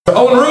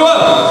Owen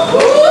Rua!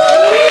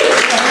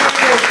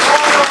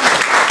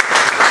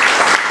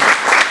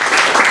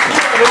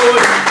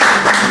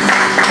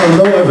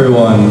 Hello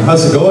everyone,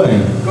 how's it going?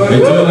 You're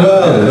doing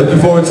well, looking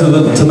forward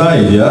to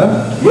tonight,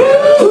 yeah?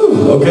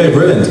 Okay,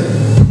 brilliant.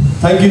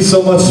 Thank you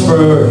so much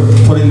for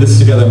putting this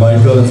together,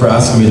 Michael, and for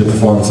asking me to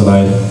perform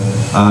tonight.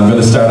 I'm going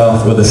to start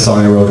off with a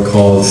song I wrote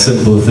called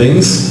Simple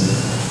Things.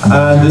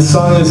 And this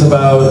song is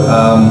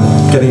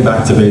about getting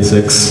back to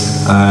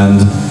basics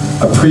and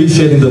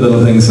appreciating the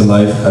little things in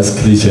life, as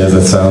cliche as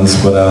it sounds,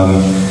 but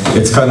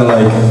it's kind of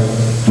like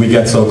we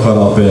get so caught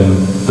up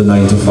in the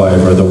 9 to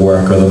 5 or the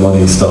work or the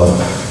money stuff,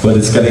 but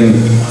it's getting,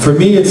 for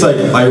me it's like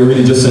I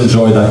really just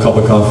enjoy that cup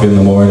of coffee in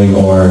the morning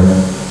or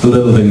the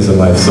little things in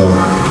life, so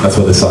that's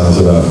what this song is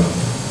about.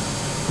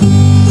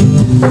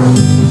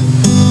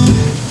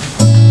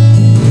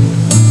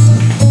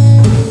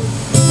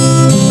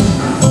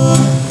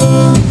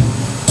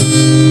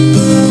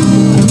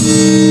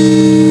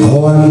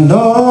 Oh, I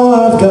know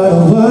I've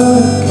gotta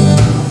work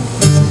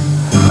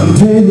and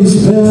pay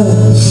these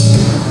bills,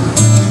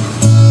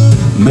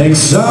 make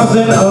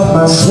something of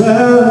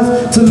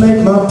myself to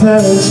make my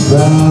parents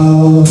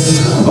proud.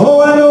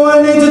 Oh, I know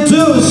I need to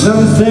do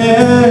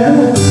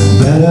something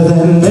better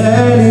than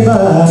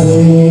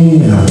anybody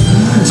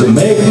to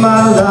make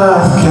my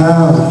life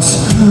count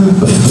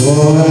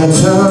before the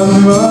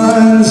time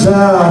runs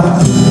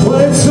out. Well,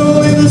 it's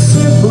only the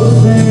simple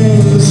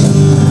things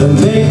that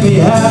make me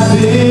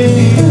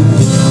happy.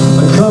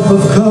 A cup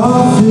of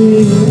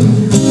coffee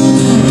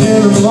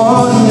in the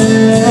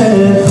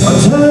morning, a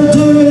turn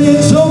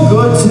so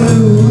good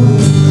too,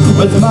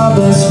 with my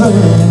best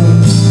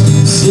friends,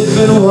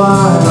 sipping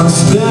wine or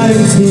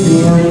spilling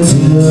tea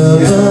until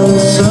the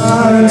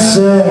sun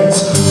sets.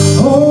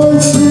 Oh,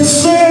 it's the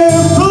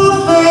simple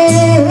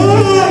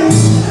things,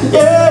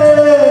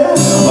 yeah.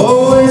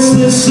 Oh, it's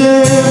the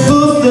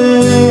simple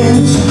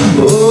things.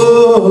 Oh,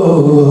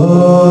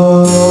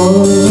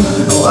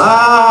 I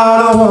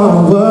don't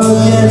wanna work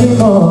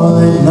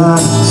anymore at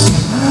night.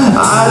 I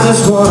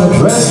just wanna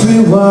dress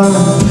rewind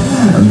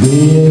and be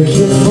a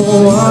kid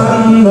for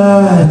one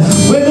night.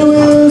 When we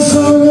lose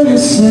our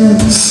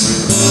innocence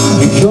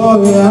and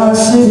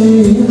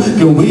curiosity,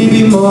 can we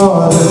be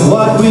more than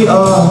what we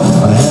are,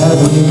 or have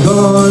we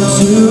gone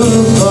too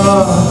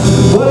far?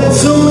 But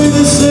it's only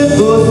the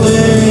simple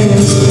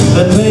things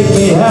that make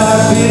me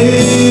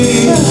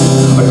happy.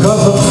 A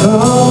cup of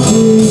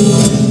coffee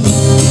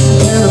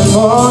in the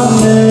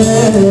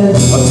morning,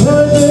 a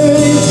turn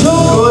so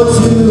good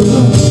too,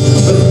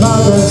 with my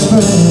best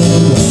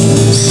friend,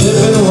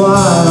 sipping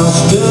wine or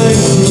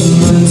spilling tea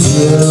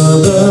until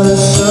the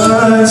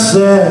sun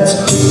sets.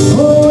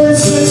 Oh,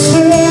 it's the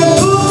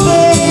simple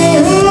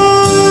things,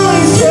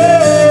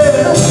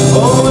 yeah.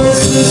 Oh,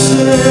 it's the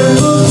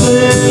simple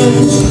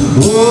things.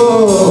 Oh,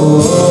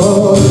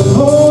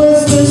 oh,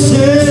 it's the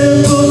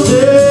simple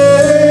things.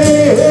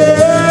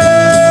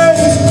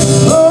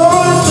 Oh,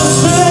 it's the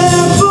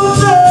simple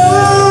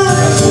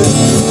things.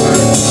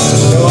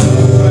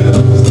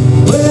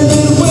 When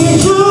did we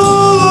do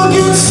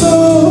get so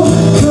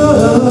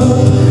caught up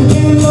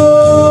in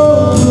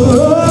all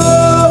the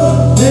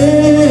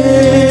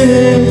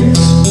things?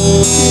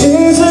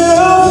 Is it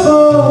our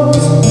fault?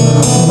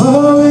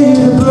 Are we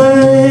to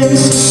blame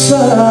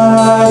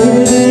society?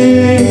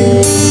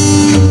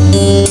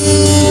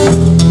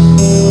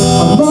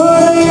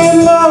 Money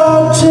and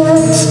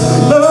objects,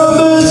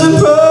 numbers and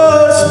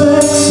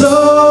prospects,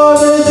 all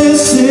that they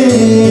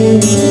see.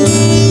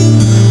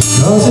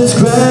 'Cause it's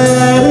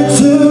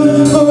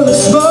gratitude for the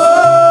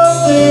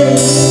small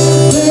things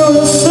they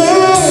will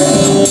set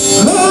us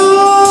free.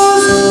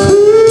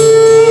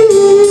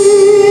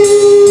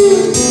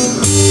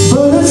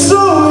 But it's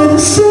only the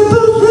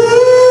simple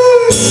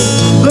things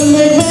that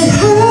make me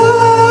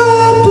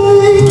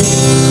happy.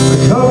 A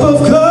cup of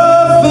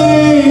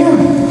coffee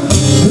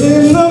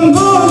in the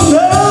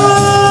morning,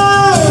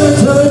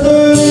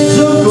 turn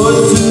so good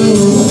too,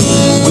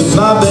 with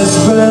my best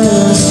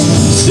friends,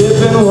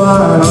 sipping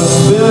wine or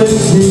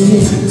spilling tea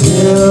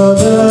till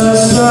the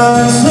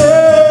sun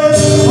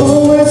sets.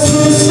 Oh, it's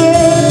the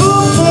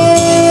simple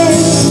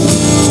things,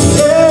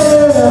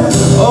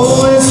 yeah.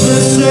 Oh, it's the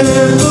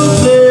simple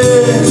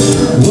things.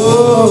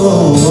 Whoa,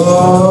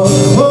 whoa.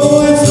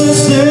 Oh, it's the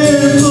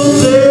simple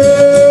things.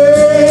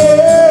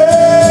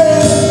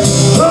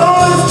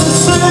 Oh, it's the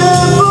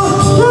simple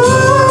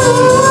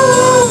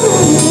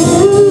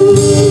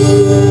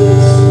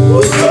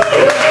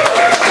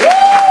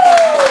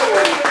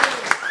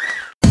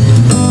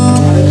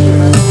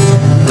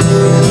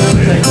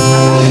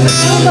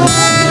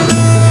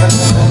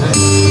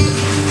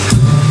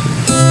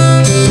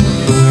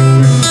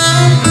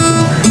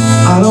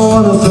I don't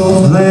wanna throw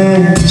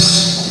flames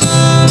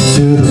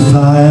to the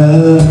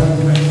fire,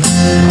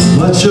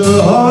 but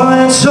you're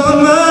always on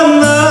my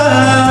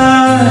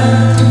mind.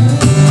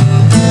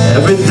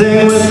 Everything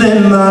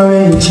within my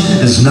reach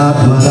is not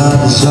what I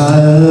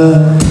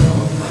desire,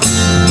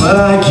 but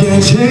I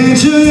can't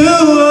change who you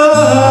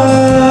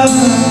are.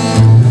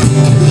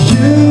 If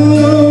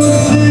you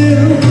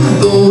feel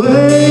the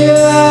way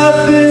I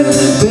feel,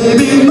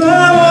 baby,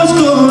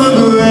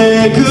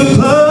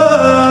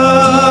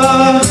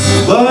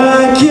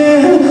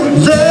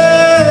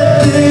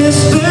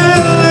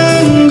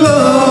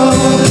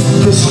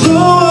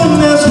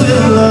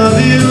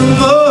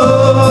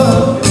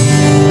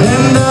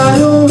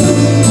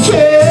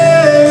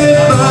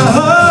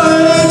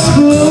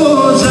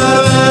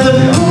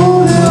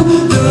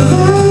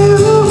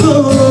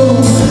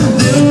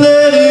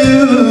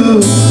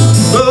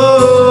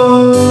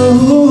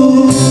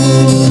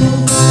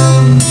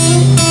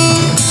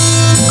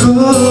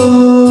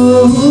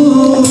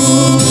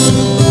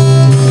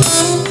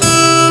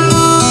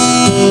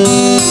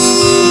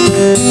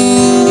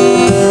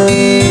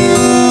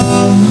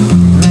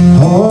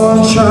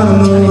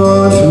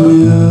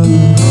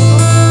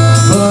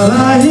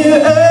 I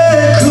hear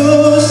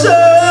echoes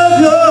of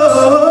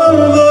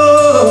your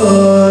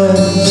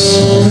voice,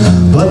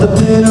 but the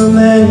pain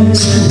remains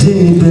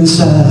deep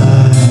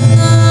inside.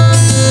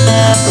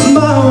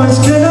 My words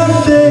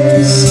cannot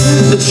face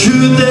the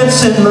truth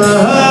that's in my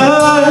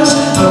eyes.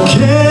 How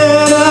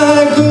can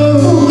I go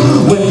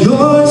when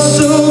you're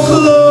so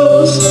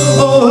close?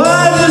 Oh, I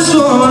just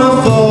wanna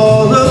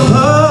fall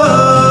apart.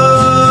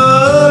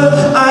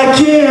 I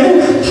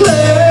can't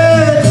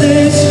let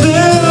this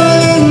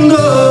feeling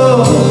go.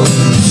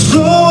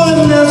 No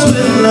one else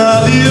will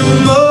love you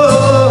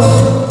more.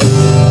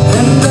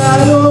 And I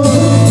don't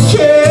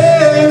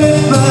care if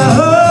my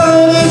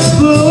heart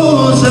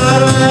explodes.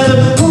 I'd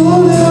rather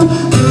hold you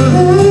than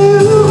let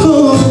you go,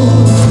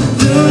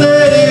 than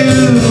let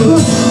you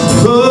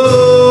go.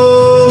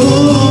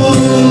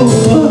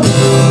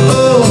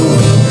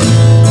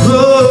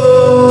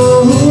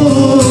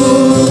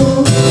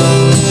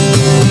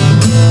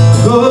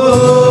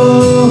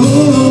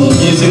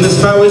 Can you sing this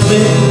part with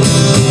me?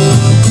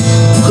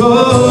 Go.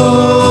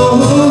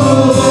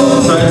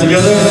 Try it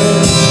together.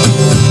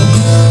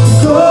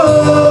 Go.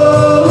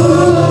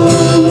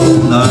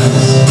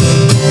 Nice.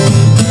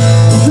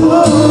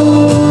 Go.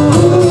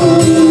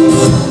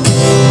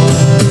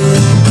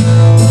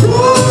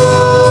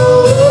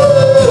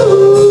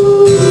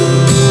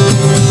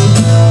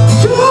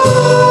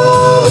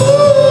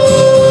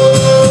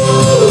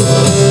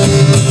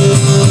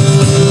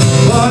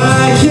 But I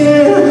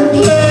can't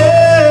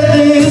let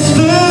this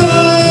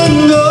feeling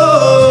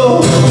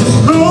go. 'Cause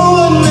no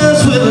one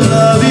else will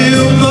love you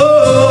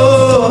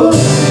more.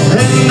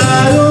 And I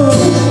don't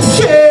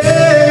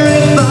care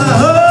if my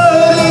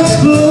heart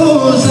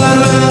explodes. I'd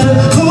rather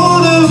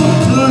hold you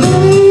than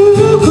let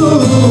you go,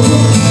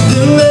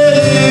 than let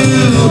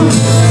you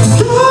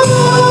go.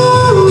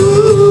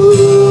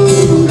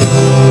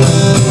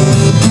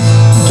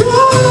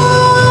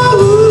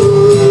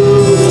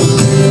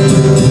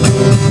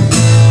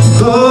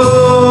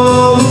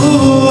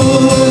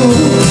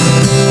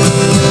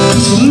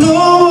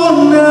 No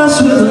one else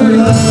will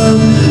love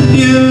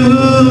you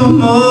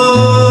more.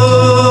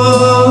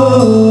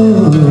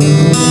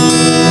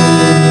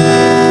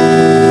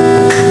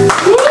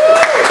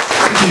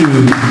 Thank you.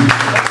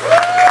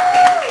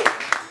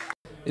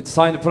 It's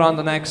time to put on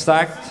the next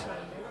act.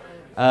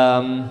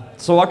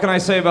 So what can I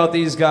say about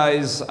these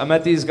guys? I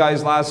met these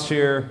guys last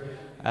year,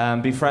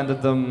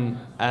 befriended them,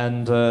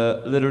 and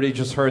literally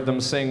just heard them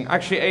sing.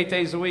 Actually, 8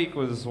 Days a Week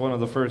was one of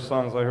the first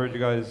songs I heard you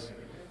guys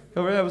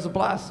cover. It was a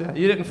blast. Yeah,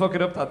 you didn't fuck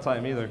it up that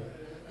time either.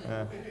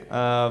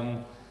 Yeah.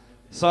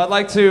 So I'd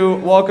like to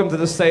welcome to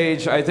the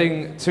stage, I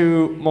think,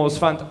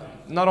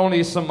 not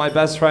only some of my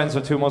best friends,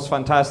 but two most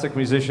fantastic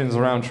musicians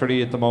around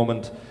Tralee at the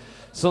moment.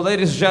 So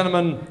ladies and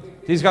gentlemen,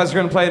 these guys are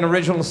going to play an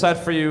original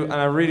set for you, and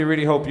I really,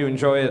 really hope you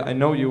enjoy it. I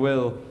know you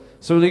will.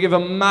 So will you give a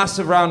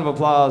massive round of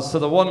applause to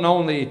the one and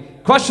only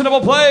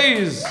Questionable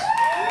Plays?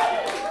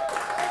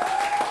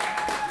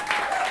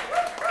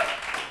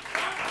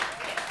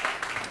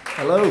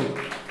 Hello.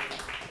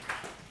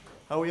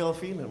 How are we all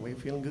feeling? We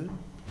feeling good?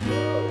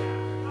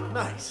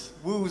 Nice.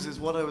 Woos is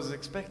what I was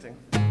expecting.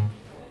 You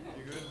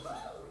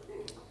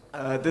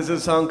good? This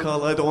is a song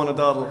called I Don't Wanna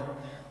Dawdle.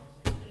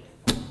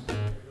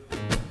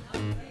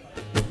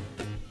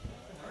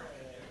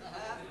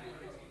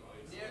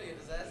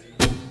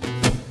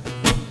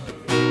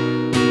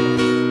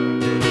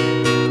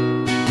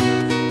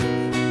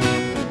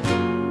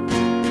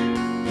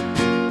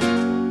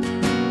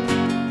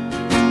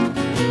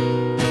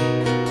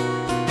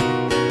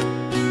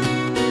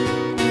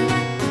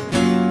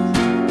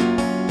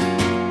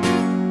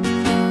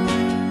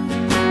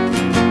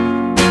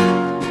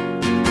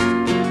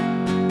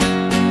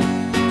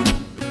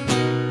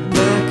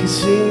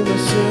 See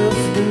myself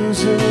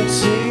losing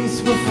teeth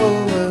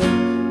before I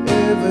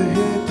ever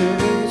hit the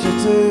age of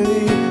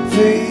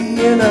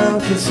 33, and I'm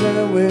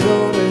concerned with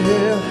all the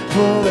hair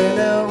falling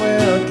out where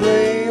I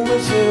claim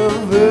myself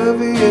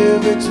every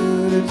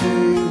 2 to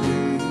 3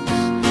 weeks.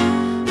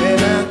 And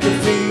I can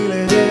feel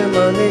it in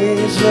my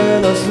knees when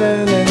I'm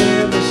standing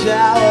in the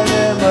shower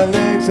and my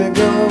legs are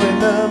going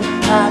numb.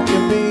 I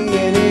can be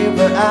in here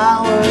for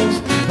hours,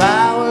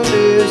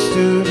 powerless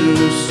to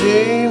lose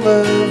stream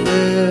of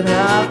red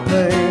hot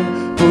pain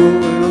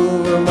pouring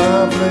over my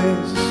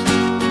face.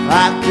 I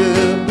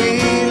could be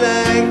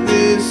like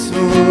this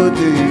for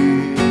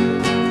days.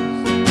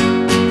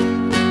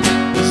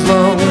 As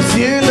long as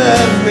you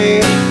love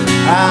me,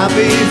 I'll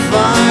be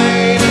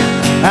fine.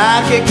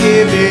 I could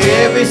give you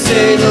every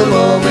single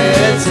moment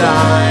of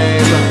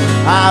time.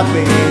 I'll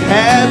be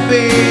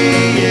happy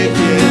if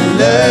you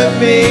love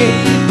me,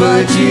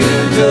 but you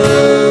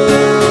don't.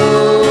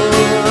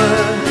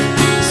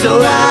 So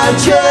I'll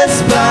just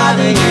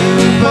bother you,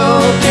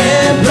 poke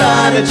and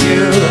prod at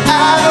you.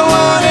 I don't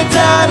wanna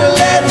die to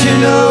let you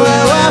know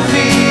how I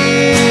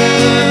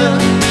feel.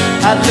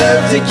 I'd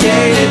love to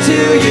cater to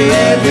you,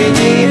 every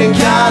need and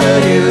call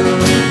on you.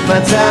 My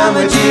time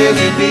with you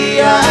could be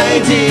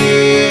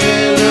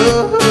ideal.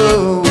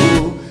 Ooh,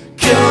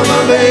 come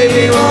on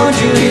baby, won't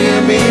you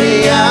hear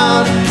me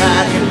out?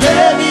 I can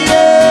love you,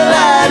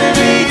 lie to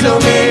me,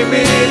 don't make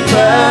me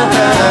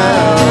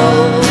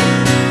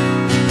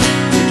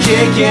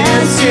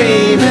and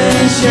scream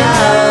and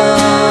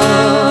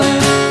shout.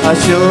 I'll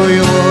show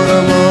you what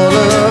I'm all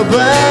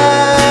about.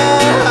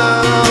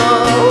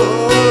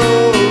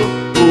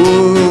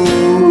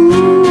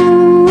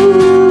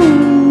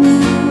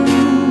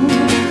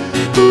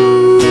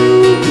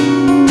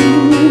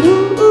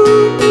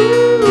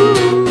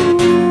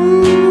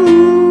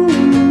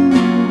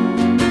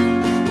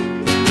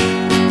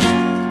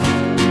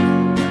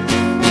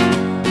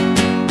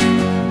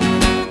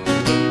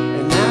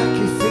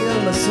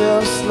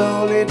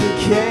 Slowly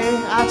decay.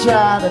 I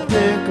try to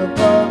pick up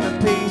all the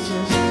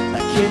pieces, I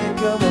kick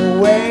them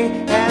away,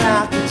 and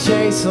I can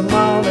chase them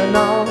on and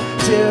on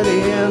till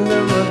the end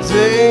of my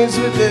days,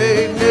 but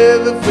they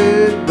never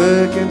fit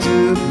back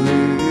into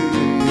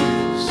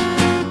place.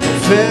 I'm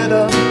fed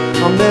up,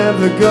 I'm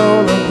never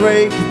gonna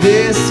break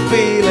this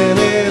feeling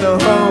in a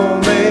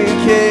homemade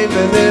cave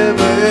that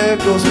never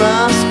echoes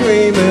my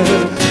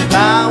screaming,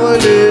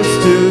 powerless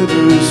to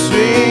the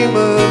stream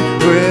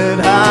of red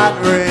hot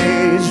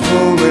rage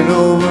rolling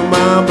over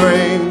my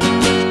brain.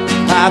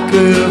 I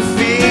could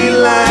feel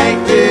like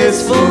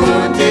this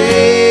for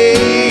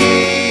days.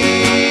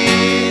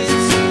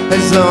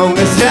 As long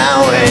as I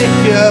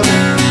wake up,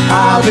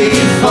 I'll be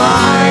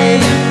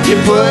fine.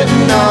 You're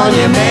putting on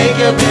your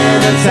makeup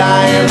and I'm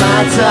tying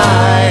my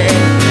tie.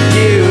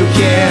 You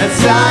can't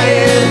tie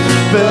it,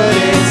 but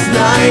it's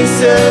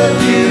nice of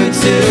you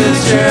to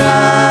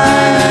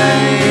try.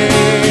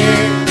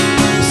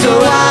 So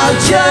I'll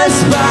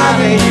just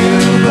buy you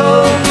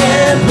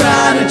broken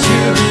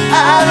prodigy.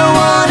 I don't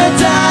wanna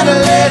die to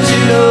let you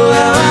know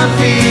how I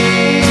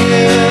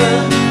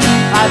feel.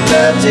 I'd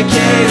love to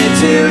cater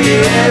to you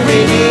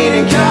every need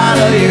and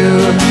coddle you,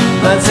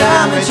 but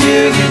time that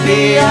you could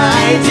be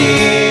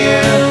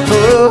ideal.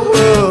 Oh,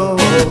 oh,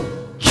 oh.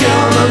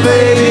 Come on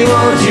baby,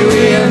 won't you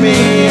hear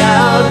me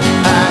out?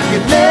 I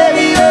could let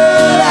you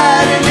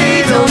out and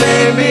please don't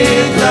make me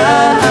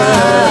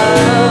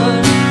proud.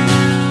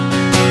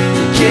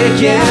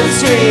 Kick and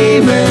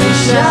scream and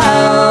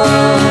shout.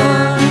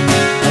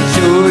 I'll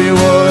show you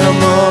what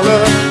I'm all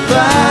about.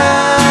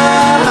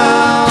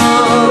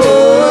 Oh,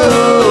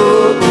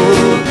 oh,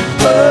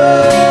 oh,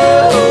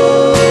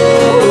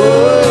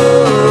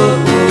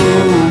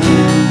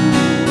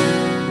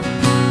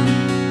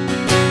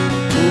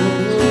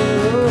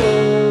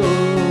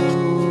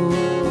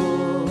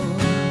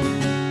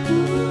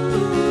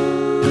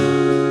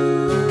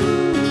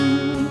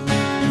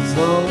 as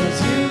long as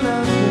you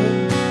love me,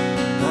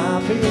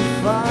 I'll be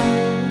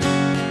fine.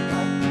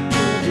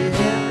 I'll be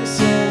every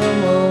single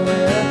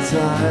moment of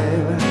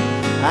time.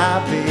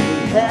 I'll be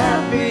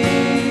happy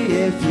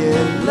if you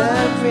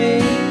love me,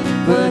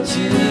 but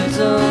you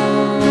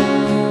don't.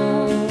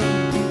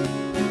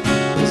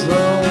 As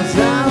long as I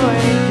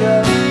wake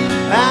up,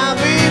 I'll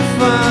be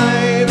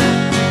fine.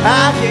 I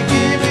can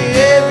give you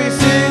every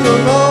single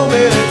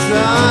moment of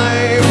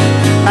time.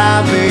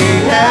 I'll be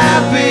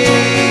happy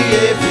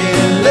if you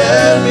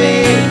love me,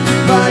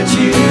 but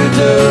you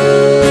don't.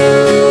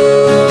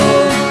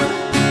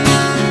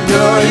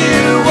 No,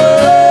 you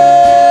won't.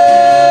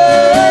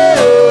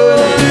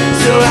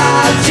 So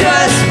I'll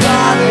just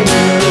bother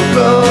you,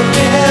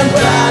 broken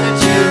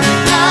prodigy.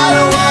 I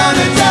don't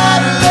wanna die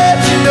to let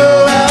you know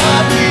how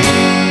I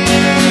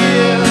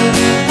feel.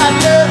 I'd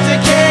love to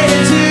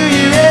cater to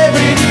you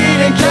every need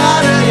and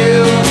coddle you,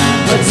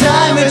 but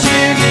time that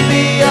you could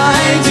be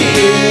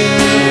ideal.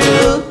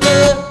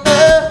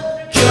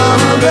 Come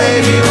on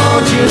baby,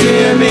 won't you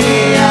hear me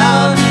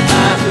out?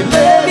 I could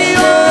let you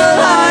all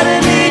hide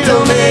in me,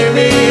 don't make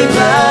me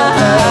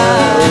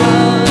proud.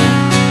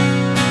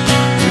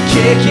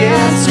 Kick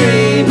and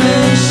scream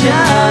and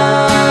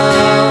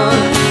shout.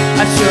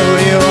 I'll show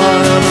you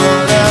what I'm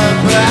all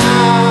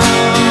about.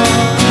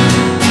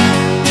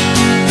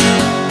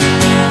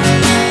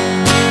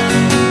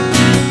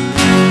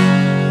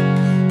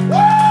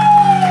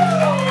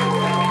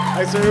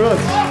 Thanks very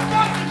much.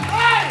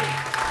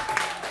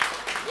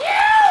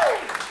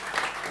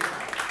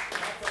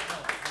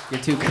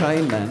 You're too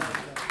kind, man.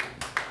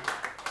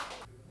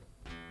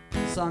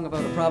 Song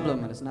about a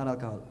problem and it's not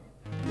alcohol.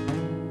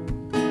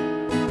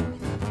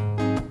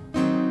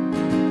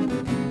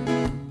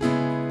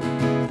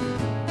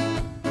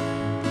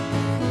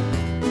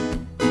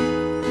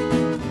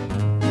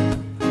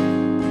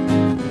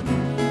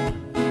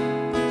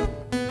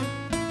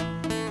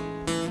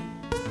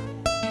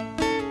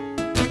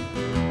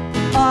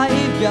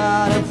 I've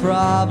got a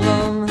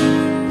problem.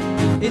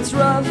 It's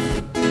rough,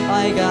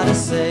 I gotta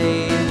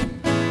say.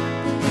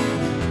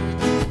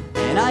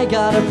 And I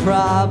got a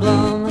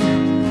problem,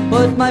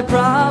 but my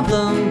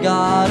problem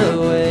got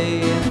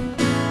away.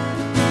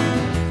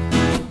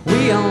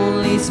 We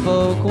only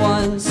spoke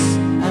once,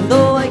 and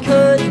though I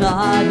could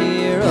not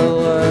hear a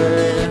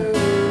word,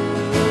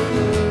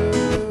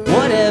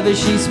 whatever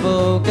she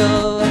spoke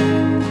of,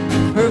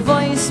 her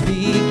voice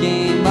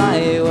became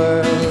my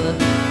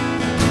world.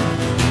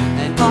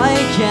 And I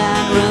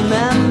can't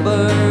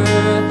remember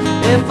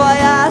if I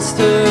asked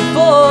her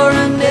for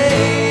a name,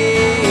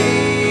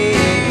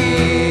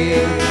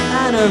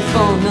 and her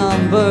phone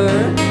number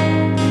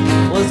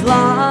was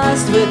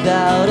lost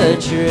without a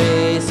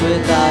trace,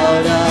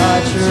 without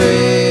a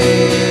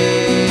trace.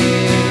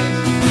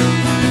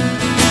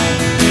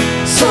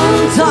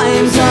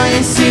 Sometimes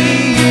I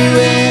see you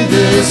in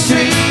the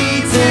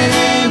streets and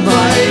in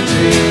my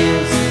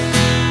dreams,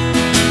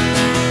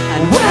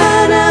 and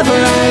whenever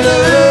I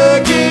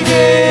look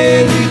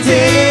again, you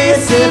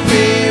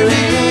disappear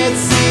it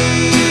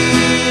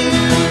seems.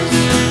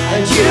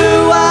 And you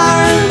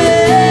are a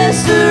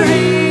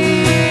mystery,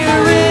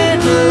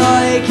 written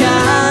like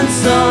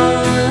cancer.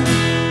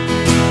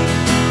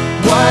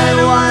 What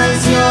was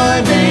your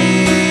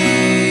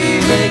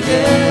name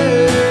again?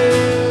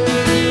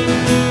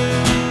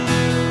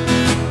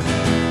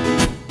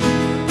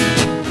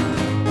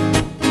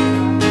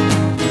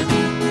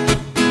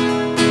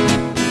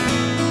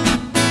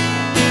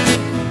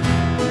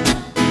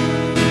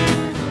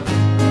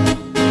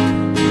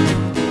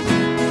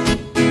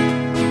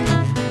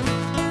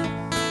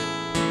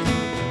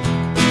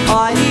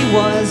 I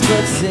was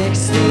but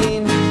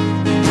 16.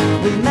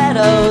 We met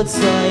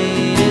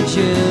outside a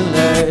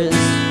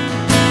jeweler's,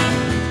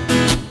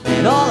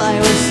 and all I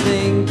was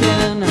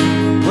thinking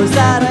was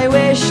that I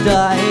wished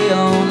I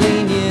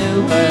only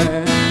knew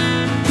her.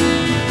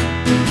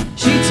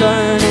 She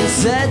turned and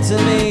said to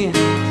me,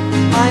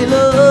 I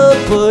look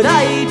but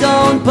I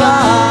don't buy.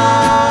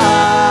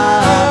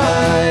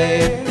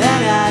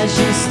 And as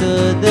she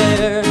stood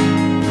there,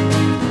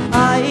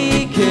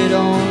 I could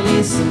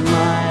only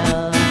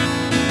smile.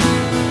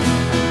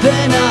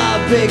 Then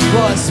a big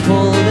bus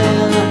pulled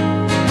in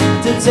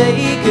to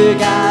take her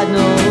God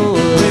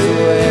knows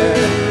where.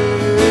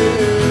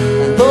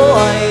 And though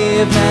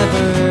I've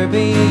never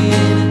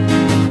been,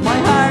 my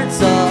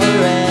heart's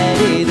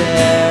already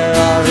there,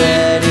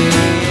 already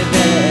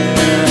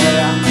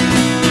there.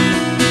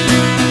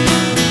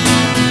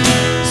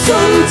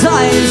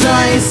 Sometimes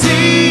I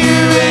see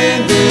you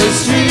in the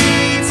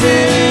streets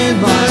and in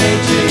my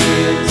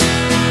dreams,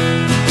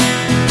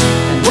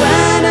 and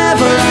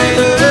whenever I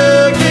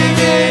look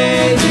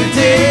again, you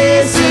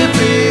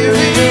disappear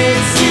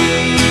it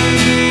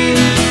seems.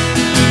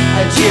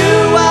 And you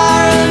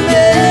are a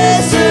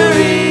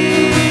misery,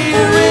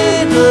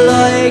 written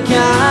like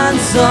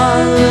cancer.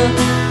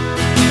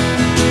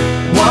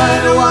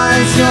 What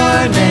was your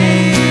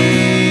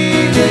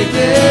name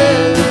again?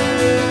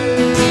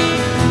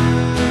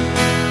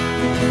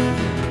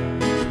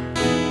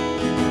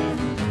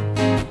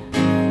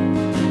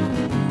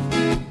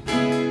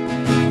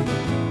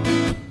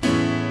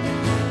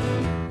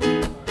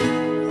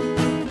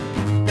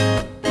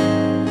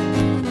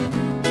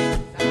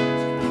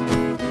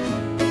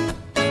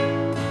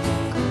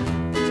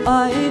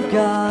 I've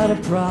got a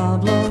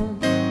problem,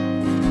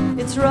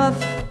 it's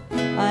rough,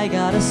 I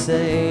gotta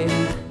say.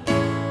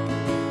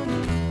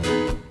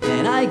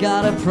 And I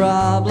got a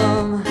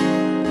problem,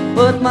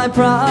 but my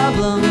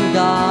problem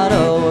got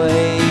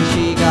away,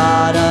 she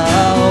got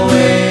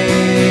away.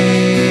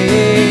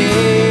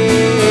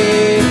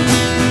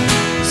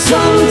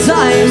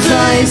 Sometimes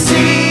I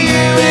see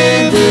you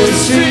in the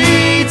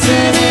streets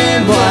and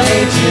in my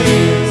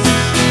dreams,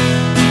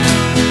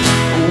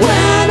 and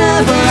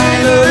whenever I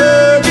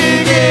look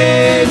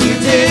again, you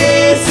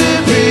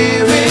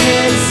disappear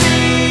it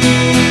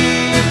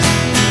seems.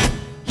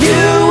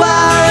 You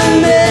are a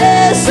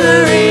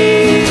misery,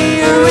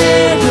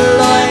 written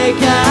like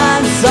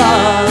cancer.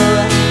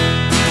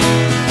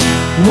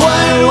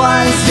 What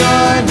was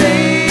your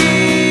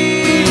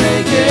name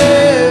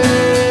again?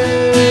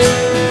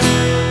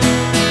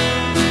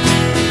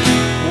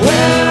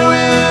 When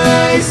will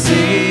I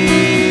see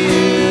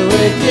you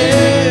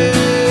again?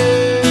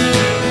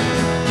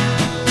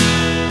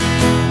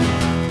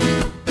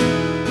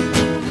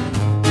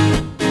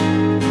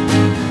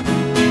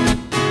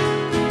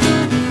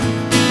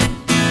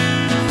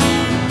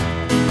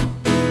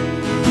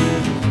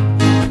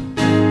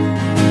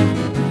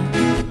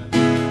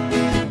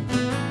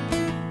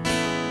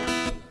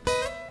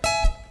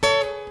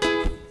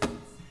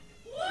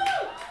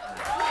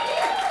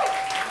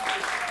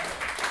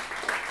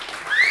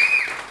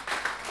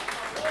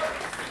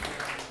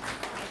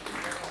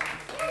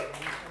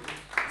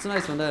 It's a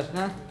nice one there,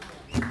 huh?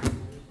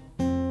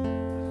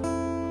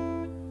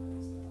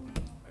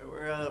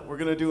 We're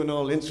gonna do an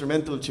all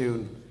instrumental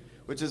tune,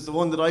 which is the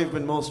one that I've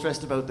been most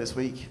stressed about this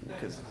week,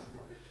 because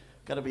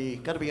gotta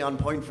be on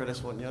point for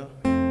this one, you know.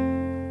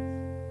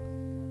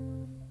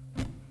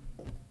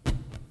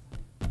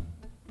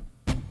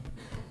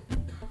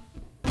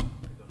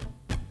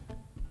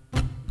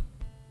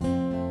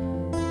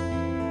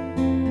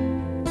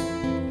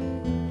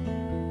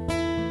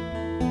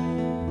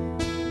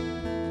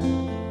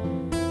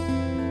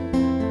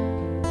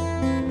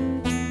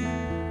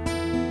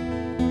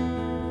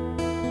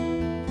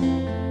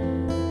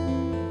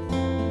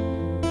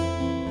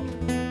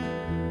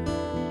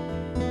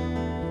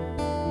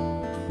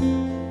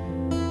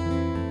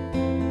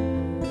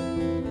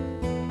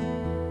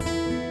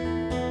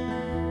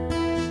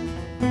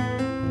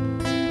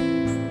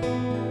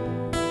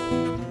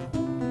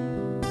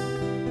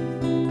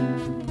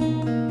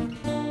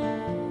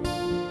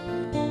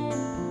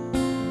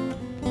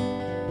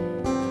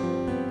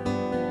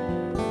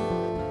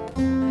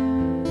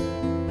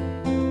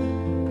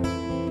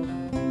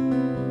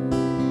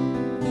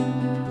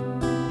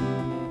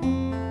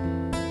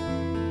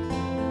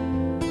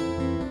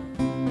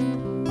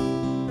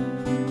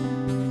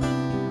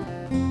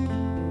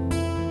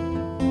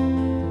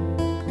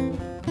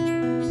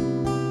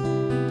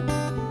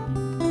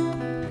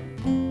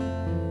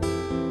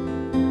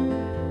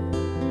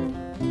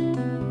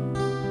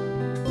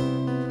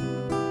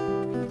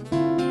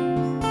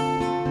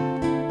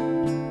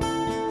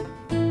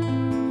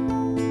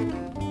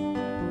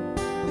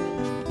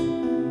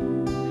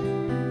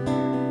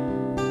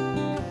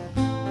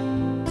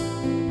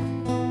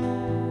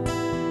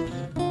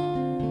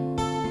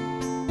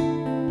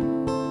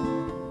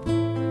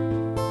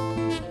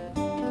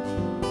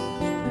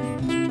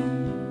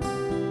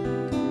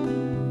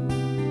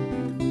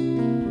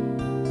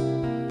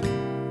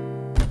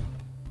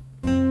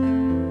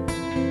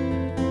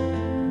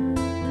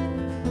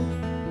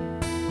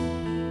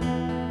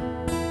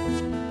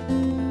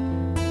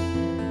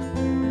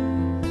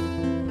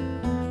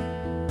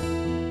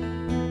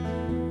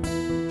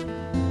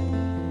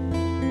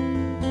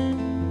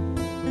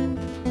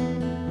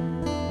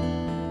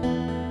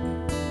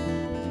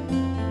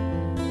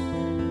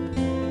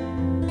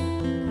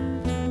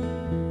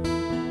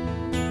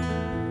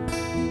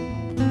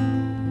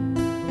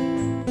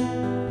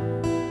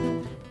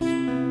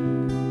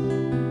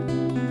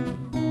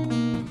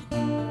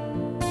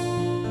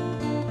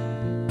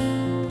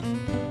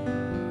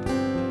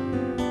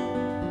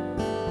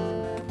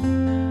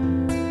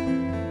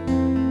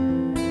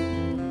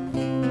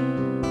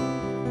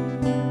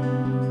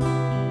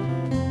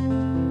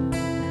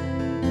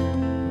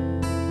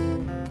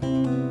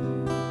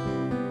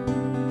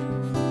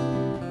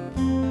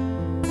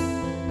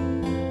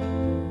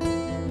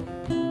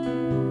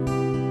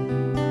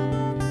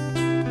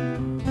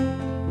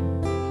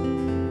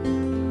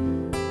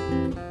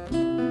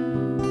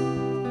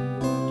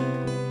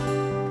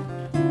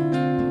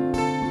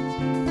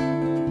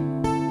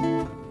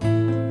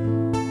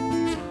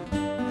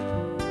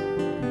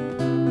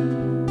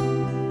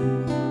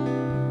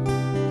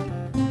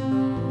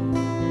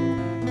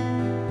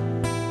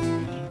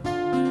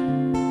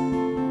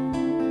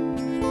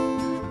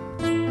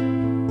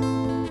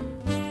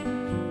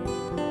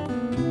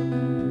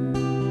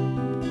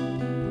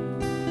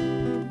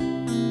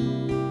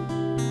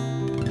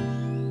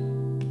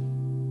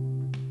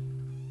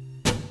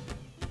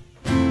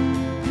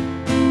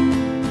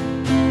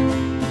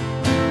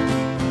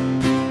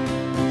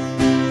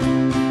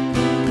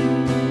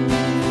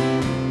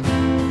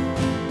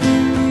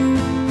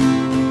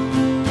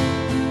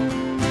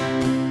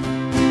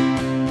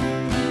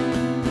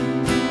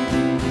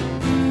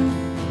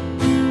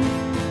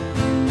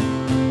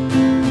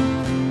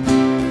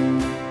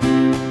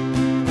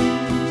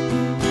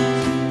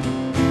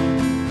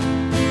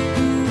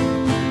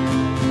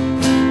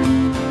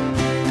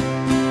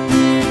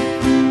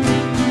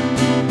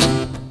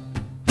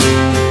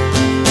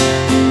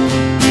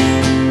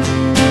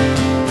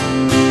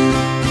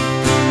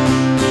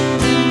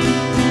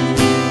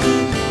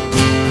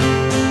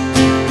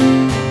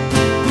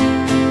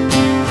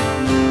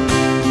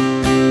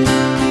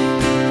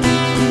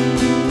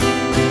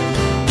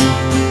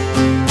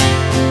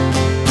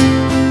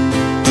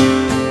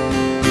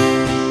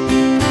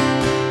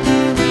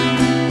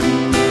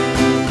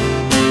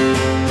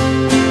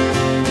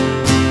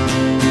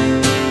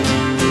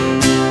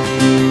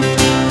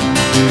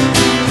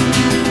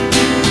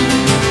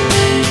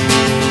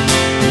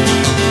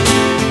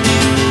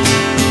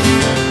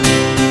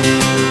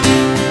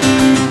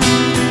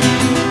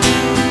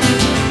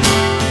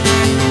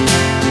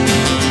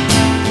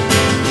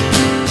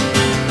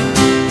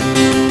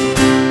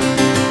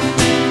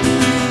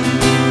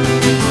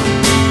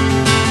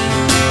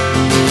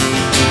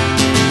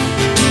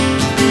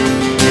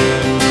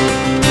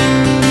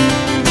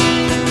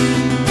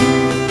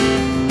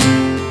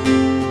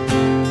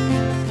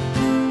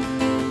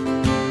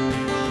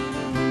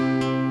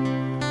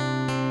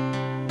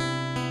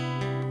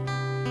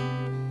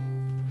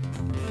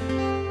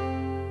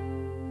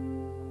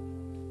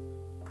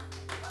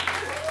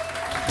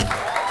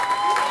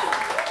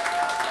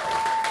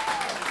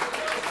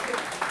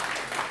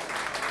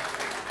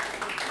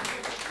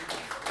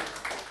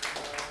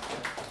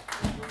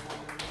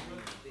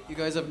 You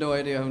guys have no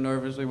idea how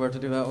nervous we were to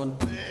do that one.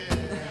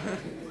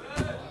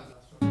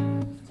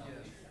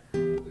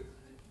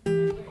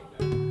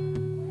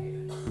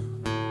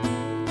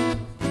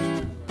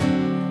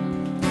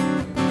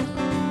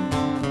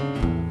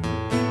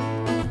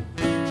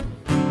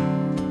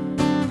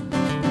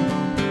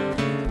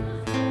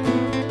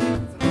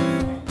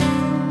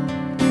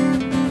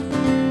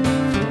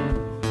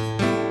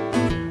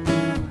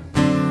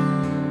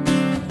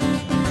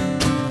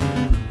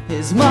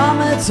 His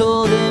mama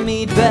told him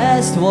he'd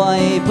best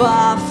wipe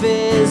off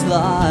his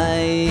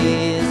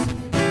lies.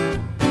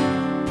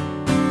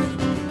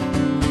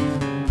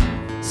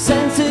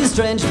 Senses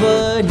drenched,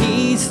 but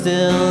he's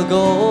still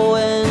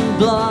going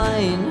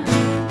blind.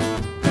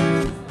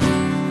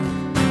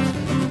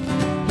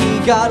 He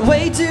got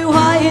way too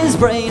high, his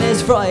brain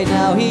is fried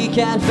now. He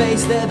can't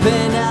face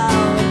stepping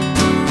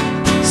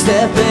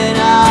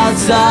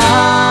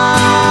outside.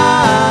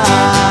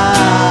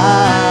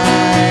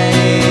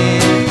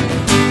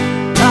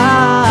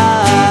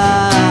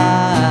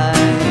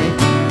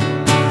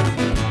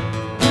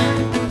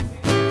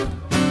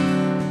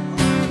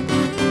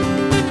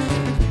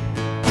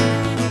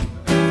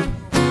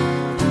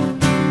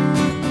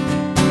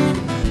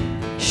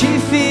 She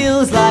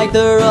feels like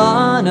the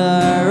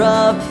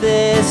runner-up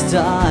this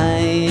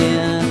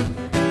time.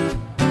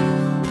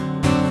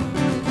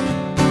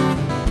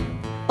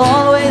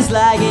 Always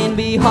lagging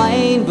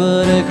behind,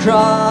 but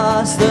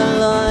across the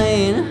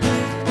line.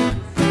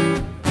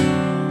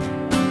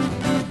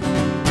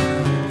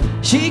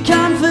 She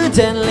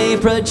confidently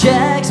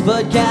projects,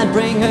 but can't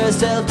bring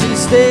herself to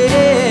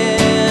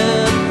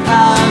step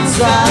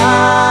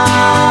outside.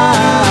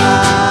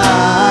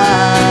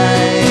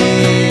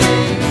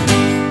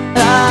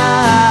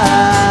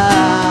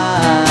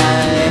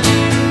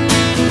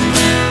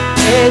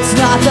 It's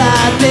not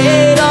that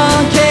they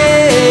don't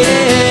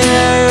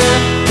care.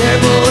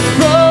 They're both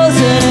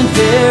frozen in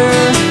fear.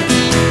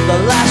 The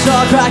last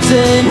straw cracks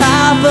in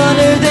half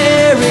under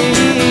their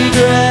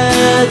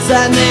regrets,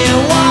 and they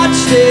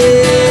watched it.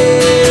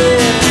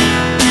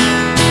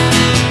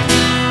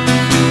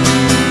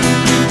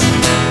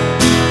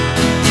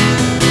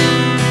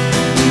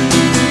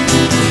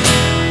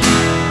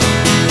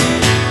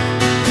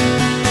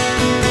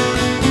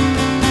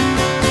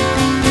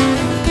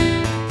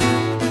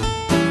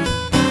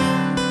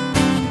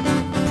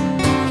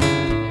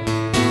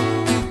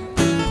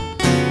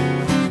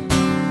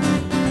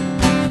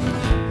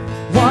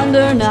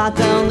 Wander not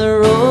down the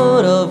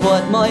road of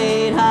what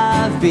might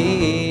have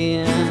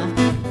been.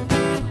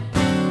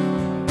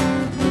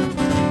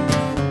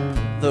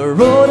 The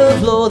road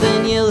of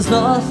loathing yields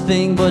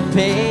nothing but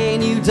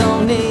pain you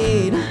don't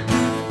need.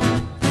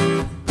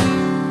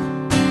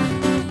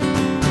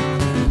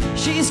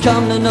 She's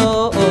come to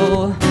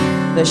know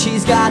that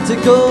she's got to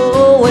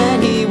go.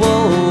 When he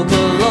woke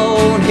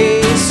alone,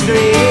 he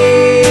screamed.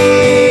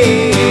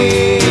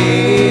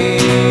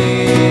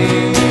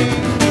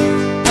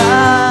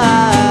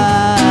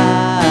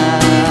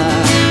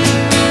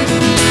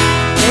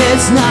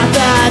 It's not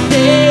that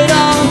they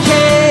don't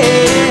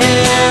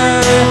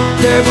care.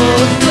 They're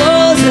both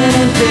frozen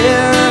in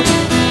fear.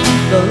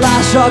 The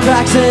last straw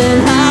cracks in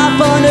half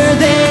under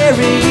their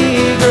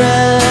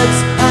regrets,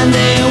 and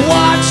they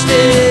watched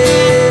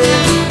it.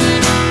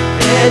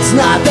 It's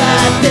not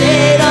that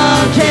they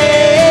don't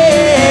care.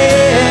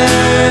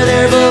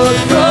 They're both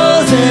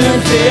frozen in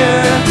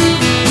fear.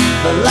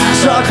 The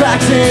last straw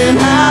cracks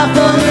in half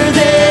under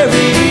their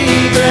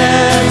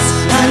regrets,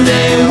 and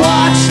they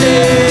watched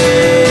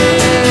it.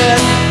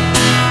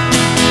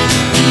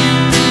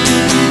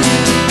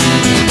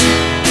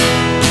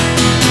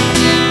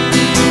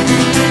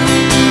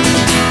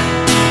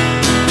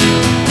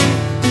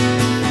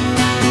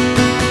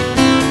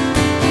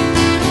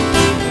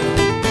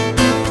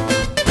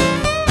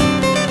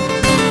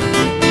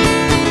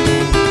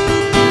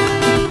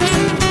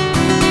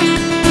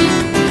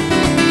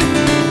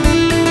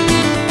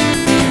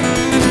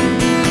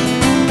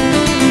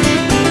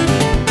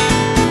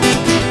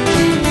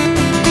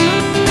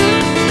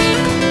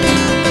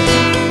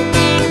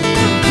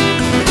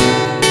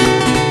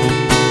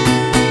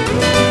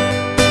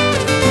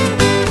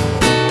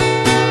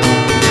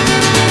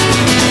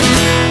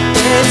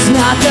 It's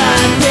not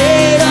that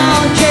they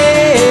don't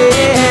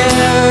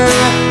care.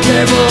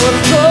 They're both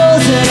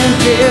frozen in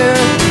fear.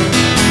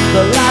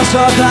 The last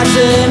straw cracks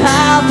in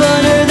half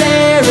under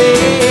their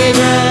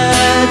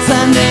regrets,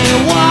 and they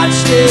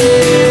watched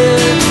it.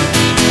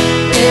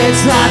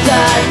 It's not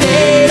that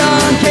they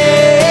don't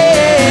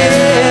care.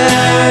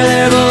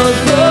 They're both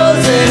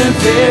frozen in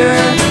fear.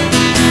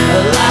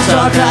 The last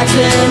straw cracks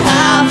in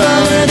half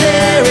under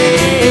their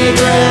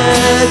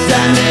regrets,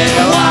 and they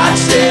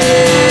watched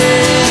it.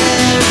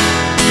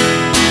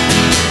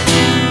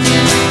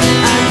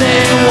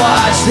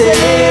 Watched it.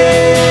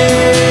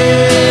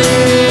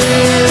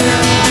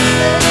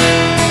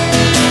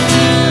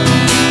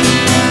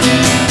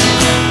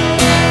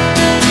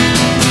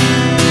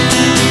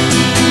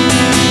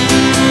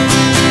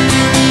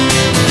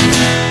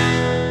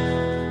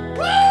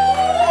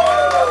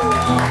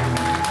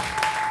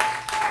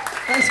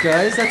 Thanks,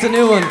 guys. That's a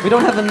new one. We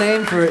don't have a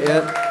name for it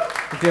yet.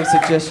 If you have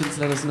suggestions,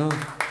 let us know.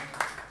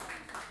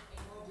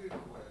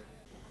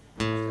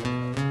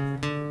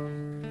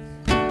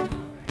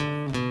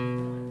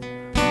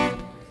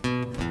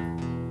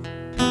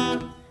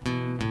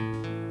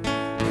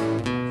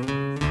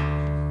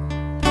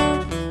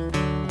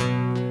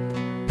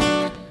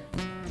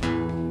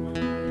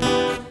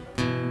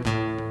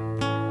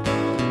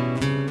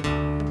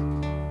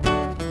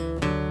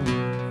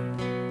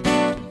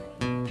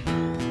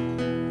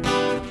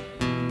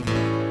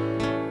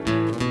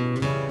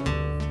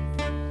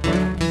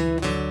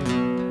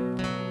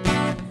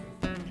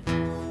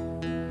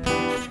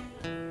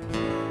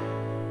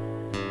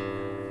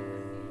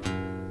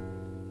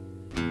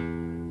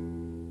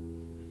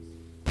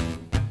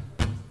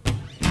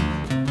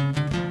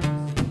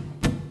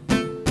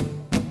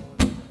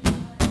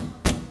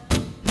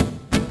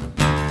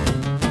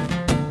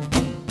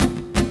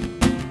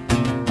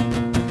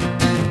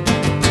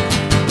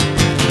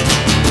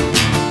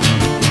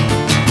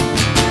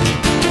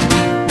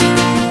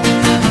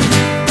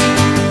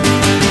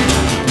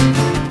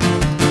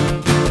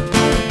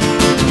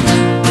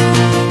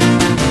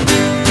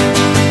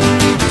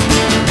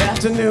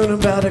 Afternoon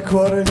about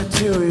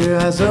 1:45, your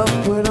eyes up,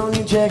 put on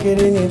your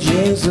jacket and your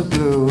jeans are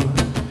blue.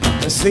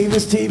 A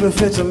sleeveless tee but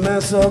fits a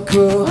mess so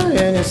cool,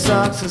 and your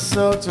socks are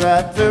soaked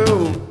right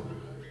through.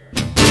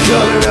 The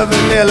color of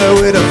vanilla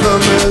with a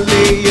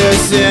familiar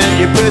scent,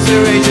 your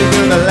perspiration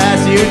from the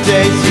last few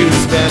days you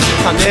spent.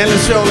 I'm nearly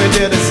strolling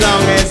to the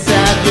song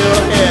inside your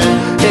head.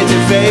 It's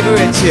your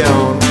favorite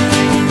tune.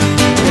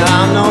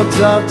 I'm no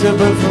doctor,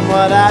 but from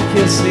what I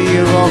can see,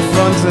 you're all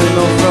frontal,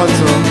 no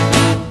frontal.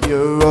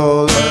 You're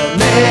all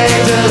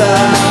amygdala.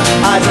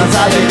 Eyes on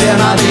top of them,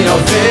 I need no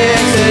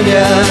fixing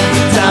ya.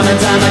 Time and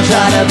time I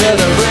try to build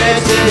a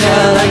bridge to ya,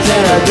 like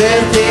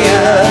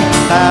Terabithia.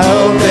 I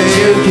hope that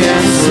you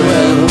can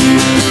swim.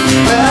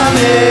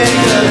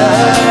 Amygdala,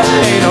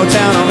 ain't no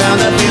town around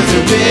that feels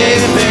too big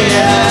for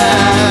ya.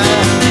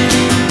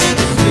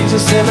 Please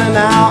just simmer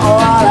now, or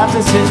I'll have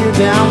to sit you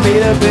down. Be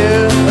the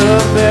bill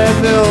of bad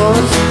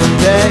news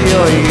that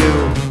you're you.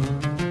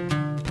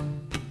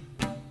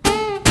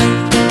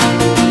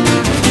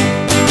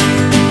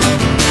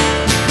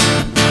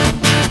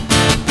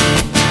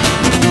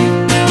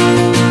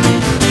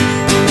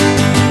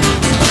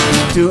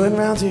 Doing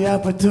rounds here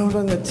up a dude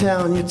in the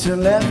town. You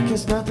turn left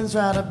cause nothing's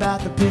right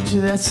about the pitch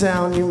of that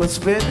sound. You must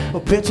spit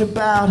or pitch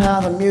about how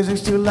the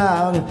music's too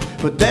loud,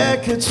 but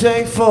that could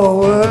take 4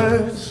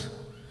 words.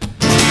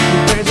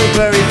 Your brains are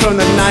buried from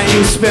the night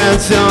you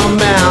spent on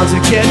mounds.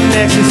 You're getting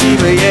ecstasy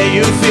but yeah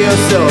you feel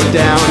so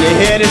down. Your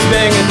head is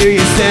banging, do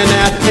you stand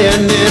out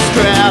in this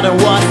crowd and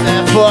watch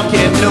that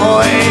fucking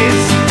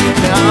noise?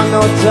 Now I'm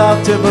no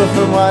doctor but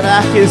from what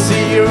I can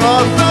see you're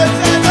all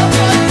frozen.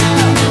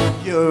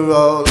 You're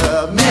all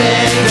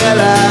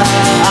amygdala.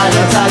 I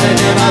know time and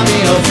never be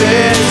no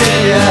fish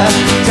in ya.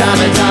 Time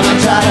and time I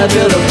try to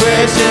build a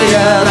bridge to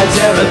ya, like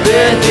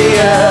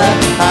Terabithia.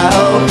 I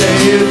hope that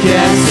you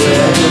can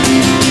swim.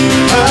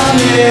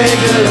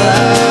 Amygdala,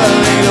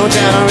 ain't no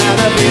town around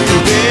that be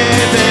too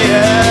big for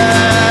ya.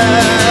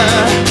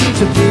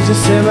 So please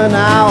just simmer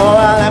now, or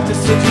I'll have to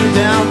sit you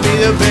down. Be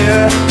the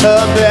bearer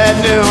of bad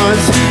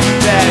news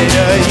that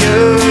you're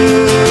you.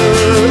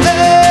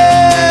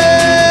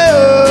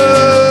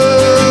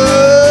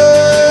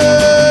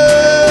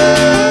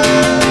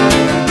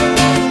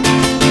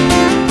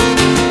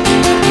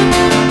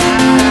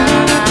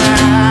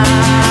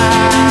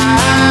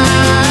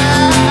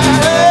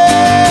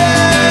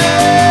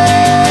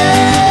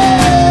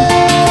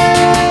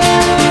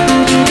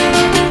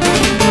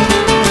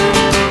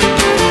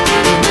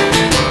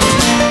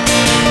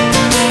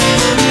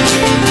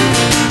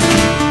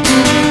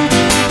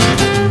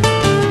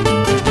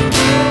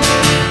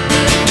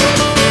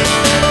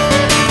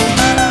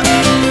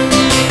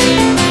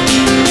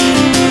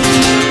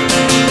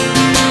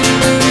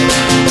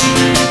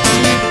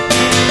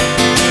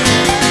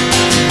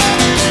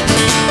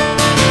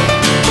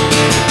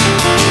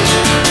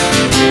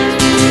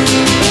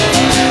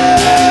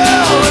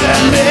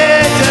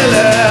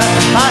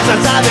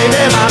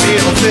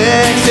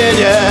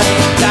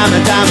 Time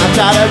and time I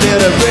try to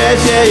build a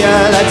bridge to ya,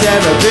 like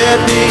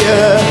Terabithia.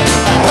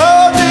 I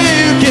hope that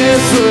you can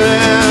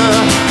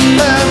swim.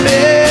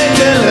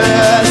 Amygdala,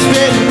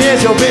 spitting is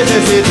your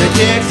business, it's a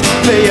kicks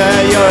for ya.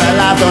 You're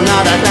alive, so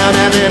now that down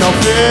having no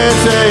fear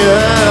to ya.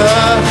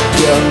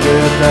 Young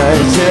good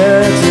like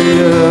to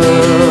ya.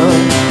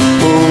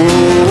 Ooh.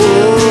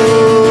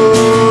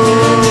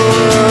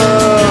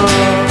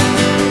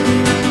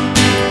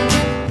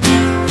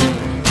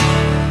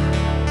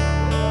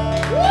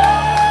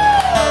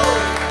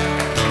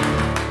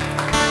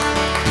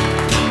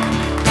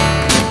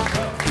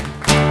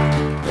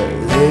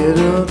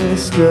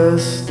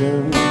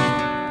 Disgusting,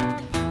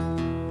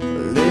 a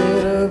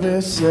little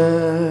bit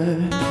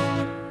sad,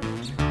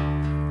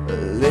 a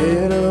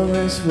little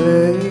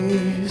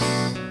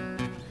misplaced,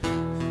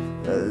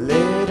 a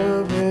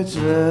little bit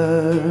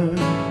drunk,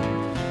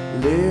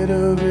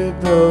 little bit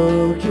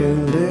broken,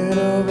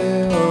 little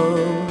bit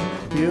home.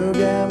 You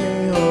got me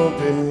home.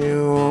 hoping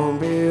you won't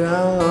be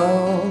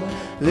alone.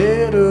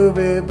 Little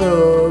bit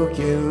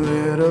broken,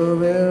 little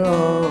bit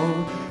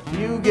wrong.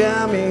 You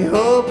got me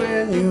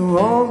hoping you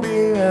won't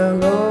be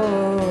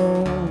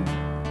alone.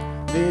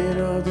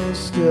 Little A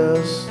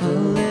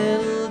disgusting,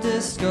 little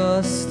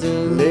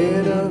disgusting,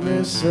 little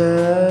bit a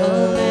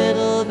sad,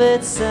 little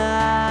bit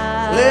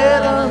sad,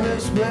 little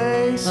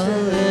misplaced, a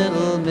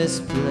little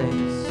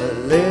misplaced. a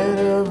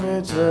little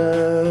bit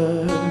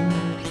tired,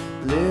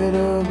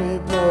 little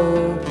bit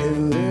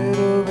broken,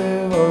 little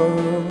bit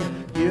wrong.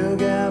 You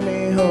got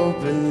me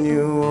hoping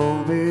you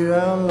won't be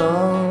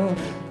alone.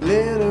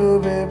 Little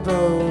bit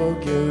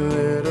broken,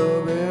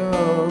 little bit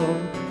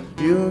wrong.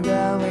 You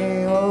got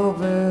me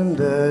hoping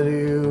that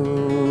you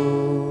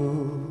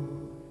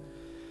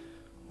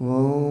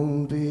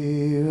won't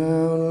be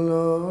alone.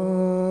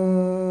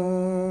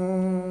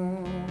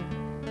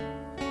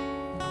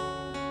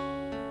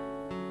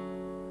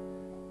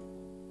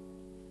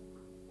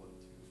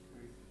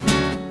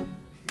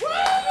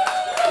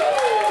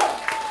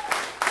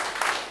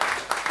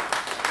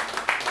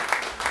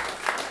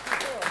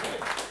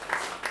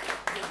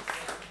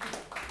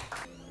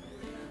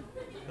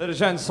 Ladies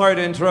and gents, sorry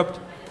to interrupt.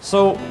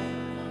 So,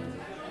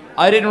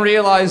 I didn't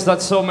realize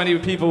that so many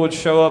people would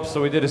show up,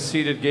 so we did a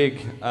seated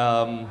gig.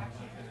 And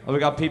we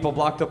got people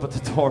blocked up at the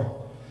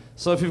door.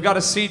 So if you've got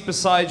a seat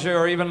beside you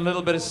or even a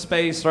little bit of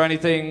space or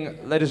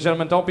anything, ladies and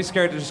gentlemen, don't be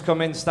scared to just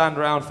come in, stand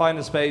around, find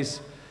a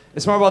space.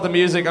 It's more about the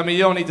music. I mean,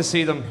 you don't need to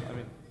see them.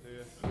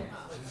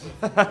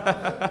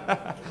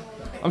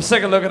 I'm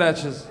sick of looking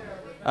at you.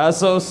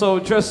 So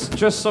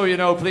just so you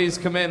know, please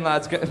come in,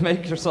 lads.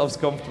 Make yourselves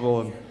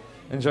comfortable and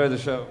enjoy the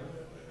show.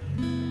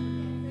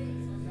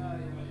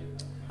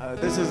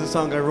 This is a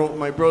song I wrote with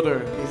my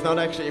brother. He's not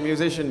actually a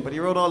musician, but he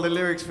wrote all the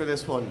lyrics for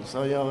this one.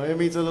 So yeah, it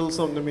means a little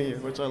something to me,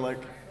 which I like.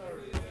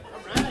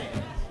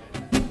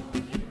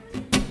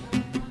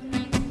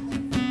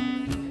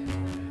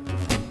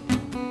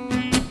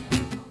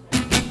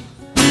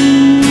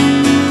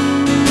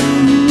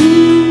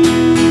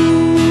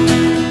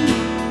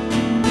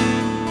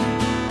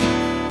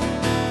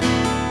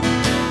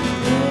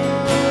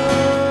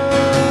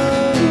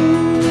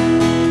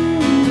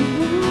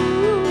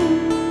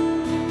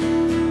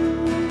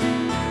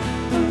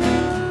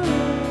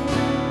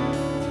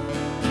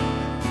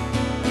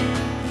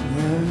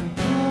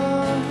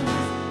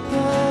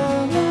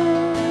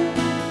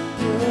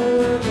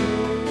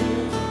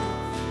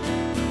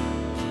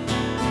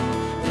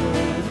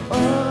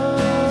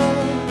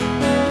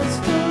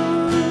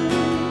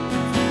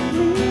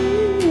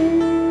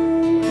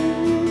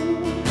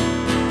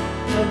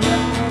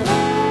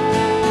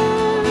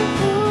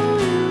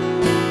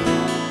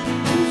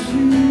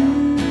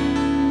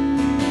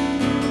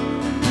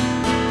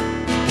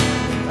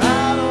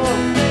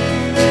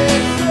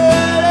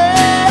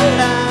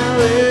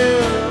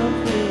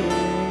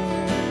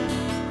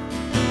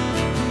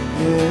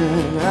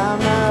 I'm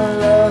not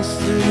lost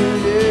to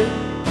you.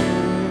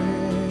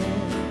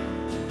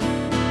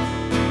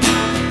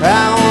 I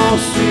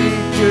won't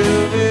speak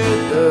of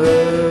it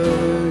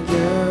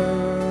again.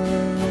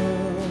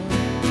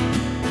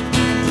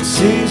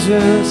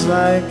 Seasons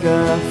like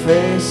our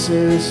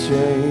faces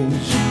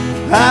change.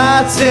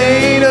 I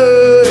ain't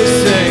the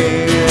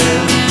same.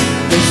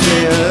 It's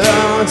been a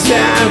long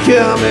time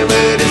coming,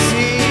 but to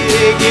see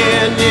it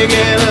again, you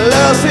get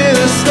lost in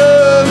the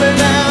storm, and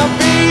now I'm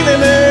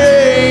feeling the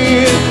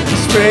rain.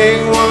 Spring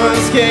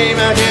once came,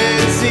 I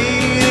could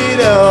see it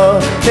all.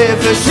 If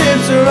the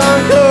ships are on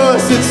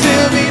course, it'd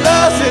still be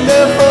lost in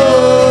the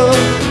fog.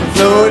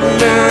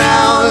 Floating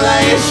around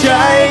like a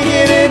shrike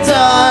in the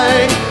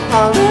dark.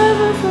 I'll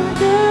never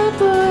forget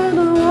when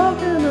I'm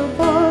walking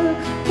apart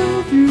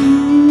of you.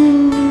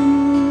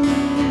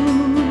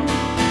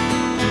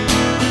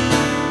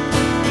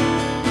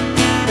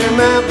 There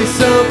might be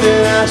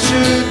something I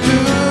should do.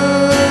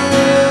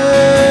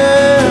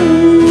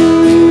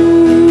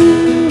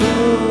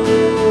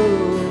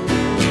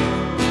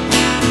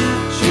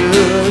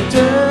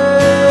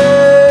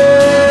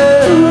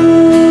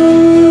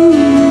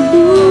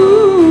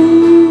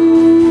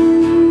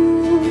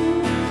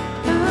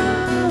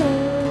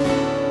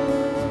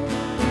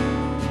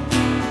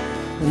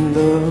 And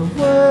the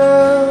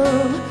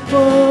world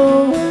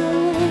won't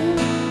wait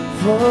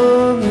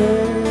for me,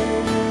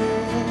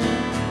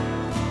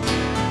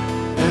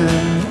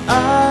 and I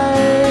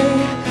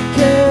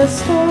can't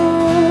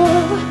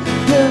stop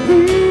the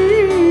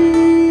breeze,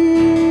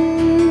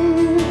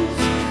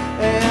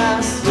 and I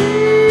see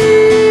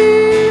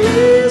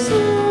this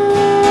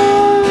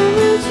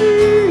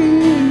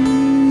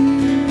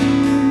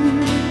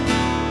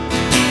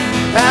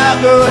I'll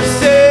go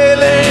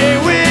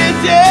sailing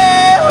with you,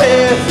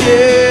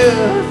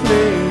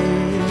 please.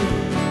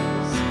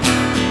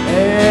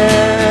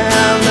 And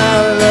I'm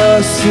not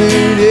lost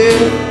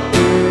today.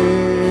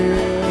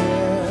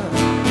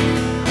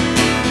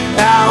 I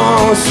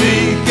won't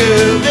speak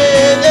of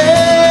it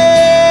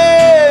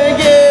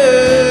again.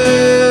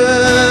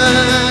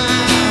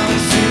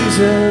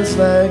 Seasons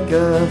like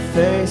our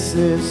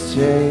faces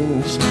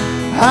change.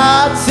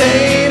 Hearts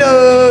ain't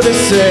all the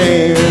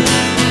same.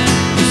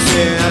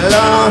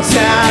 long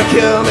time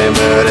coming,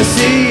 but I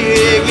see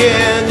it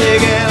again. You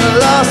get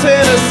lost in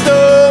a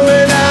storm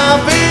and I'm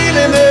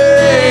feeling the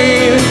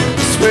rain.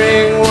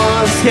 Spring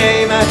once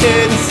came, I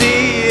couldn't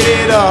see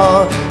it at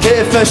all.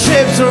 If our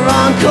ships are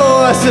on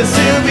course, I'd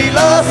still be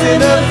lost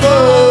in the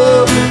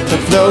fog. I'm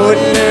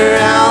floating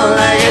around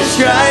like a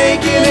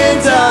striking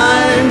in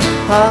time.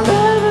 I'll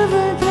never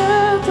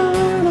forget the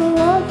little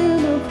walk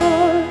in the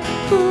park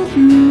with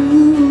you.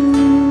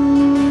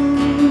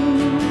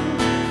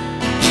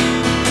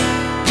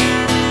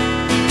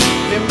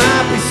 It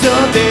might be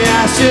something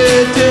I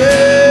should do.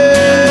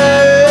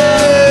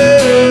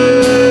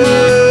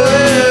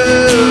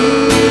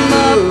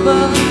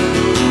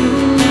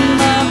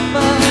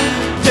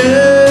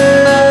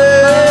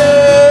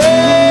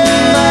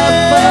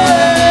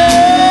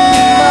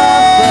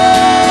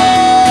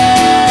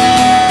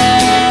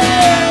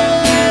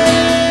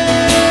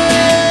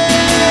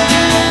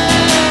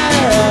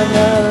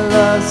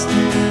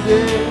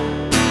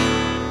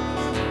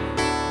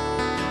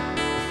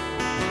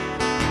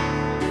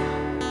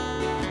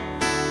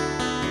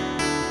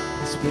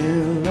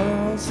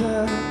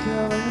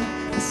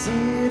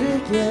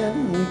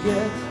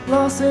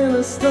 Lost in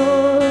a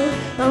storm,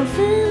 I'm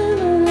feeling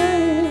the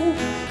rain.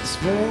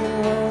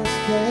 Spring once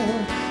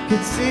came,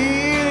 could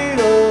see it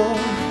all.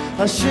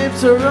 Our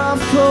ships are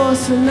off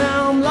course and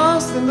now I'm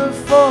lost in the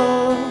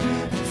fog.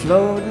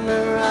 Floating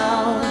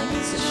around,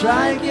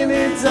 striking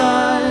in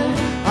time.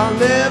 I'll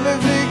never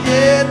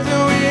forget the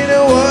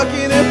winter walk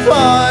in the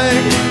park.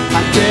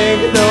 I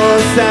think of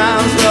those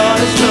times were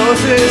the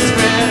closest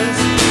friends,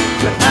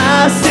 but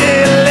I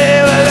still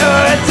live a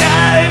little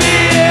time in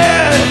the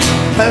end.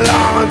 A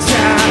long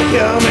time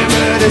coming,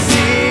 but I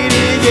see it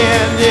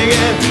again. You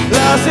get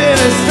lost in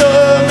a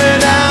storm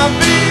and I'm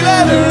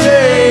feeling the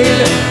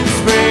rain.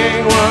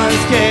 Spring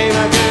once came,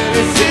 I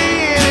couldn't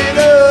see it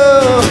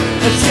all.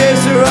 The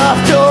ships are off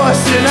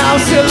course and I'm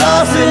still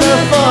lost in the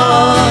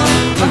fog.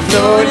 I'm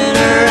floating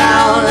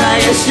around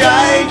like a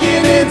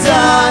striking in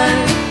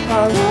time.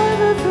 I'll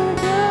never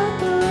forget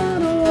the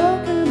little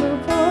walk in the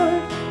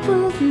park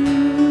with you.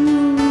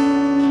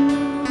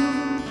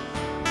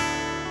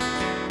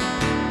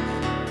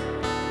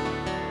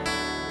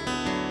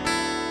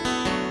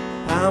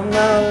 I'm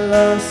not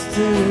lost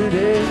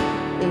today.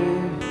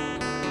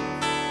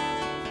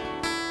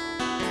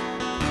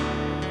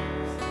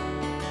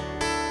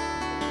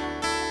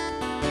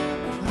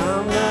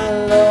 I'm not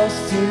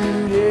lost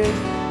today.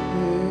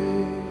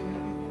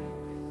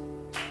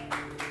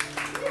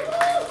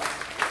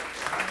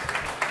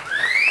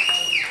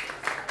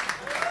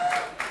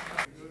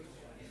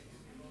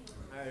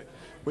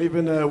 We've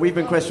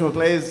been Questionable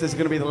Plays. This is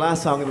going to be the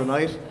last song of the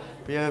night.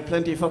 But you have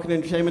plenty of fucking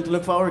entertainment to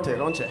look forward to,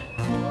 don't you?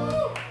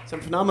 Some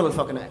phenomenal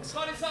fucking acts.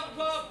 27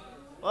 Club!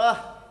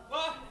 What?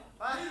 What?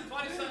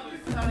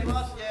 27. Sorry,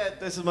 what? Yeah,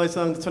 this is my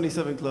song,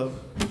 27 Club.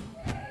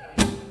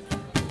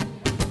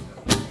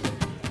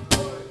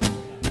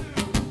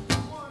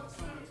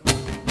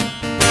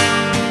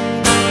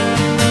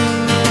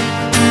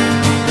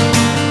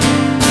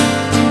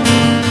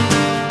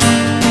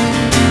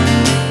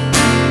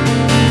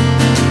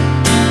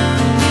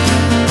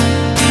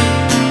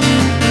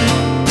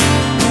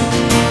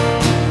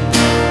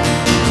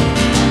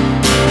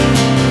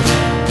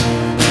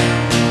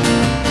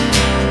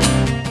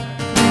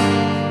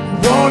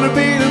 Wanna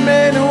be the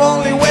man who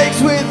only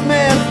wakes with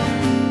men.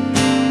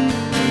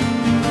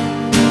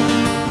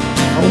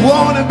 I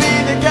wanna be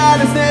the guy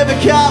that's never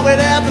caught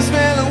without the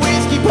smell of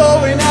whiskey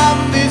pouring out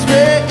of his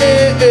red.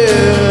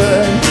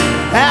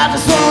 I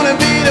just wanna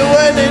be the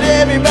one that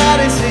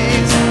everybody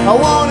sees. I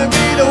wanna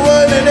be the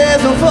one that has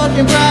no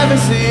fucking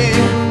privacy.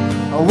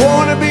 I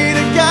wanna be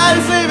the guy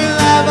that's living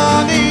life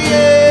on the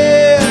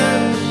edge.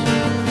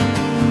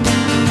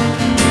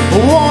 I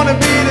wanna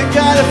be the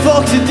guy that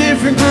fucks a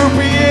different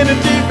groupie in a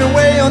different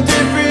way on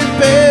different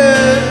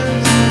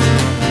beds.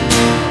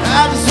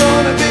 I just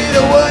wanna be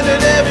the one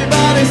that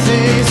everybody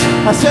sees.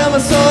 I sell my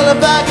soul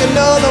if I could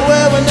know the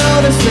world would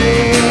notice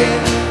me.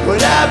 Would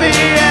I be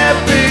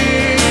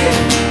happy?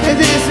 And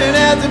this would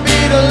have to be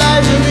the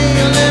life of me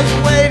you'll never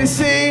wait to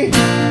see.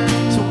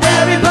 So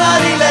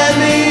everybody let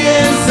me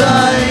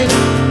inside.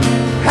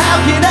 How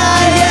can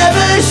I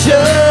ever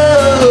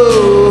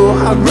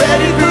show I'm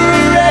ready for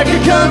a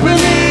record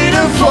company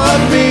to fuck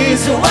me,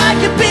 so I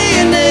could be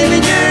a name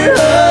in your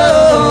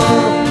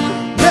home.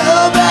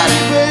 Nobody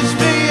pushed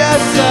me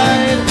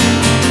aside.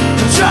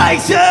 I'm trying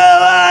so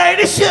hard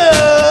to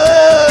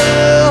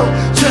show.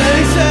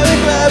 27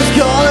 clubs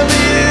calling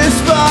me to the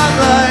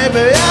spotlight,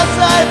 but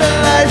outside the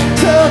lights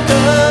so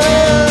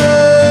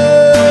cold.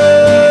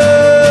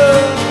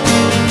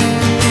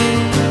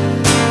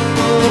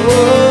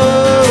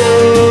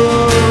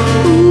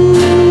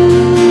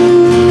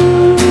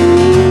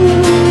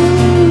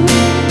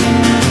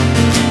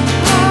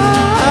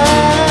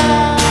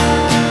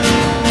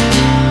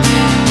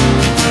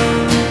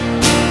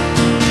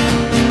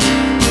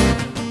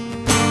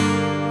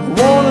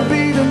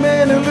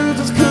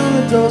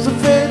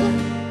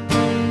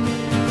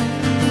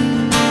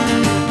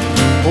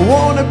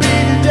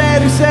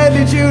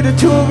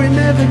 he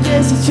never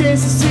gets a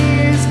chance to see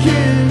his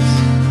kids.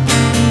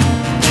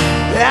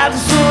 I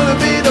just wanna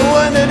be the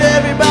one that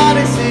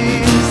everybody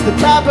sees. The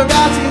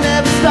paparazzi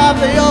never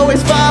stop, they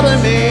always follow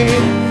me.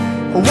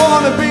 I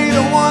wanna be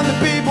the one that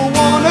people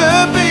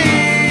wanna be.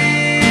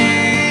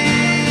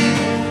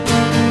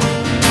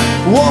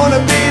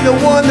 Wanna be the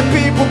one that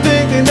people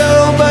think they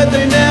know, but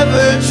they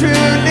never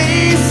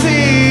truly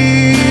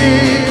see.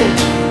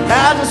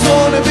 I just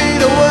wanna be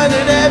the one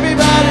that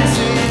everybody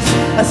sees.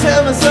 I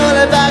tell my son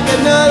if I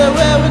could know the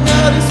world would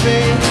notice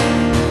me,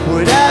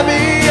 would I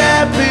be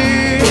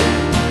happy?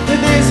 But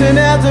this ain't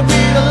have to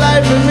be the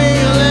life for me,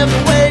 I'll have to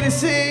wait and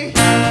see.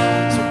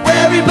 So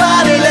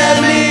everybody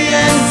let me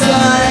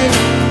inside,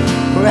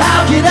 or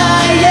how could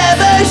I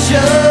ever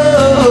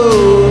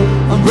show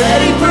I'm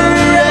ready for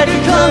a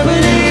record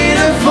company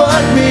to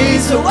fuck me,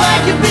 so I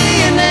could be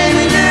a name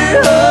in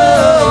your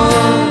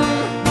home.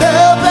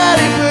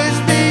 Nobody puts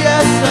me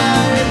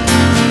aside,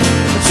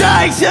 I'm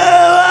trying so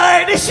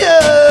hard to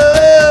show.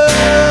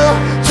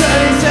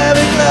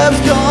 27 clubs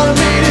calling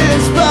me to the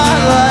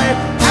spotlight,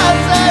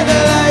 outside the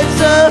lights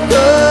of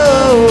gold.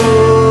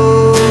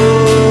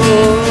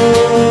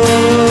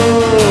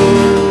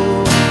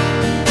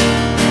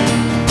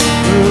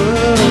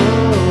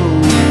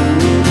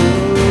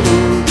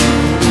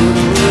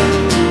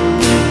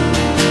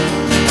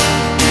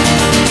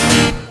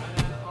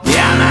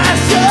 Yeah, I'm not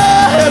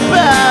sure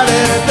about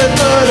it, the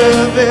thought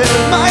of it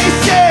might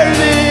scare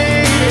me.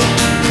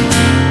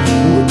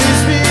 Would this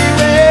be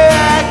where I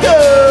go?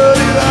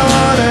 Do I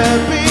wanna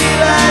be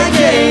like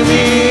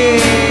Amy?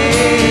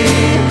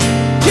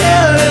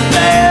 Kill a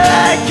player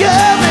like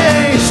Gummy,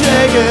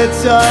 shake a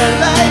guitar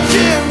like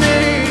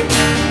Jimmy.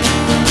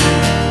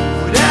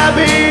 Would I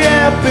be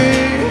happy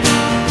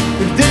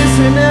if this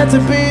turned out to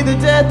be the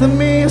death of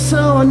me, so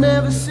I'll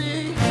never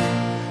see?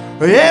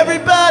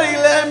 Everybody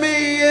let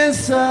me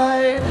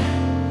inside,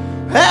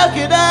 how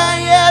could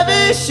I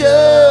ever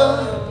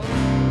show?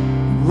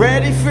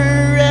 Ready for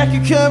a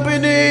record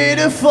company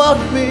to fuck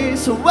me,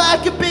 so I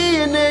could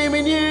be a name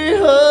in your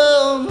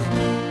home.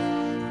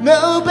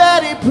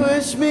 Nobody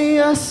pushed me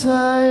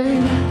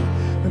aside,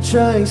 I'm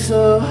trying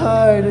so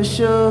hard to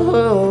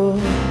show.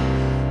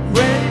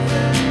 Ready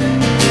for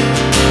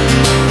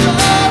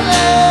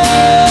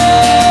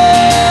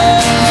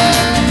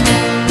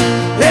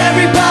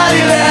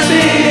everybody let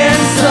me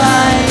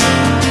inside,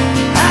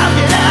 how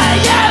can I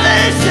ever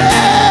show?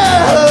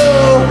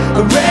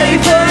 I'm ready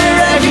for a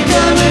record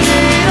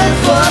company to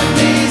fuck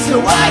me, so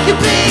I can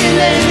be a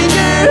name in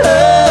your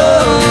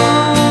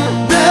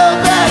home.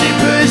 Nobody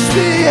pushed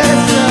me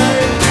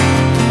aside,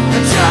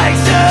 I'm trying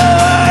so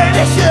hard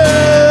to show.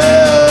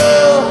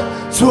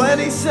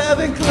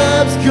 27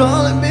 clubs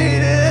calling me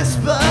to the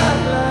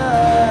spotlight.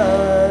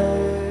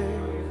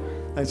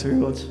 Thanks very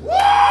much.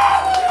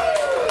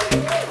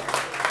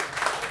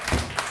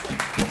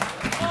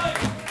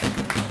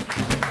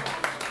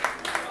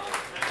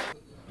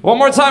 One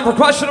more time for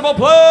Questionable,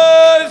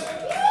 please.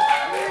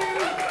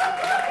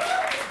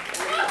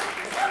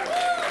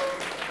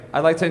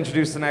 I'd like to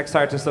introduce the next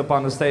artist up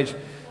on the stage.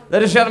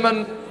 Ladies and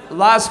gentlemen,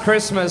 last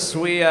Christmas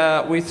we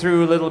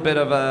threw a little bit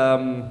of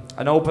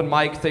an open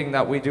mic thing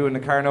that we do in the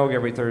Carnogue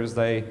every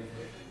Thursday.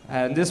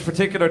 And this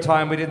particular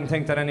time we didn't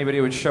think that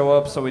anybody would show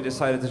up, so we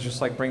decided to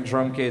just like bring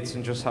drum kits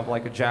and just have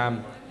like a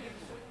jam.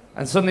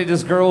 And suddenly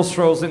this girl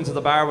strolls into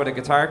the bar with a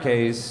guitar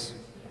case.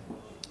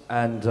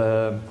 And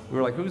we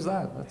were like, who's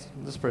that?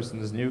 This person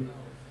is new.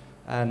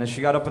 And she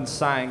got up and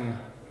sang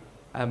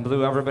and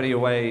blew everybody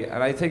away.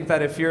 And I think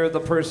that if you're the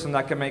person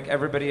that can make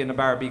everybody in the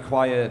bar be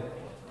quiet,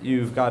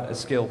 you've got a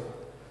skill.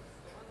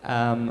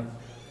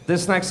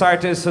 This next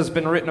artist has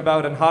been written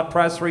about in Hot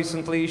Press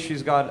recently.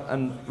 She's got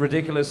a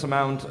ridiculous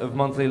amount of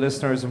monthly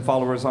listeners and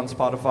followers on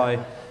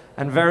Spotify.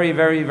 And very,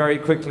 very, very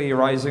quickly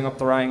rising up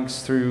the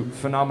ranks through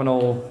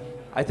phenomenal,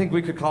 I think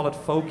we could call it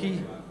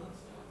folky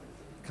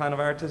kind of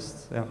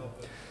artists. Yeah.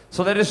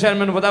 So ladies and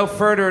gentlemen, without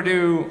further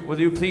ado, will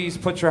you please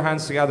put your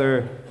hands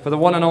together for the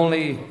one and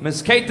only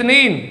Miss Kate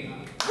Deneen.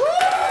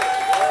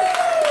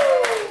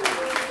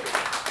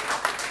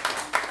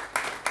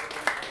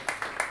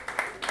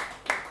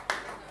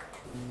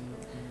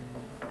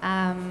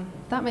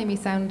 That made me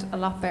sound a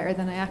lot better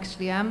than I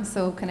actually am,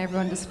 so can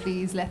everyone just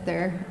please let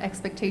their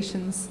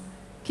expectations,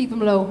 keep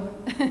them low.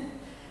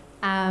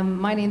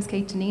 My name's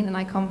Kate Deneen and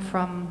I come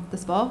from the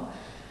Spa,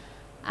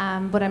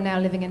 but I'm now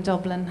living in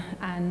Dublin,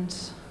 and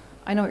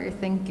I know what you're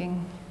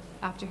thinking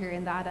after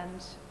hearing that,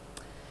 and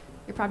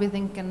you're probably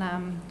thinking,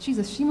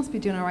 Jesus, she must be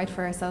doing all right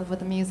for herself with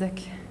the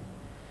music.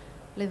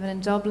 Living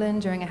in Dublin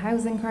during a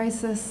housing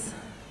crisis,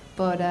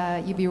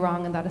 but you'd be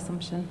wrong in that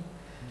assumption.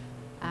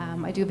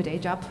 I do have a day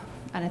job,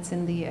 and it's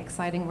in the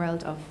exciting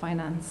world of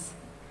finance,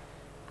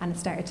 and it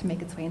started to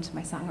make its way into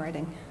my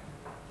songwriting.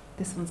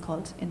 This one's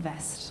called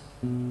Invest.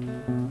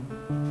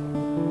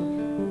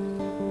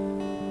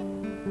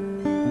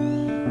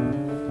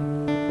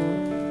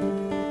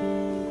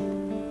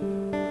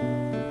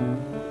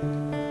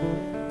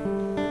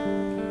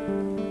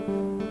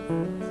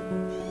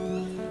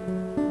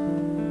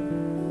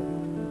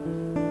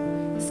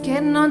 It's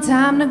getting on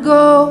time to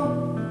go.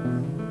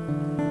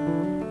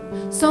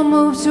 So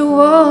move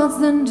towards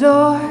the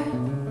door.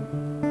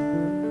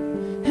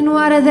 And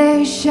what are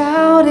they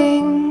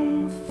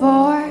shouting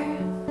for?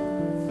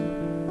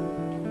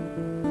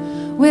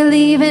 We're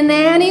leaving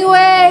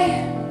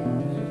anyway,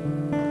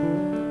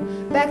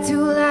 back to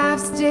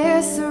life's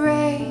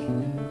disarray.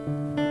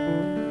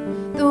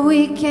 The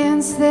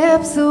weekend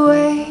slips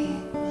away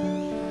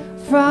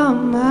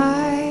from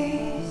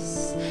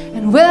us.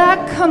 And will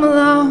I come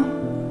along?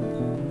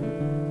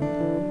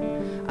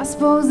 I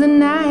suppose the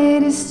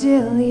night is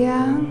still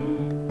young,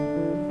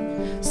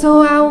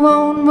 so I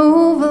won't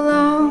move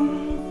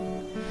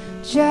along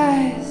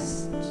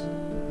just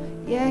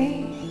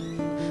yet,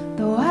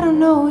 though I don't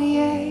know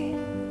yet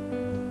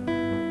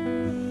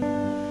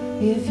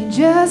if you're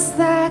just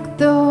like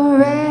the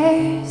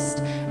rest.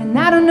 And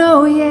I don't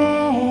know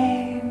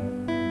yet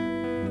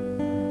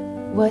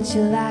what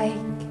you like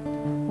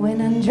when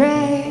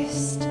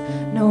undressed.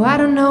 No, I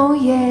don't know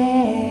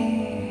yet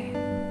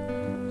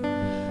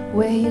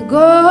where you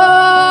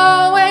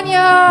go when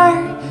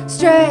you're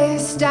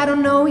stressed. I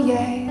don't know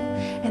yet,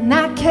 and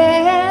I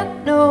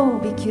can't know,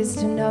 because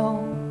to know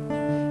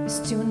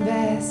is to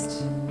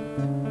invest.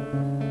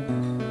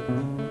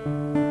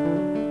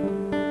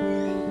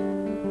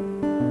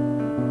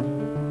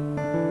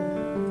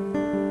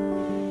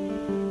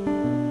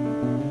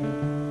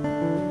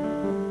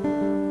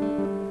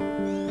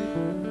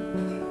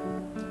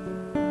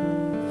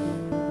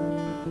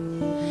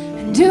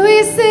 And do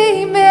you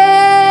see me?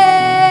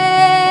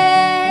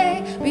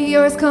 Be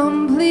yours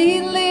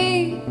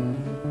completely,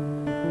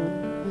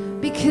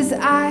 because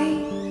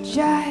I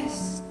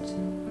just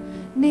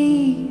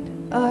need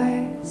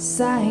a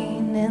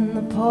sign in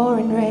the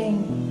pouring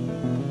rain.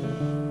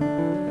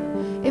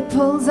 It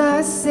pulls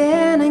us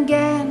in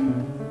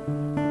again.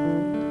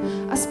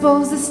 I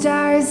suppose the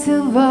stars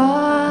have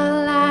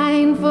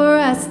aligned for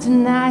us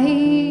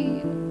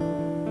tonight,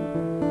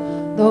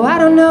 though I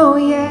don't know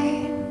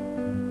yet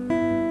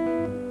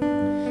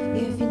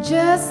if you're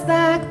just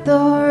like the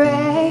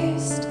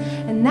rest.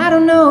 And I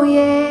don't know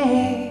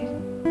yet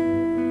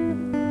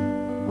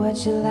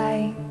what you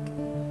like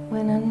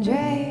when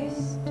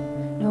undressed.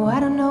 No, I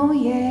don't know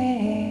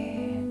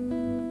yet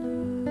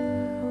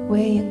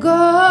where you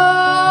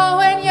go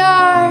when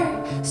you're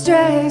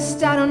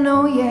stressed. I don't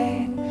know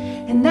yet,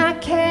 and I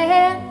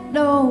can't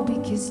know,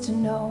 because to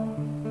know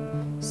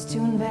is to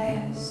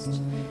invest.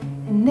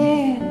 And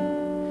it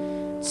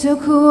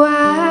took a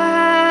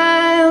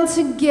while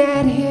to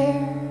get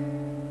here,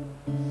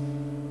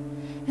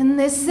 and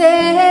this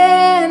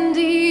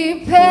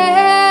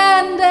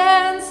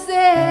independence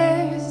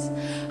is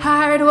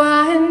hard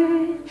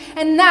won.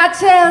 And I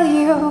tell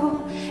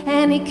you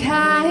any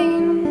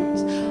kind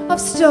of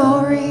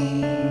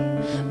story,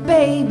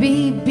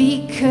 baby,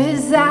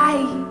 because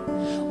I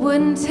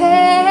wouldn't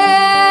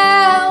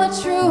tell the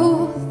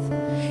truth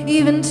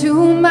even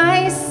to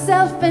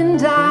myself.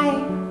 And I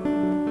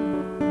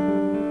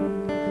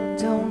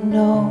don't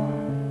know.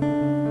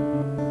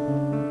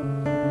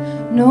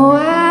 No,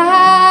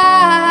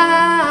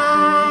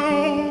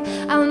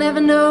 I'll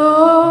never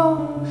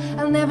know.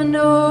 I'll never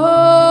know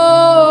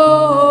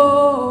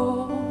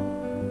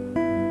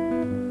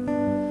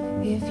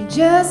if you're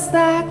just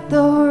like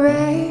the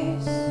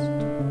rest,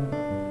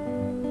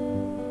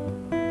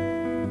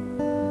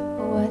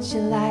 or what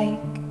you like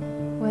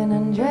when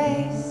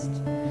undressed.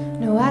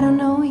 No, I don't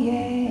know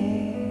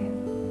yet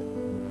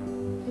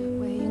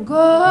where you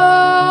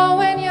go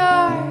when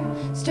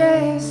you're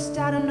stressed.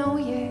 I don't know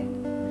yet,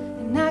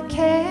 and I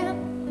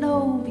can't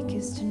know,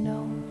 because to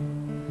know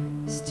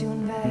is to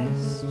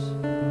invest.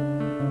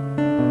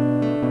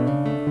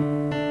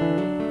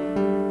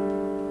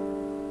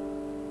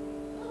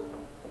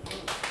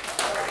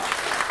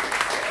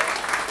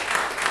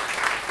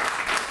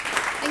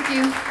 Thank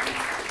you.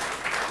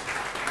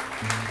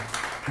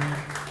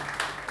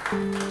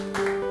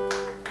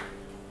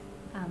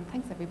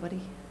 Thanks,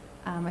 everybody.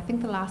 I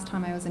think the last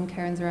time I was in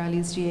Cairns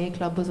Rally's GA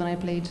Club was when I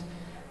played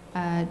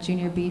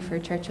Junior B for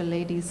Churchill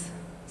Ladies,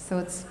 so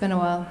it's been a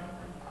while.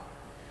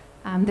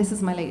 This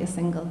is my latest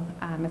single.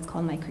 It's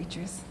called Night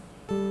Creatures.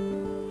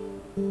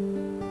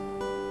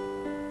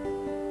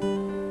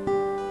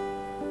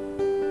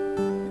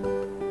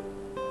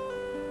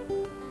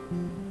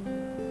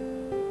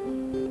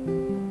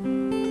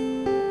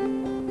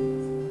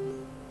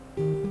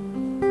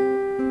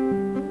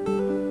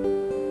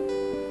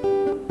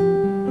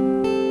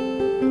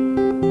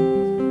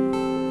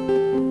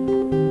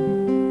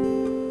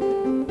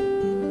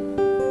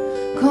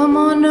 Come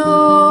on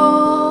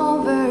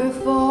over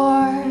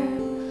for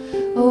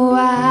a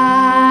while,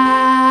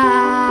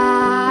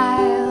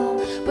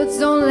 but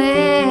don't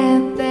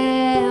let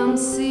them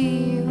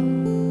see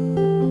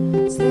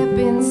you slip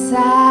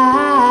inside.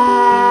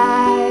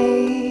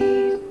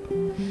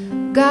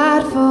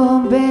 God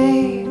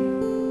forbid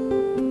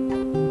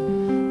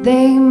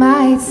they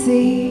might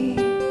see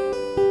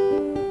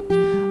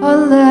or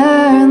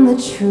learn the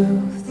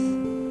truth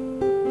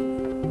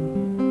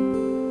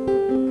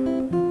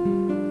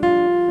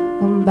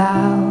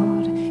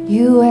about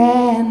you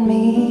and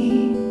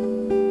me.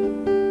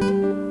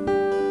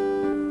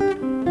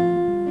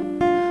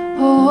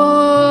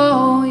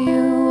 Oh,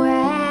 you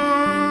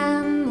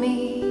and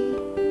me.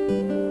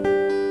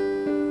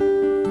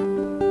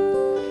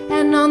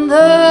 And on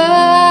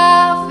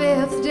the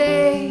fifth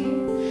day,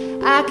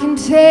 I can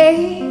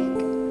take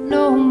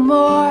no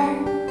more.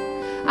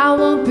 I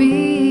won't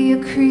be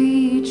a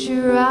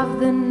creature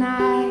of the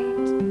night.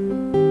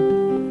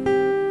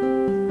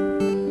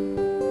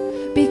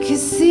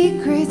 Because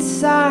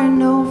secrets are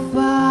no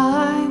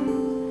fun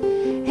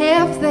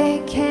if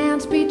they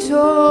can't be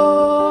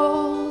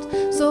told.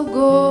 So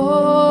go,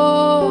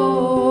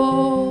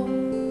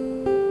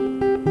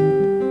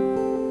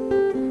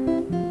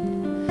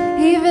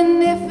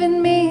 even if it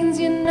means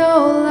you're no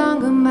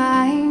longer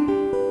mine.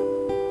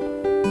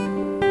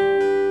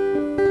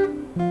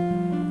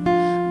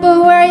 But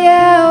were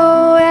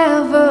you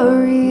ever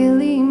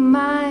really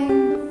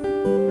mine?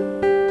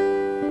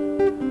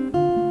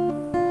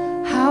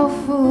 How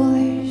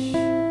foolish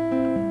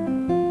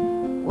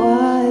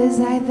was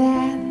I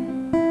then,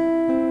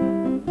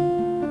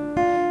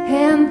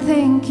 in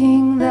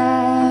thinking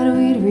that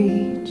we'd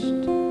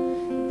reached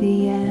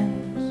the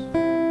end.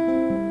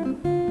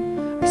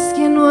 Our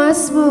skin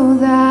was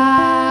smoother,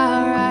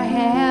 our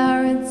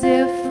hair a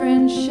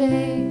different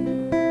shade.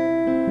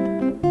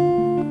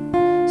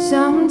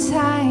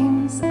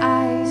 Sometimes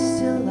I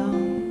still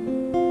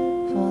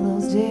long for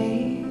those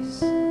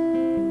days.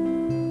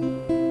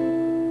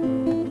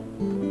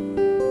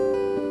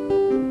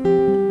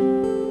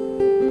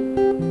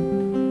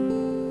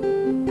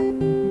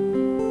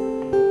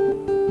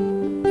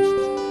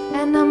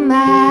 And I'm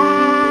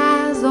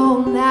as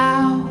old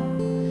now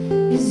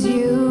as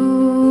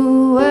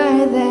you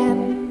were then.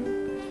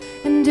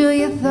 And do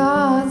your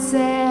thoughts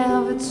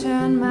ever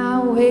turn my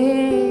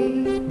way?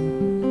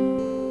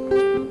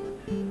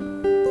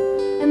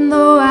 And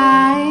though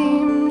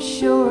I'm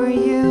sure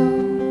you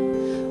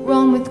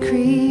roam with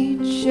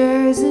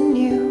creatures in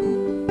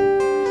you,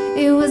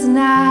 it was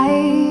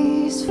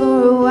nice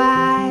for a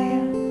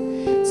while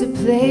to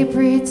play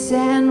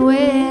pretend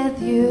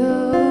with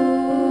you.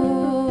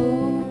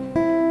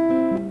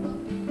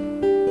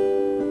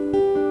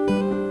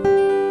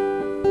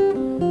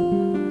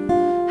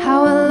 How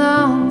I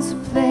long to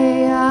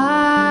play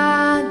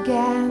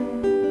again.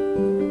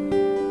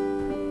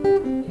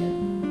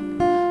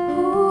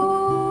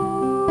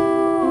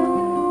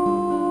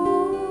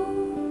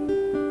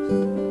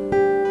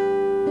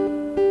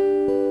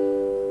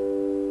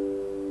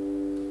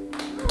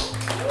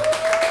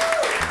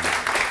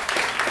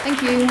 Thank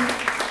you.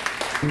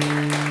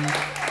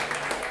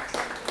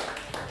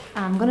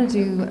 I'm going to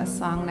do a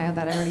song now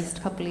that I released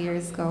a couple of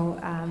years ago.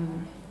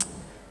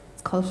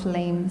 It's called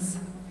Flames.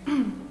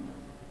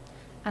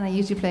 And I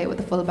usually play it with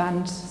the full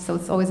band, so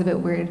it's always a bit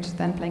weird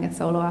then playing it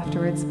solo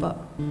afterwards, but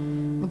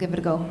we'll give it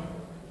a go.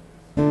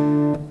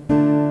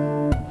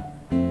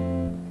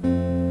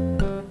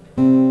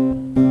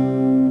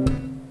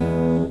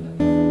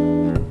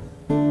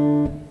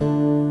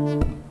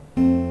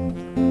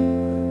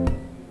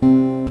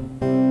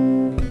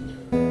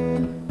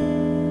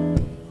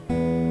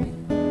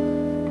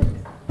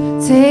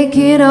 Take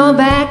it all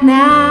back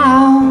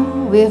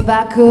now. If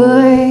I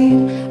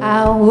could,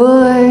 I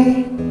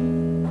would.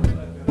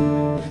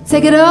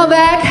 Take it all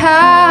back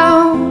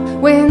how,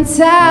 when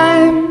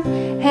time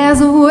has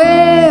a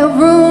way of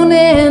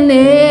ruining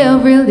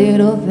every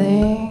little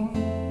thing.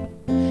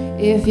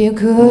 If you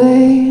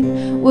could,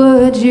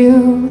 would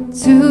you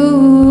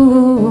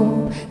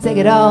too? Take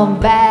it all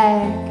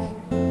back.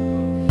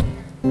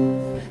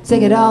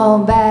 Take it all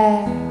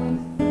back.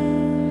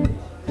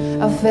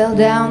 I fell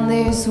down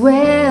this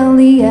well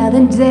the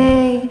other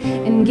day,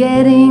 and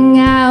getting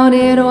out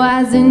it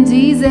wasn't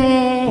easy.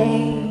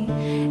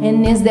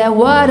 And as that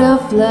water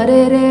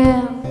flooded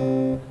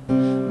in,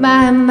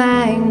 my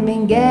mind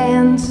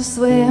began to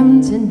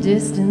swim to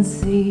distant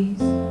seas.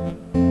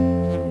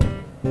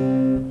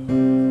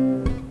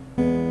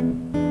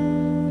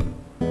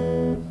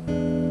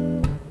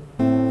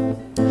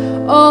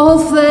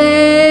 Old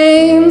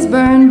flames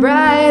burn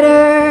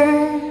brighter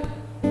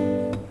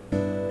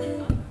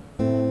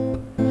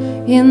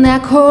in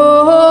that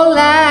cold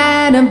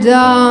light of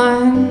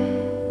dawn.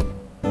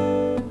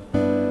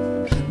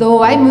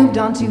 Though I moved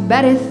on to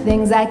better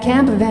things, I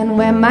can't prevent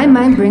where my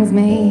mind brings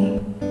me.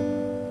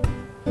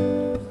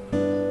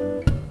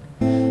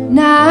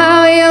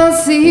 Now you'll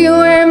see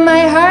where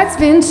my heart's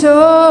been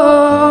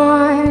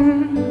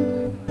torn.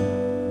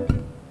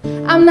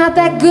 I'm not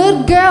that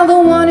good girl, the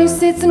one who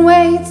sits and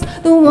waits,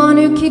 the one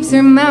who keeps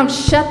her mouth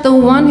shut, the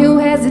one who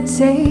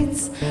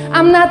hesitates.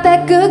 I'm not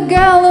that good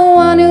girl, the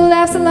one who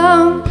laughs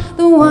along,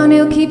 the one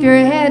who'll keep your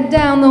head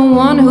down, the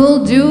one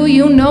who'll do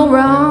you no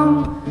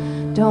wrong.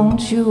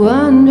 Don't you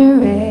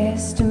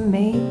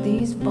underestimate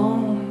these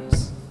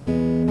bones,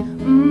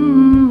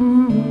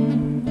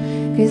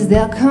 'cause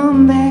they'll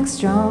come back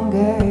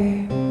stronger.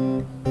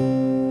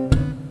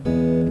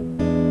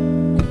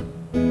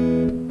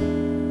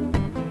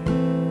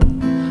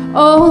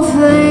 Old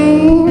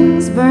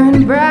flames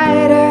burn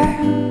brighter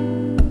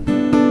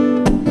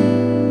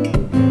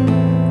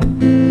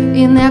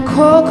in that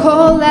cold,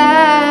 cold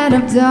light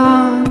of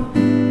dawn.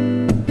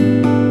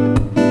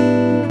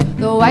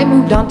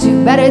 moved on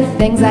to better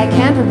things I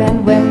can't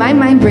prevent where my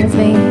mind brings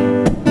me.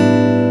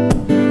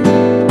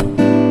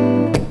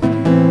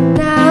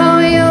 Now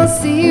you'll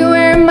see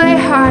where my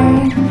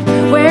heart's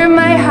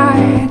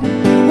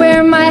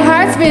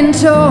been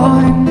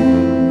torn.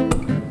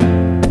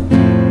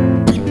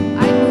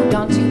 I moved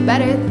on to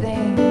better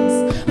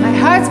things. My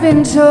heart's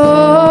been torn.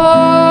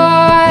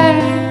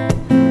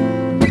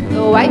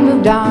 Though I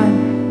moved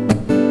on.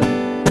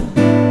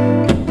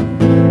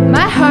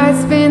 My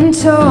heart's been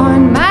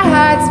torn, my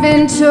heart's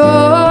been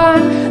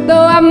torn,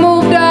 though I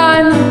moved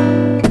on.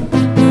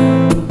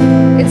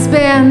 It's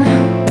been.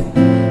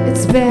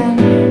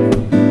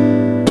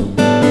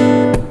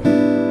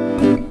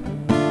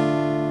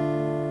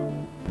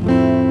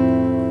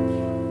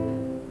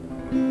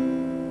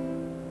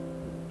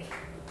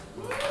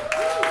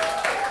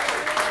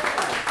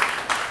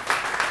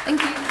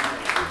 Thank you.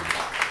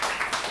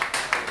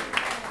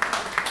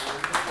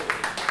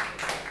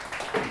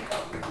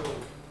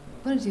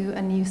 I'm going to do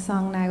a new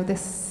song now.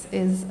 This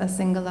is a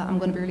single that I'm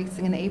going to be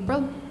releasing in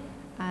April,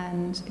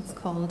 and it's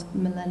called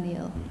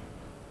Millennial.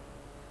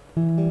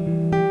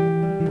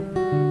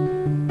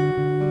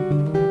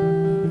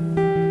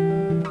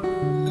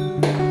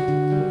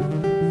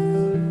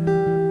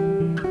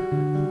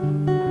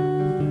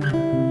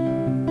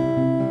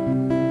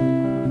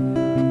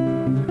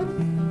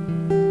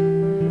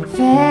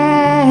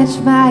 Fetch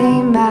my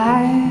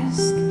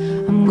mask,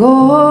 I'm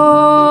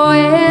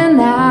going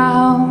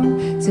out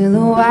to the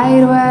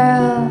wide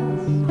world.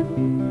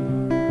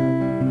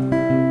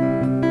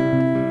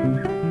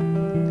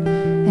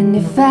 And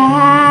if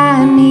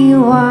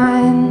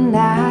anyone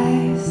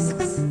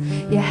asks,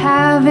 you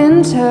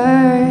haven't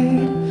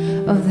heard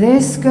of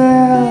this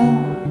girl.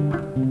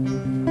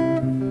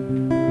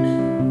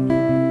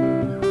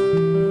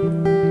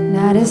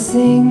 Not a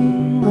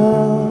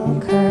single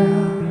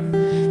curl,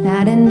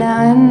 not an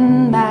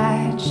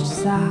unmatched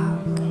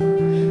sock,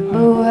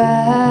 but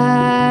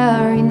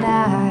every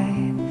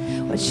night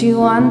what she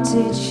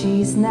wanted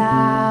she's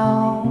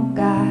now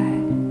got.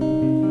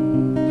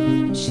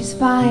 And she's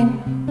fine,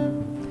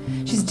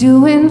 she's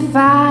doing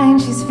fine,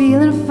 she's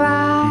feeling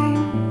fine.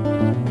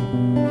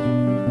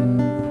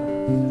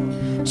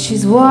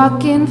 She's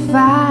walking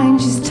fine,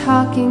 she's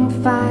talking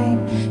fine,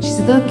 she's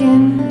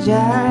looking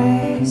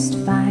just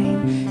fine.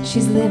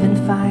 She's living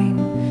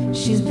fine,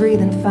 she's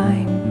breathing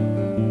fine.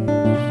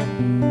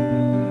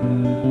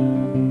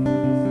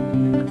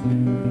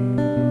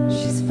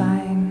 She's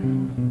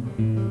fine.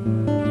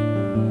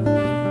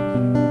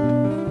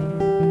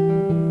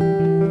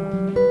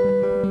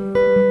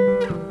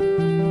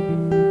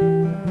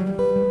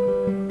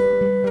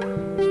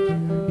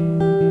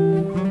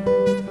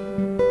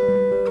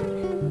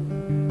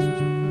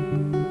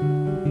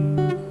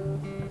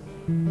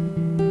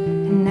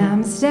 And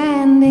I'm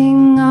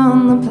standing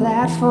on the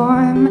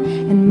platform,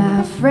 and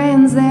my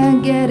friends,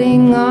 they're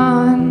getting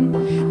on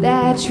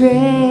that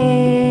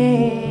train.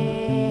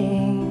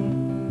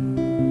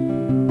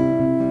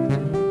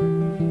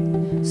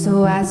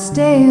 So I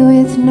stay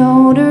with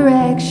no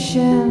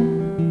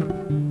direction,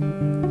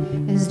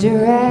 as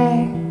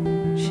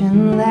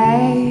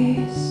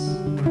directionless.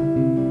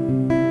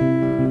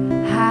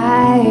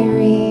 I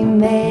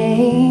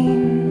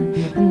remain,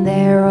 and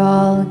they're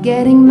all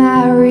getting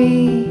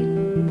married.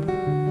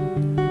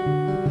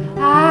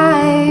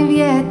 I've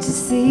yet to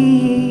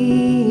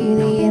see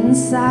the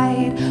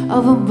inside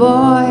of a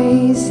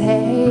boy's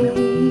head.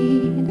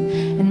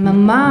 And my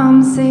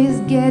mom says,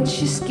 get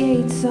your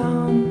skates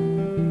on.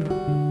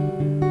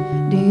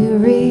 Do you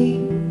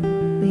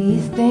really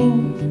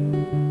think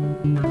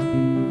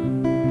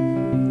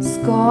it's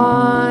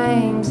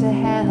going to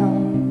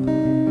help?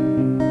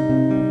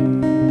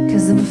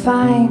 'Cause I'm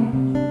fine,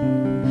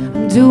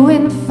 I'm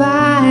doing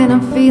fine,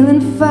 I'm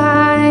feeling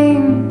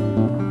fine.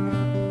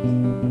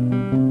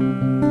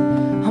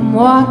 I'm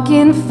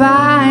walking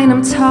fine,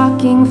 I'm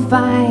talking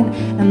fine,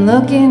 I'm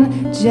looking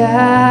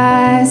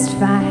just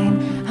fine.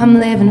 I'm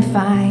living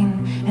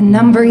fine, and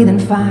I'm breathing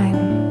fine.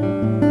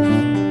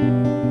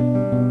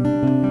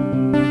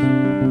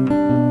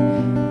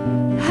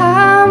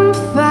 I'm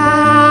fine,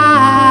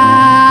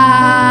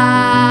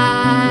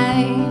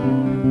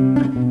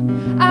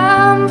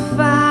 I'm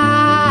fine.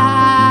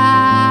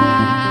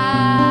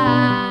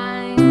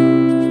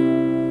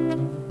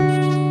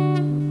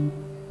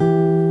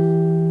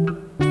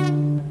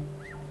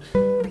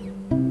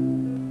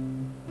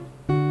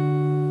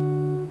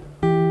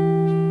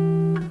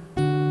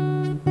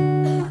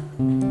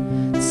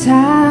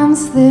 Time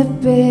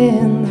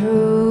slipping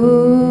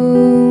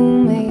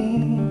through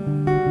me.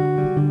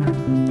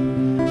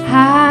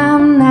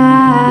 I'm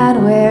not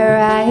where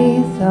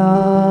I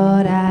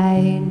thought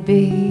I'd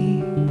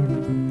be.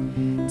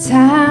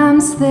 Time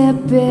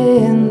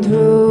slipping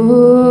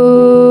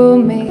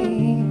through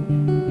me.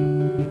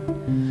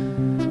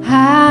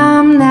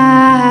 I'm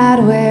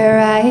not where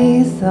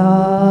I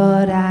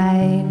thought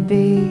I'd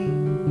be.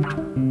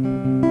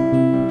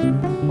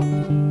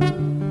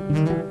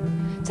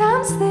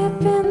 Time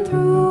slipping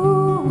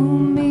through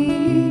me.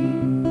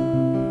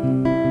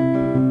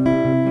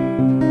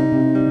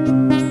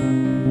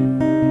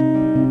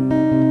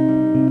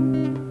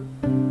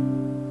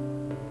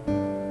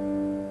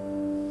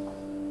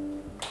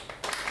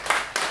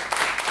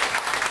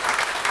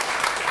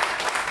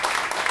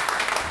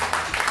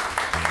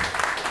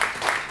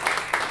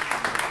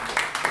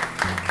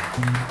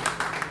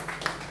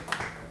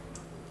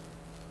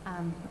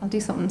 I'll do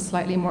something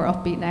slightly more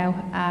upbeat now.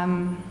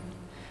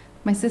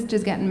 My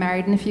sister's getting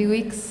married in a few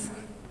weeks,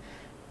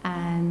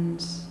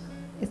 and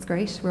it's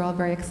great. We're all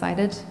very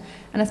excited,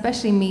 and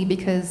especially me,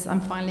 because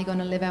I'm finally going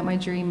to live out my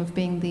dream of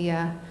being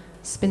the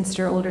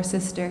spinster older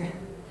sister.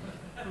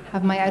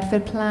 Have my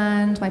outfit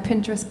planned, my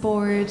Pinterest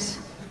board.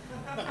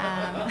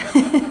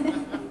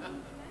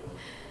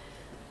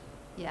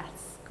 Yeah,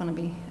 it's gonna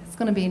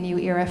be a new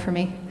era for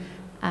me.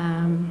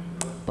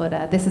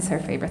 But this is her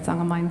favorite song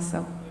of mine,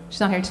 so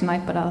she's not here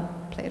tonight, but I'll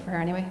play it for her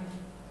anyway.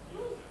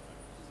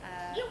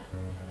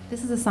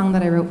 This is a song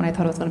that I wrote when I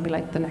thought it was going to be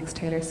like the next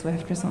Taylor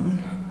Swift or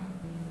something.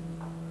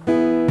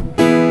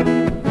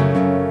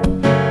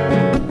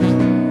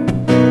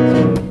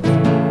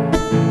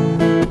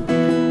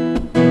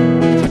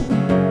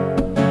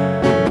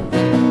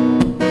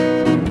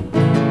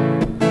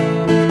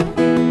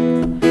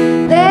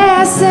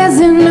 This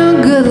isn't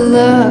no good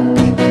luck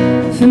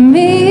for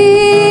me.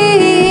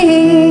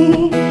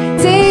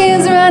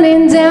 Tears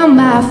running down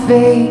my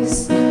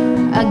face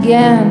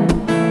again.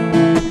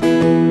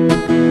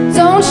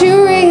 Don't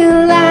you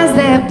realize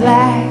that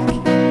black,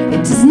 it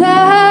does nothing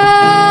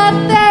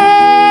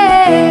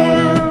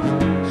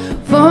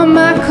for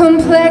my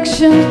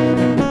complexion?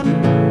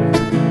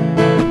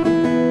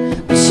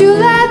 But you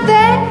lie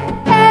there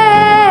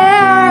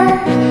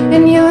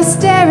and you're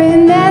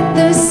staring at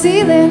the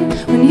ceiling.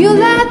 When you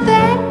lie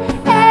there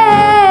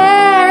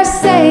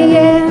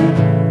saying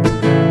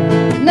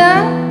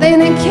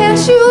nothing, and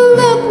can't you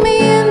look me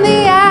in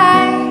the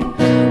eye?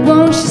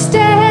 Won't you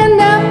stand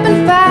up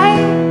and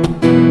fight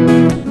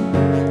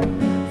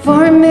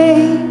for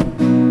me?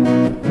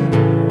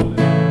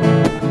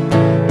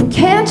 And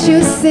can't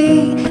you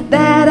see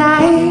that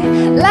I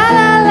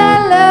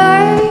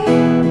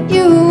love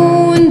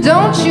you? And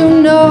don't you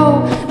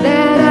know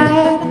that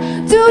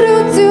I'd do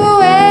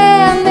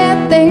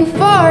anything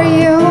for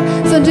you?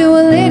 So do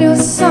a little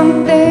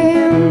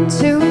something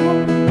too.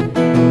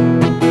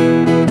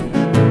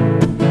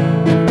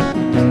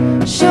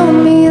 Show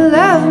me,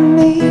 love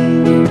me.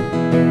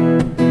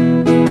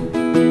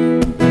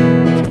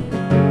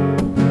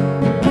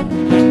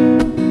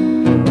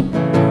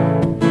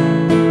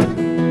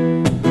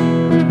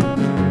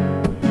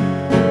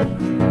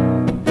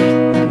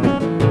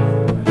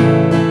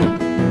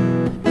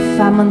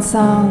 I'm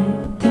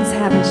unsung, things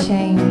haven't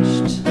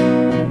changed.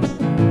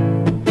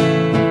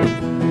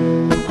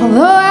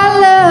 Although I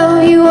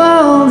love you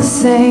all the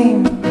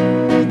same,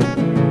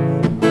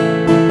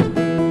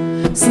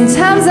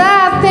 sometimes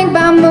I think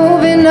about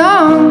moving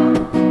on.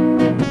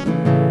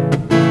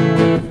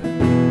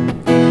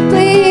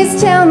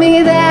 Please tell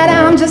me that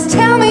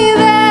tell me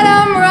that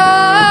I'm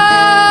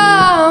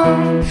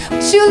wrong.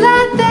 But you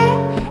lie there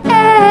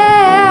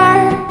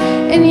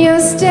and you're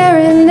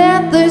staring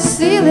at the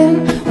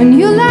ceiling. When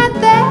you lie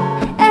there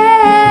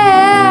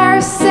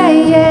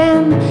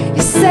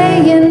you're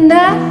saying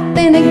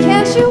nothing, and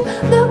can't you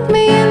look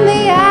me in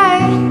the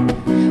eye?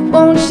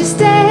 Won't you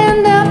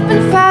stand up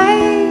and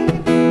fight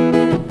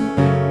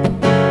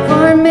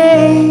for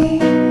me?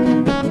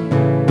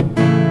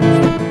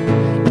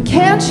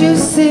 Can't you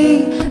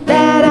see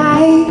that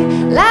I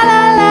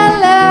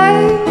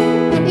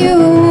love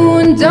you?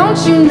 And don't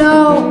you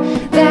know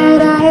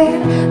that I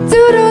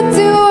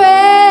do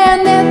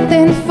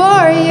anything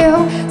for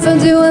you? So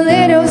do a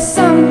little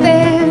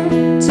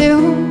something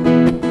too.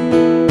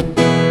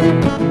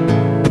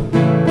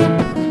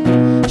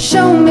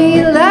 Show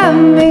me, love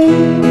me.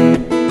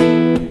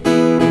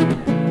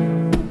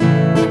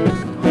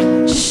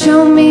 Just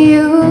show me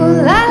you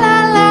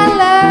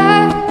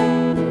love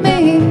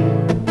me.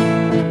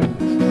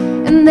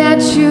 And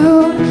that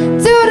you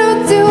do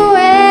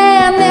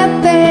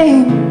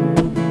anything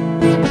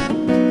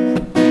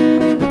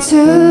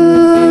too.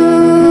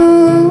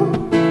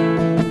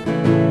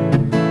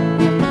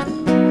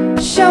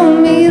 Show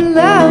me,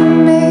 love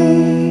me.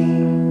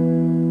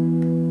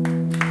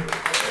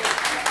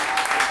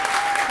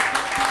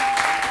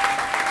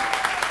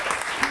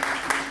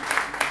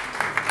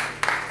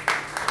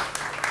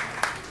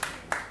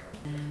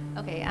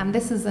 Okay,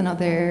 this is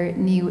another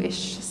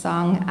new-ish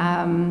song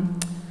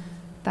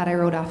that I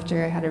wrote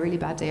after I had a really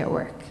bad day at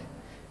work.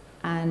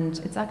 And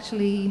it's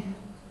actually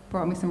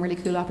brought me some really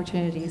cool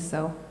opportunities,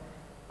 so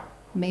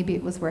maybe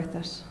it was worth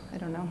it. I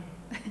don't know.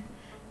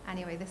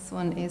 Anyway, this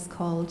one is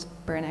called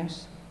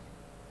Burnout.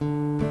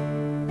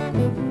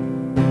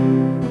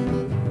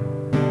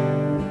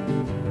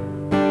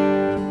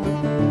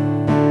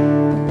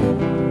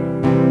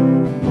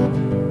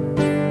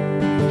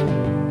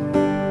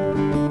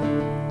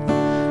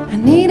 I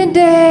need a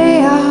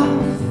day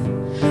off.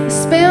 I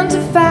spent a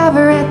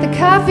 $5 at the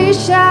coffee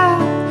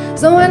shop,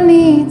 so I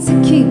need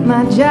to keep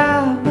my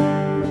job.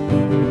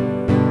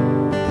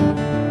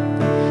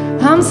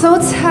 I'm so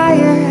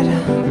tired,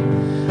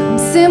 I'm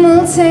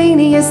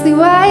simultaneously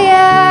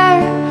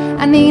wired.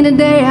 I need a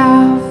day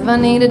off, I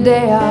need a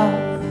day off.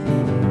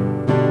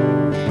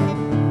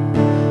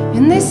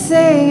 And they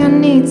say I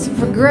need to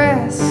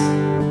progress,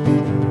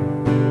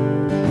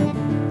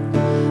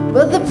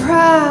 but the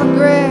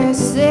progress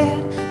stress,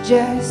 it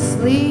just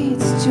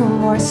leads to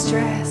more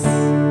stress.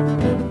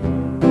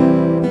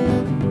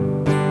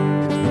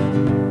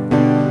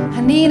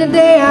 I need a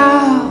day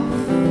off.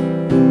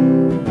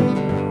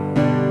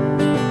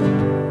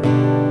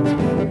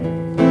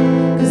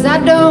 Cause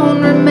I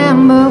don't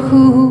remember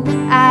who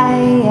I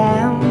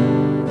am.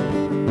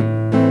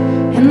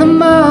 And the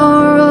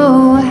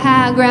moral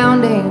high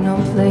ground ain't no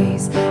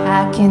place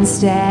I can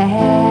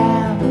stand.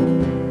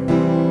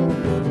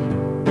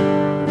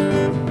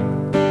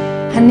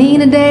 I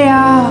need a day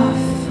off.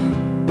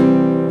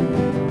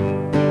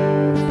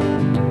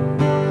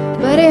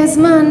 But it's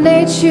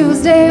Monday,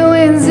 Tuesday,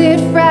 Wednesday,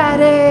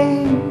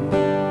 Friday.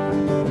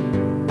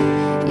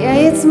 Yeah,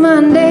 it's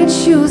Monday,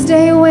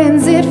 Tuesday,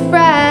 Wednesday,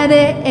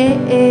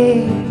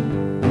 Friday.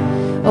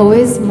 Oh,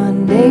 it's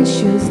Monday,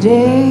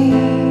 Tuesday.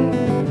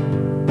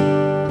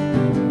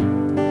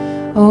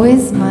 Oh,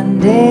 it's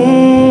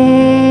Monday.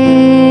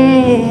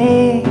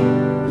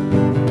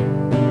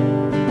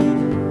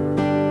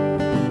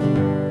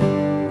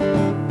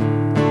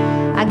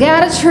 I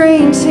got a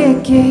train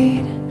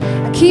ticket,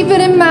 I keep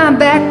it in my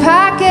back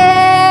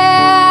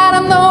pocket.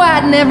 And though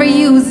I'd never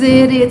use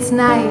it, it's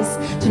nice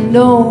to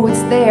know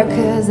it's there.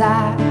 Cause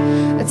I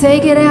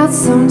take it out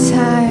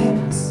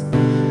sometimes.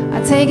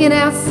 I take it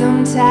out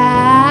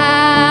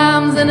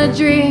sometimes in a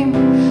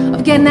dream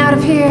of getting out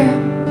of here.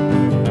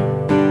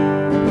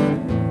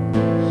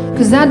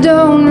 Cause I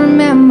don't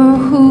remember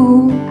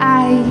who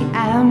I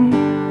am.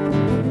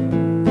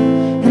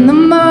 And the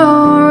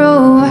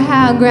moral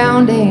high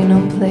ground ain't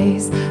no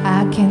place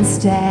I can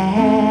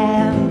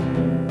stand.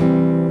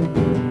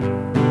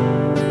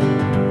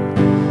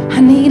 I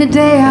need a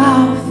day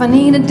off, I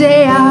need a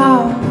day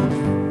off.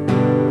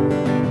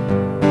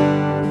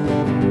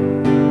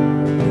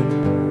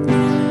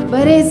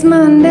 But it's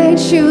Monday,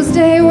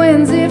 Tuesday,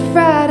 Wednesday,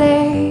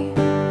 Friday.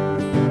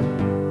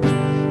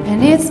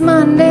 And it's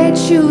Monday,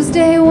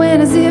 Tuesday,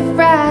 Wednesday,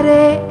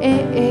 Friday.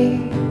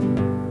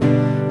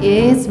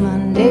 It's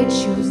Monday,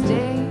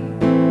 Tuesday.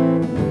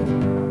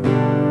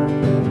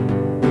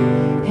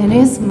 And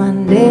it's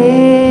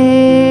Monday.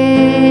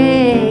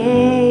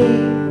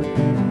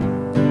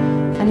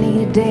 I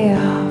need a day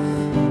off.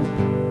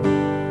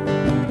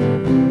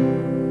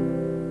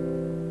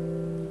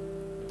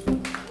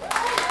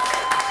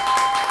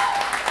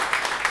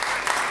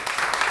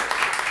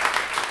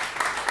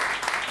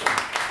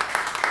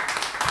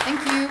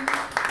 Thank you.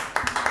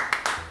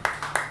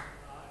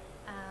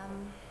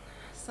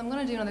 So I'm going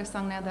to do another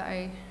song now that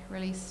I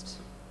released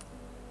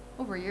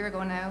over a year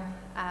ago now.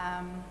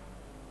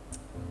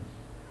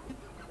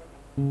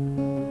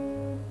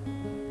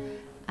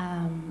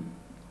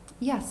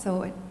 Yeah,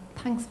 so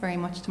thanks very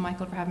much to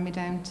Michael for having me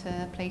down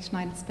to play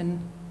tonight. It's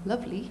been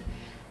lovely.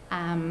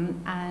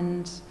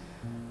 And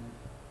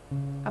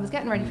I was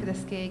getting ready for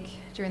this gig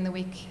during the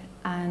week,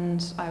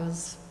 and I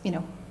was,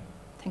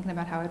 thinking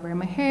about how I'd wear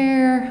my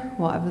hair,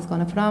 what I was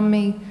going to put on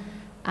me,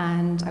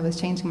 and I was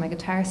changing my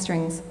guitar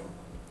strings.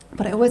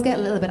 But I always get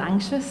a little bit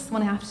anxious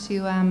when I have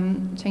to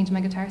change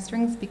my guitar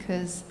strings,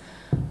 because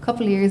a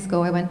couple of years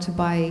ago I went to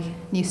buy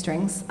new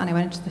strings, and I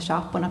went into the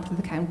shop, went up to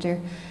the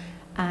counter,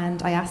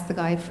 and I asked the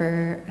guy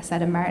for a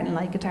set of Martin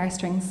Light guitar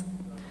strings.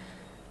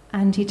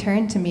 And he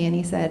turned to me and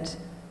he said,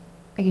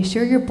 "Are you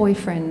sure your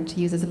boyfriend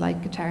uses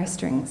light guitar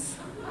strings?"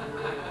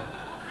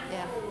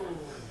 Yeah.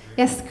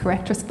 Yes,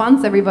 correct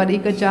response, everybody.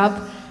 Good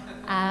job.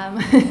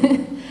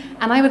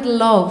 And I would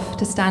love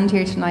to stand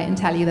here tonight and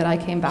tell you that I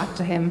came back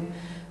to him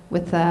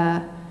with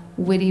a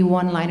witty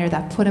one-liner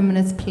that put him in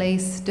his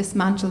place,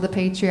 dismantled the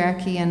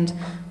patriarchy, and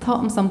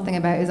taught him something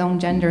about his own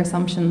gender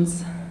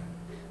assumptions.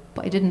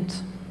 But I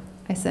didn't.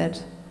 I said,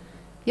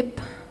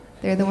 "Yep,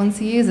 they're the ones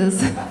he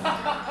uses."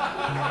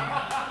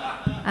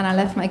 And I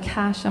left my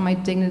cash and my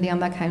dignity on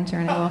that counter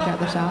and I walked out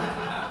the shop.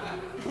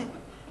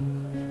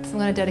 So I'm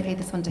going to dedicate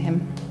this one to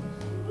him.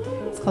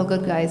 It's called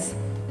Good Guys.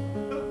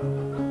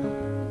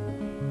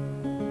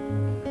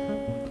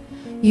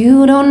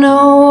 You don't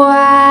know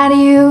what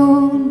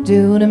you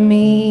do to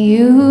me,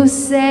 you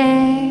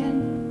said,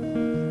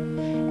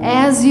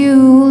 as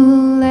you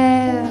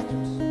left.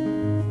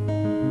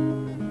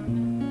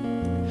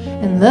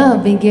 And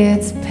love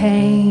begets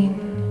pain,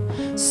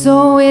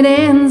 so it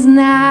ends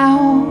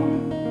now.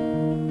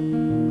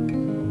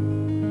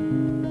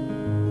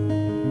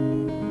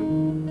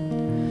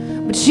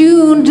 But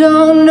you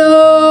don't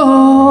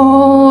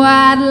know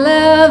what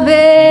love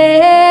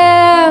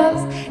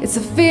is. It's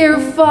a fear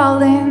of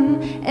falling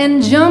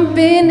and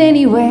jumping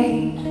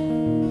anyway.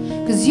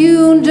 'Cause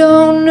you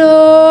don't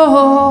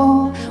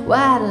know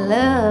what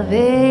love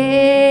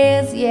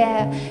is.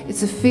 Yeah,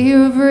 it's a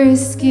fear of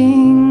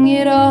risking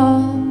it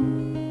all.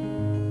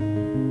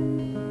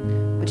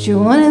 But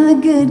you're one of the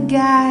good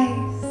guys.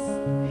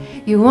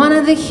 You're one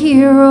of the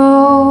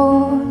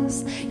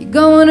heroes. You're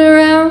going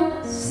around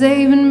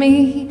saving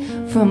me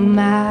from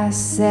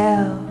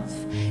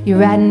myself. You're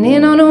riding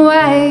in on a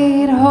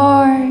white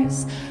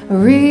horse, a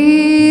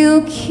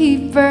real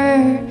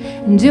keeper,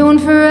 and doing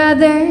for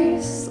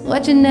others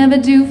what you never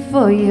do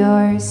for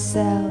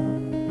yourself.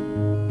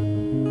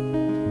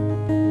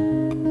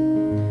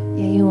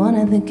 Yeah, you're one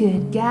of the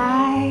good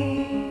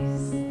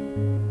guys.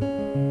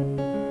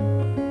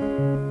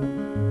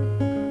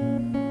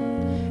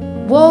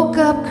 Woke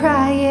up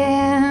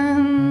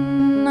crying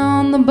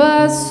on the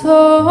bus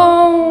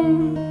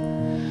home,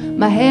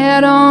 my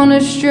head on a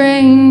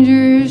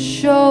stranger's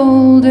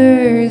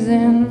shoulders,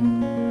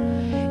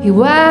 and he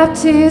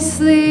wiped his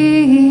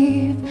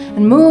sleeve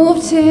and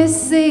moved his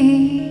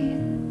seat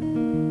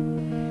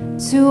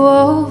to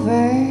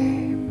over.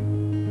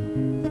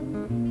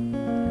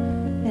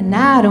 And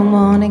I don't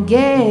wanna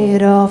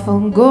get off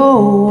and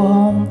go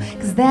home,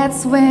 'cause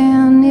that's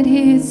when it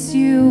hits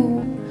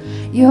you,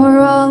 you're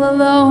all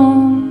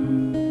alone.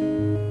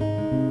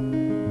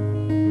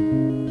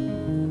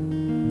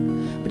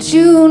 But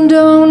you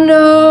don't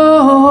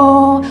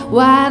know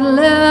what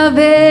love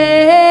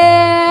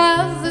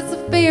is. It's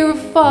a fear of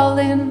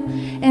falling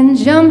and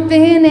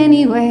jumping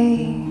anyway.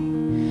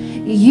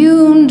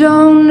 You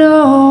don't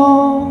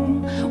know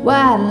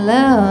what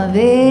love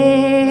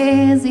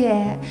is,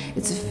 yeah.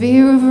 It's a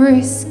fear of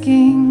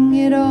risking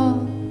it all.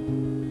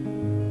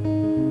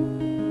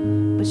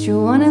 But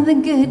you're one of the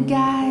good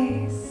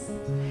guys.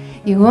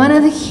 You're one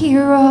of the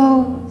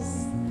heroes.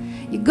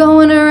 You're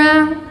going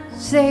around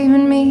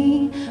saving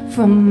me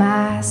from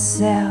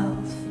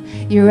myself.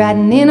 You're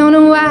riding in on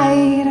a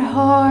white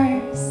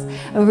horse,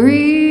 a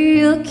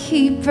real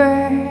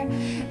keeper,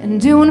 and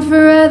doing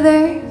for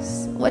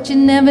others what you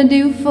never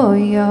do for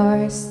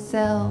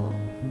yourself.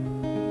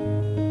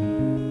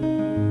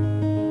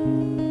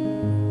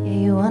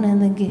 You're one of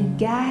the good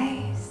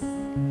guys.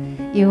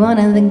 You're one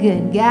of the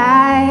good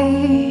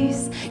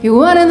guys. You're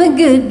one of the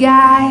good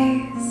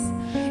guys.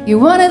 You're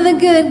one of the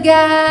good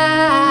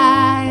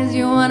guys.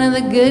 You're one of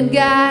the good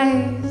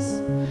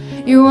guys.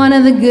 You're one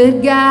of the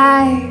good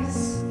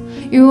guys.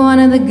 You're one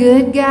of the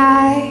good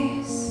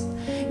guys.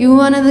 You're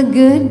one of the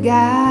good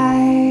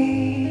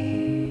guys.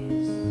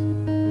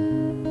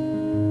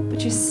 But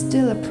you're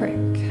still a prick.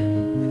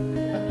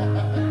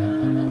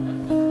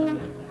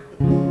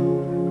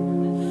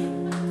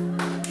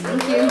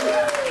 Thank you.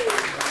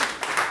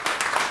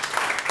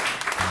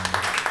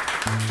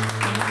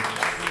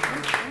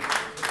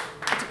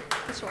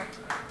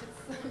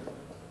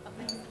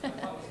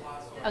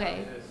 Okay,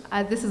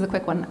 this is a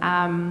quick one.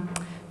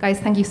 Guys,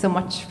 thank you so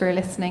much for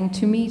listening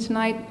to me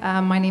tonight.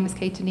 My name is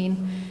Kate Deneen.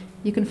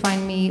 You can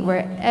find me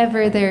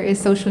wherever there is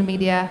social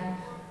media.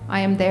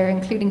 I am there,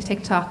 including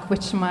TikTok,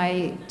 which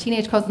my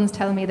teenage cousins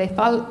tell me they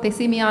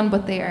see me on,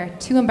 but they are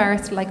too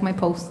embarrassed to like my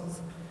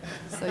posts.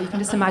 So you can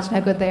just imagine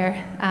how good they are.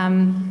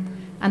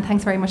 And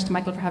thanks very much to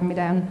Michael for having me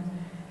down.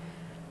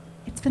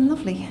 It's been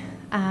lovely.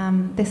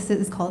 This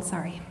is called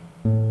Sorry.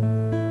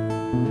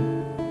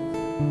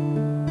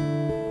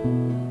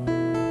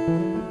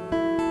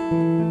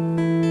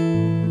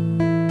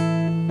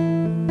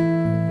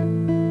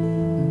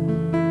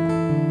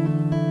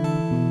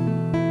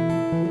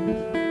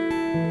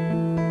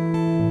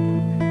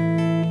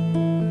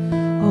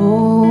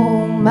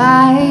 Oh,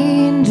 my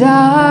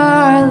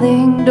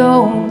darling,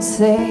 don't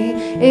say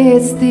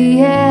it's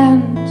the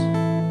end,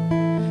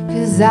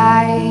 'cause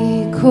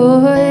I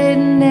could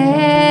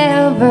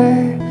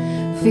never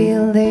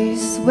feel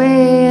this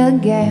way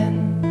again.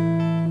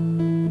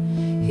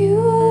 You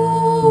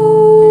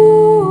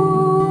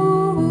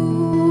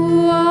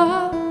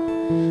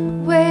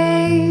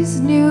always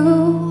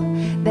knew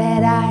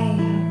that I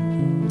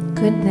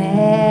could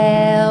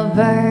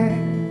never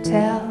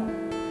tell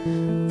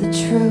the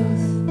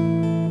truth,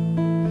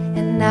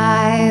 and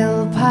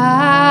I'll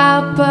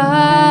pop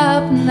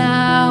up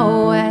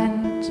now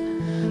and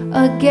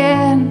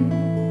again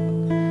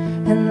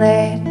and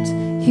let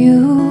you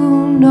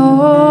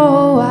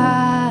know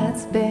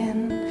what's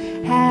been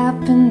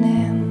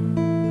happening.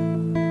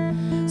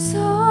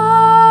 Sorry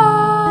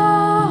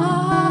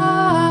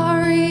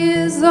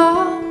is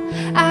all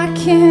I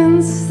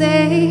can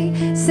say.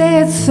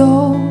 Said so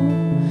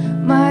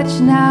much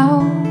now,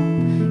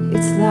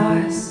 it's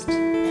lost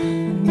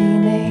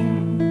meaning.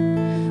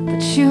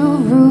 But you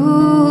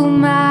ruled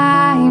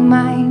my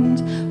mind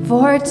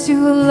for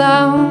too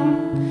long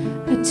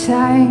a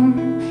time.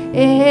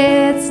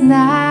 It's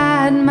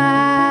not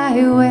my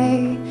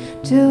way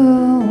to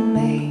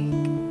make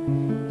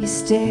you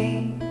stay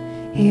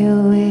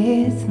here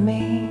with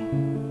me.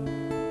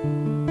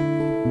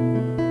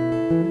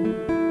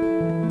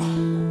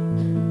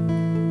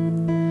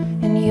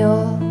 And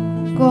you'll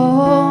go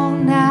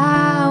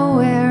now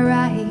where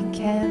I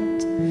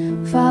can't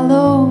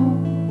follow,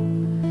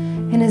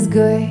 and as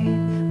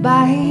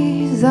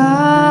goodbyes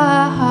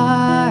are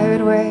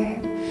hard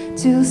word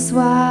to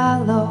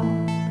swallow.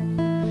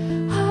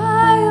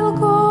 I'll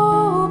go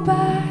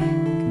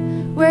back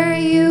where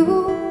you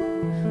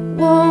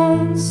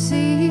won't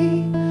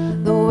see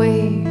the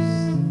ways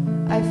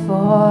I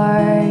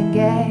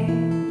forget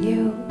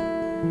you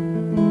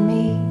and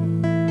me,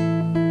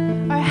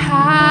 or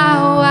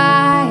how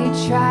I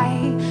try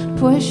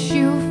push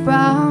you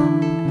from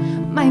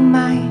my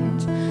mind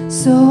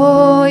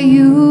so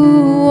you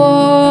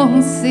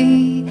won't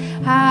see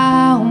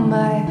how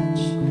much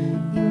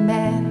you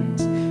meant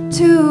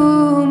to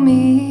me.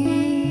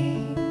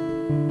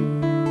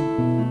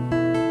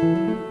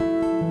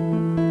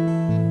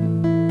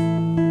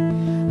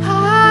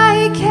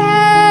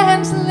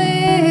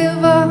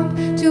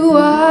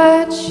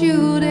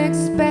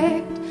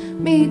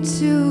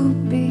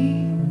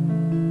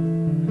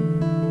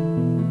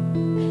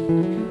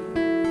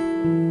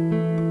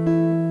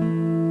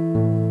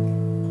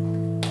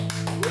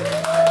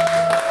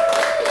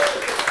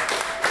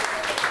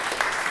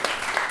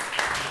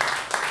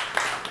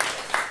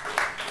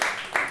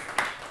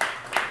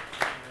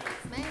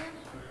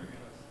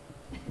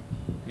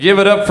 Give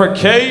it up for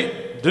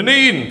Kate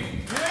Deneen.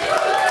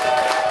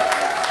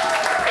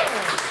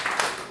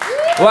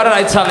 What did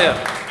I tell you?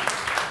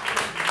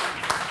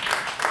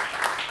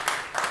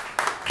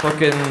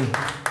 Fucking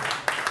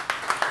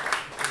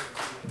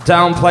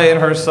downplaying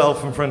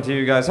herself in front of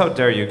you guys. How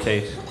dare you,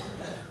 Kate?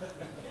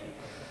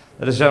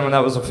 Ladies and gentlemen,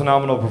 that was a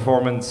phenomenal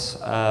performance.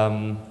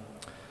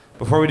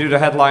 Before we do the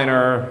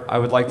headliner, I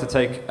would like to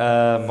take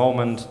a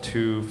moment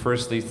to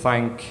firstly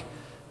thank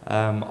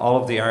all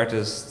of the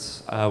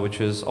artists, which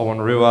is Owen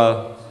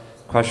Rua,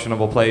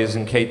 Questionable Plays,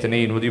 and Kate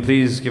Deneen. Would you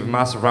please give a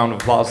massive round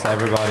of applause to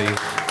everybody?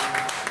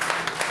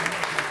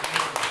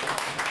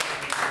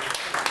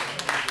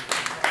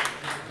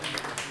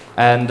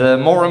 And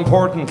more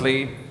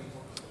importantly,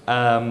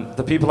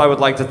 the people I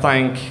would like to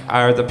thank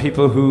are the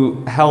people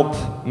who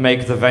help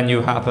make the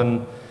venue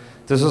happen.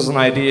 This was an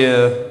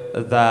idea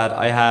that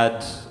I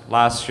had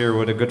last year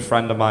with a good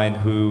friend of mine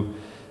who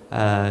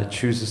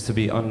chooses to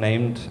be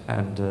unnamed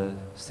and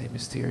stay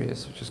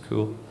mysterious, which is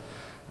cool.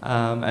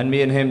 And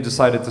me and him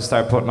decided to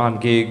start putting on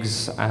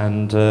gigs,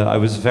 and I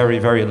was very,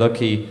 very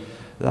lucky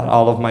that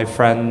all of my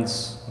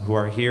friends who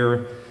are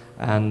here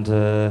and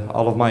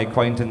all of my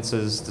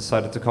acquaintances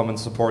decided to come and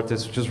support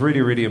this, which is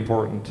really, really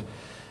important.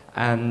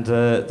 And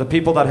the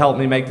people that helped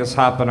me make this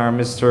happen are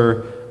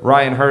Mr.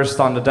 Ryan Hurst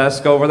on the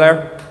desk over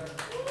there.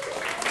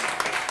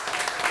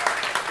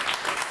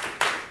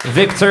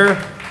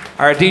 Victor,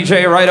 our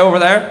DJ right over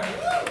there.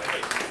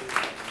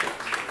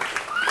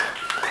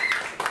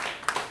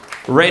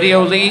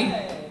 Radio Lee,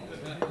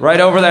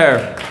 right over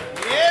there.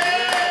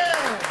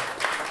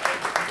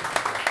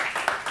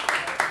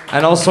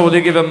 And also, will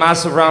you give a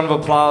massive round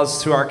of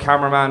applause to our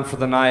cameraman for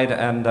the night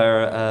and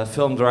our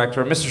film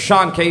director, Mr.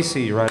 Sean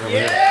Casey, right over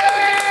here.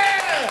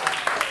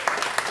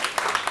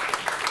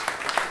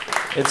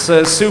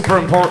 It's super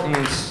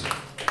important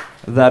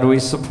that we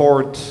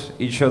support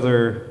each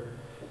other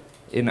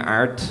in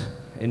art,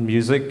 in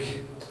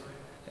music,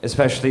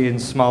 especially in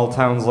small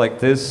towns like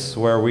this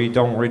where we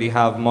don't really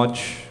have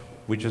much,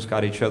 we just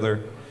got each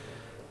other.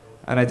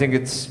 And I think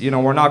it's, you know,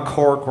 we're not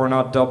Cork, we're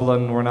not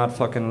Dublin, we're not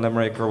fucking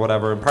Limerick or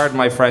whatever. And pardon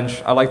my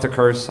French, I like to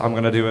curse, I'm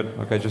gonna do it.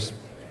 Okay, just,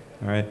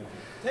 all right.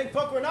 Think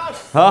fuck we're not.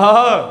 Ha ha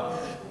ha!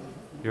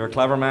 You're a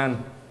clever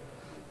man.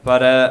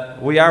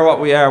 But we are what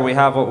we are, we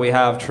have what we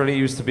have. Tralee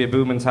used to be a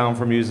booming town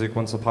for music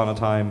once upon a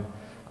time.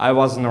 I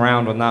wasn't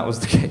around when that was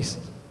the case.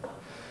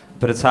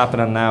 But it's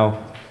happening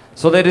now.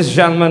 So ladies and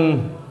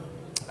gentlemen,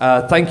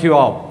 thank you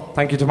all.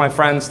 Thank you to my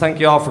friends. Thank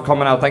you all for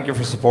coming out. Thank you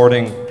for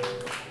supporting.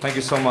 Thank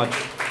you so much.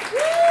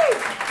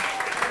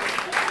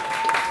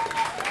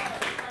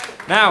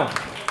 Now,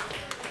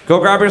 go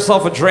grab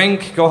yourself a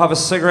drink, go have a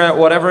cigarette,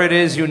 whatever it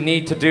is you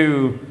need to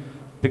do,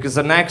 because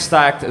the next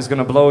act is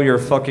gonna blow your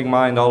fucking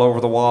mind all over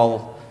the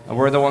wall, and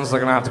we're the ones that are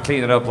gonna have to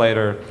clean it up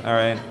later, all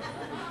right?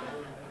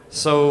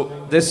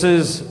 So this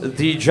is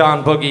the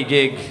John Buggy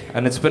gig,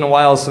 and it's been a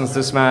while since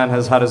this man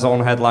has had his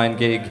own headline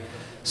gig.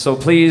 So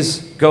please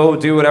go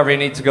do whatever you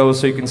need to go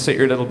so you can sit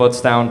your little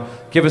butts down.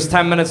 Give us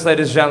 10 minutes,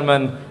 ladies and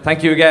gentlemen.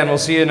 Thank you again. We'll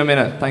see you in a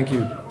minute. Thank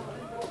you.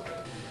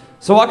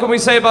 So what can we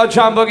say about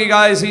John Buggy,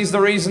 guys? He's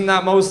the reason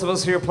that most of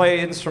us here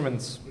play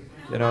instruments,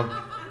 you know?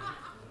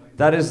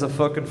 That is the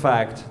fucking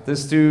fact.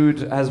 This dude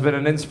has been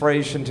an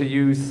inspiration to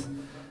youth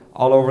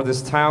all over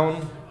this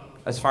town,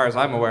 as far as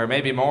I'm aware,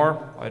 maybe more,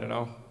 I don't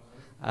know.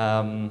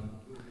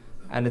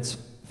 And it's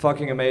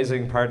fucking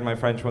amazing, pardon my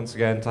French once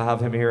again, to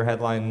have him here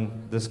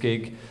headline this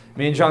gig.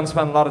 Me and John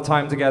spent a lot of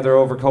time together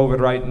over COVID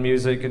writing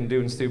music and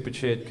doing stupid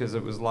shit because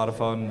it was a lot of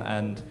fun,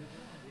 and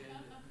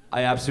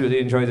I absolutely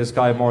enjoy this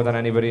guy more than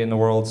anybody in the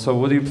world. So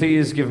will you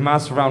please give a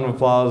massive round of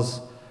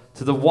applause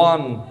to the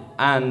one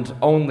and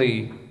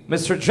only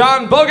Mr.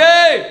 John Buggy!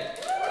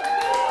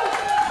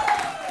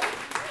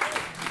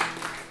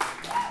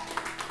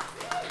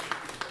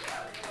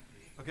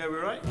 Okay,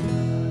 we're right.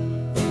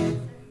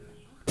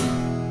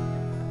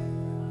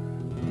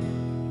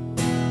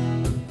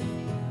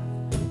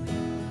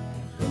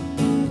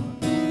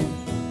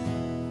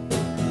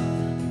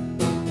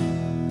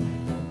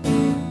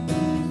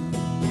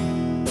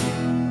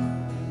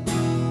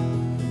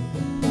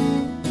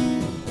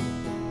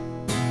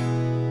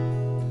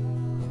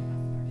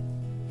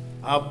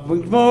 I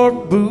drink more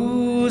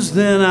booze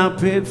than I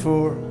paid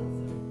for.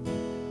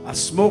 I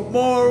smoke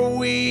more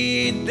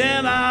weed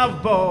than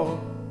I've bought.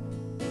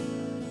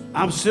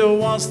 I'm still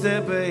one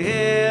step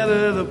ahead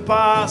of the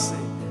posse,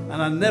 and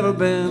I've never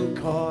been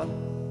caught.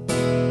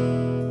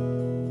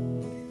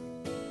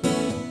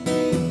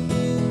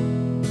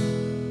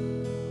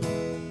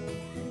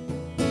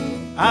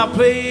 I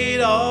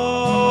played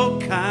all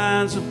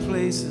kinds of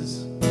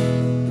places.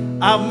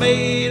 I've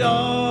made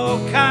all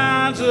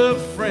kinds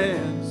of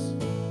friends.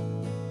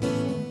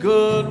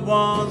 Good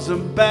ones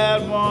and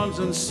bad ones,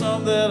 and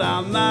some that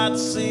I'll not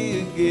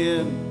see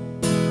again.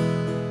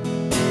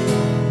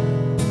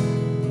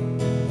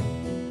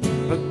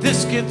 But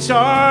this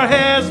guitar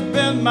has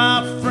been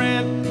my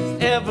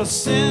friend ever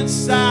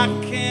since I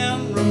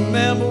can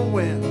remember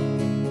when.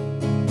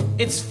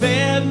 It's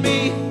fed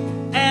me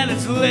and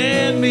it's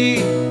led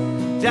me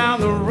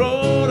down the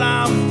road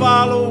I'm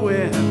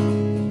following.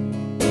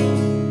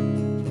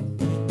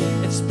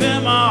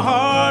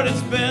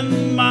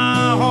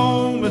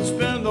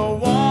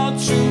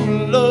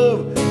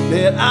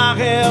 that I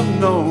have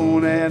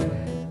known. And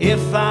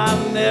if I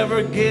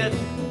never get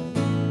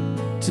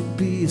to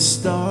be a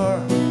star,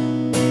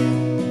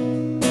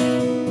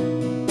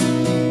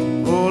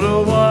 oh,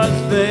 the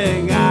one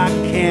thing I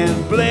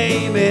can't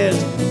blame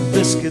is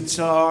this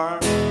guitar.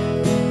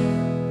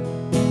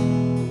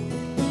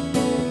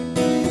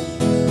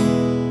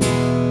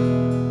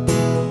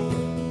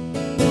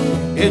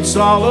 It's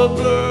all a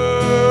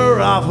blur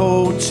of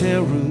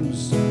hotel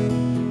rooms,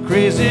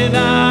 crazy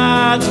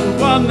nights and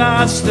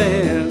one-night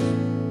stands,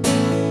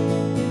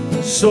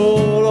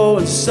 solo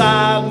and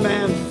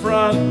sideman,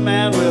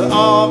 frontman with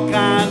all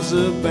kinds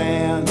of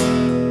bands.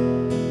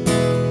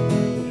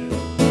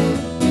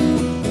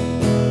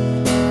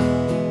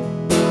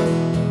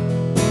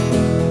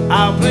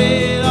 I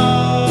played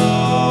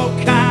all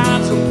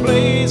kinds of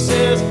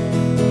places,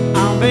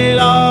 I made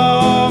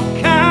all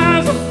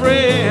kinds of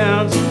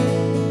friends,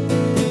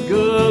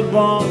 good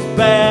ones,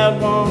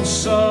 bad ones,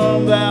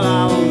 some that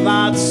I'll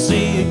not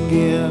see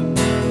again.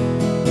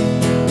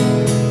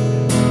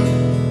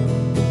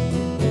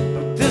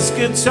 But this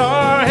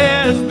guitar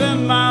has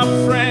been my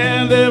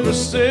friend ever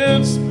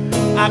since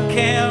I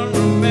can't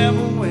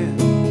remember when.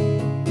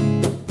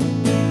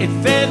 It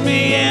fed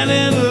me and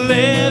it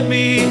led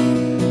me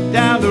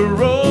down the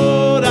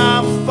road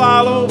I'm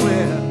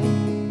following.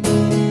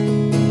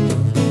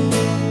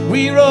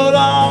 We wrote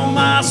all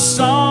my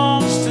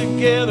songs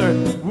together.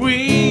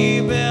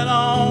 We've been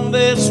on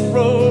this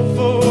road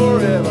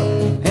forever.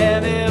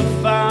 And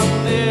if I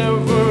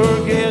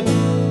never get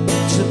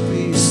to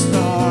be a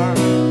star,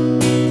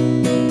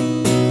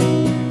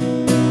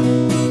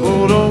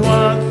 oh, the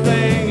one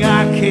thing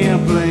I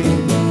can't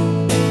blame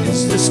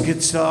is this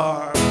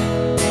guitar.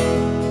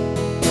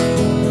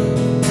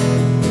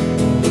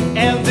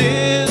 And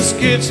this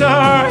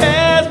guitar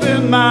has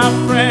been my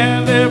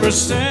friend ever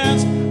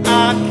since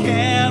I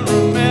can't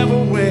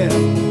remember when.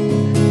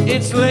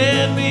 It's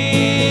led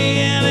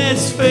me and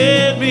it's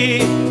fed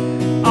me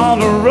on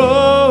the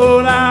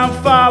road I'm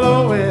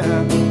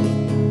following.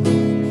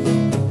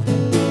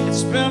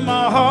 It's been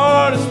my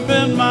heart, it's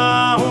been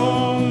my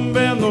home,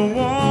 been the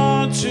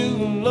one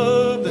true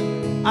love that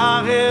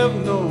I have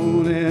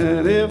known.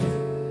 And if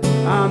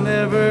I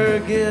never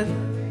get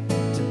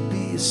to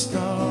be a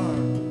star,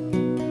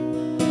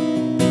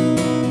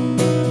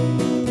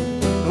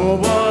 the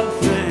one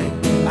thing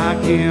I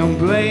can't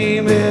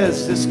blame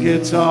is this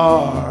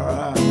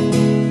guitar.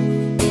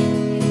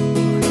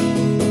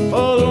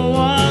 Oh, the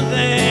one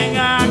thing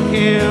I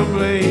can't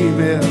blame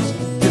is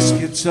this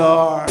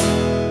guitar.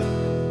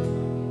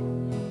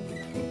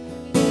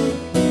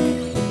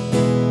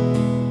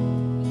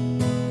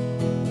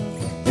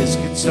 This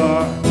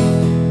guitar.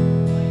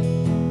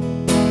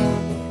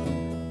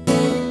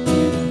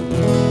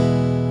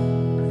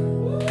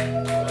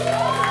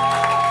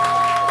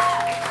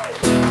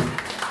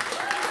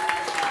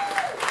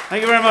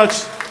 Thank you very much.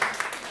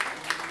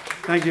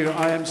 Thank you.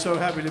 I am so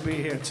happy to be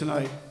here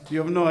tonight.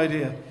 You have no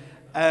idea.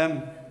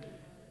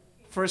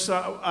 First,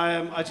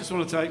 I just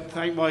want to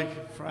thank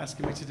Mike for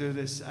asking me to do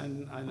this,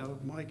 and I know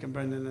Mike and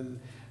Brendan and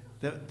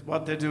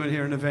what they're doing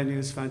here in the venue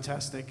is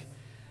fantastic.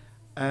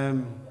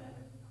 I'm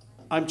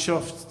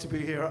chuffed to be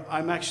here.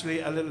 I'm actually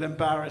a little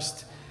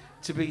embarrassed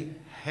to be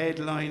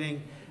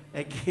headlining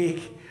a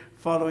gig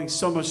following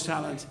so much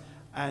talent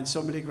and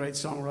so many great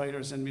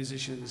songwriters and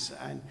musicians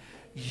and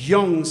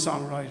young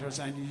songwriters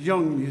and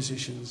young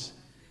musicians.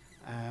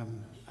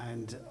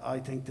 And I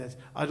think that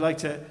I'd like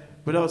to,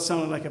 without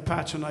sounding like a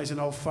patronizing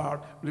old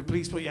fart, will you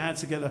please put your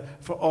hands together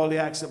for all the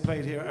acts that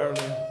played here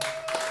earlier.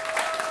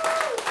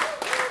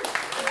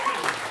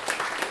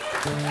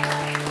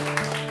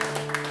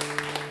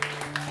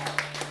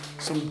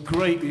 Some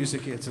great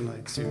music here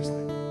tonight,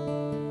 seriously.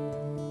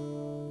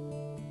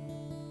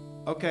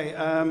 Okay,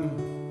 I'm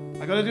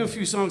going to do a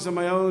few songs on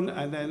my own,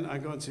 and then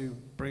I'm going to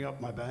bring up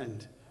my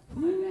band.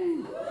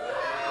 Woo.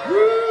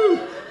 Woo.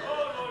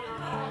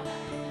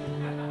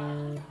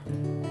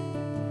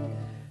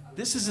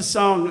 This is a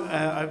song,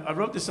 I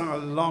wrote this song a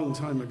long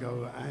time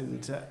ago,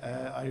 and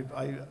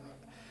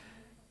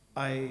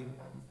I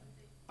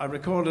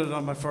recorded it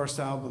on my first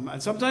album.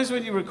 And sometimes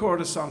when you record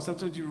a song,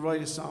 sometimes you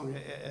write a song,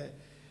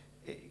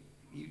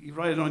 you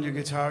write it on your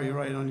guitar, you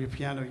write it on your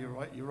piano,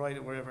 you write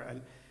it wherever,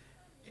 and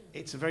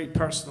it's a very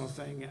personal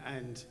thing.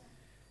 And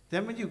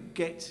then when you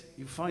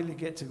finally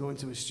get to go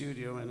into a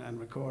studio and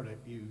record it,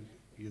 you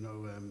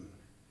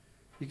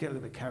get a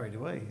little bit carried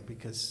away,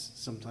 because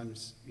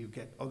sometimes you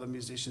get other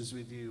musicians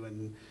with you,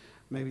 and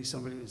maybe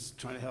somebody is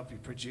trying to help you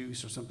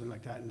produce or something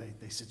like that, and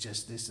they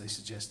suggest this, they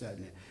suggest that,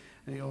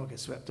 and you all get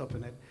swept up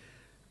in it.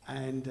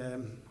 And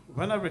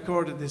when I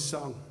recorded this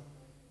song,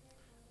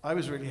 I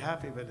was really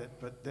happy with it,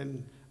 but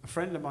then a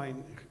friend of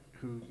mine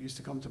who used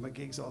to come to my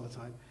gigs all the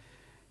time,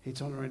 he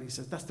turned around and he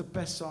says, "That's the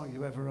best song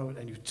you ever wrote,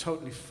 and you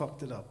totally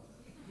fucked it up."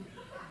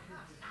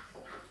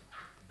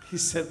 He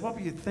said, "What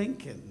were you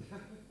thinking?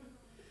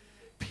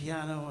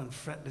 Piano and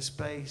fretless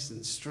bass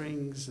and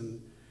strings,"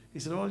 and he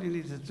said, "All you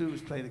need to do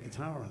is play the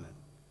guitar on it."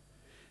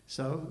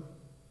 So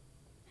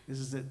this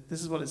is it.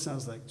 This is what it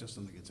sounds like just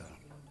on the guitar.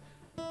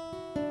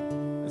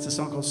 It's a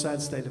song called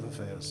Sad State of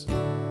Affairs.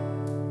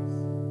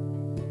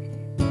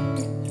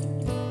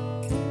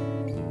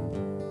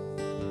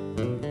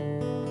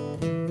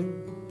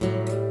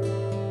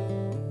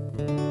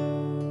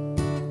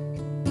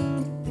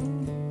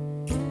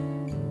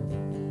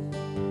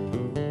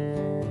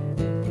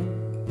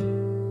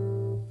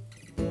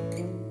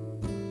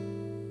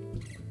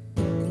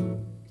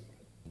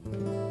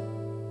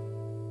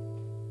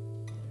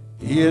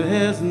 It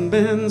hasn't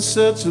been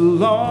such a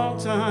long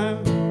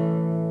time.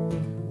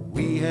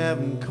 We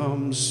haven't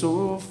come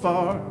so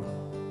far.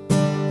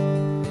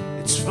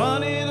 It's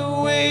funny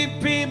the way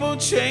people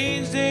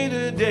change day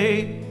to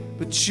day,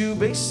 but you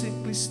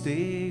basically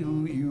stay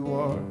who you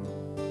are.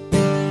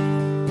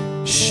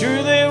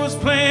 Sure, there was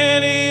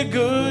plenty of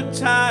good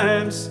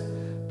times,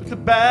 but the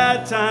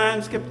bad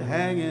times kept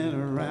hanging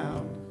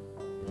around.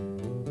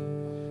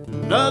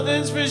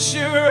 Nothing's for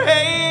sure,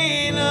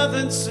 hey,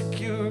 nothing's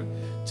secure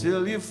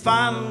till you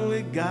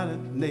finally got it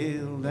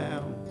nailed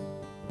down.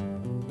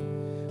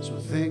 So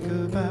think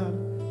about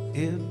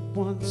it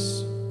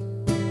once,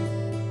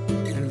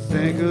 and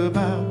think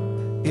about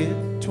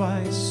it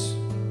twice,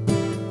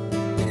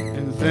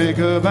 and think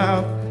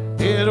about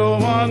it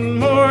one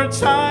more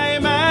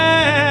time.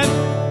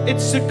 And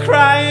it's a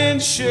crying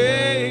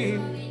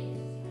shame,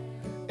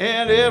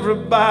 and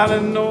everybody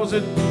knows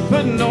it,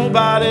 but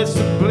nobody's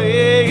to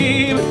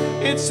blame.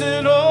 It's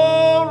an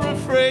old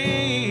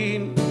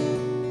refrain,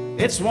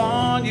 it's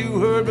one you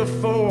heard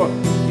before,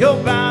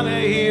 you're bound to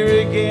hear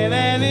again.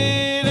 And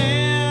it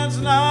ends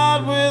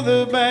not with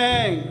a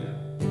bang,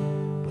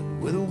 but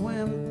with a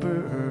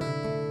whimper.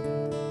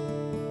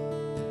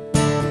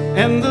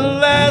 And the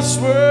last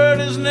word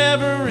is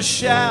never a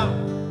shout,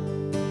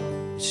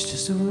 it's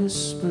just a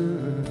whisper.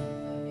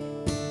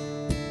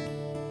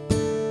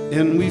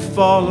 And we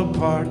fall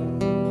apart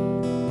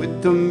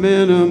with the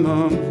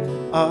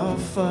minimum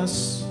of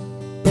fuss.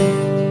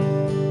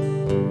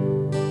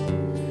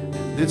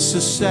 It's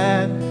a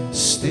sad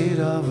state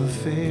of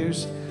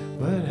affairs,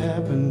 what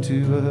happened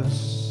to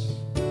us?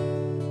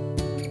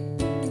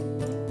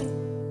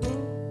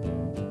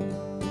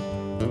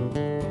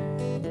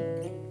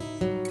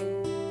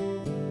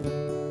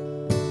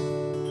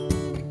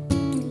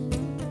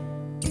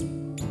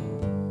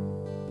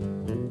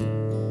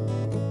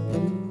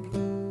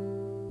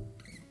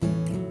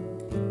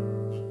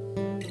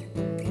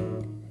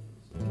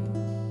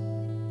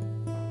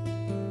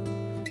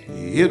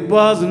 It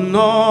wasn't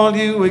all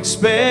you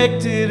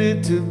expected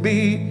it to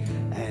be,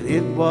 and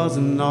it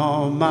wasn't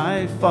all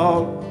my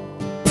fault.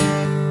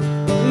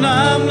 And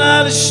I'm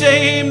not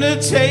ashamed to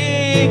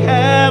take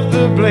half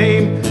the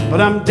blame,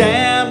 but I'm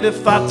damned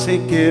if I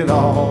take it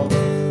all.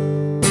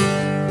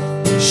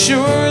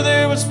 Sure,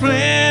 there was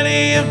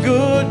plenty of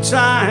good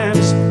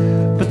times,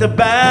 but the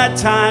bad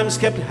times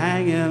kept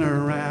hanging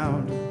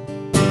around.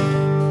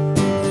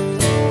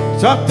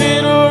 Talked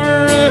it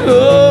over and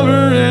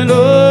over and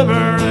over,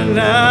 and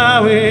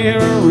now we're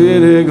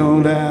really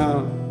gone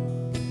down.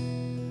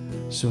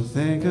 So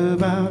think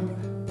about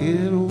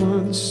it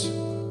once,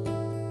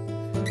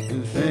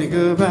 and think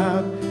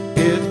about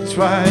it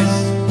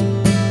twice,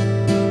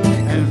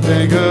 and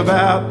think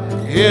about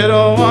it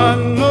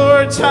one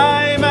more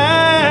time.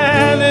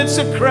 And it's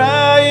a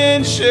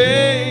crying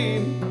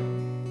shame,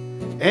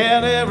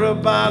 and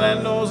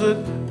everybody knows it,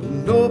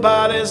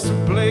 nobody's to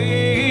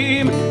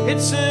blame.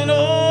 It's an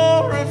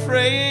old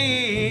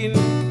refrain,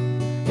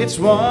 it's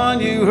one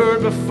you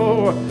heard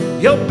before,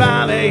 you're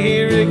bound to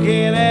hear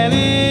again. And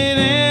it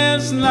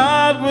ends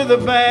not with a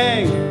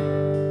bang,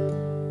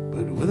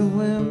 but with a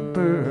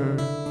whimper.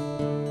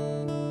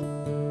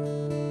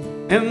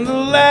 And the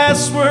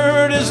last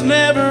word is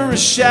never a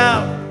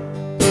shout,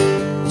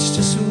 it's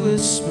just a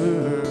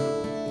whisper.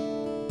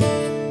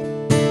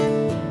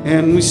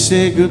 And we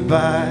say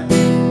goodbye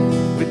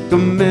with the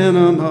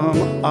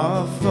minimum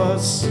of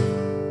us.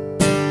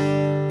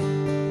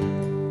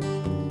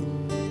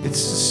 It's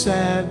a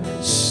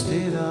sad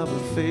state of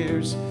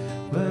affairs,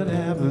 what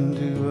happened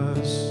to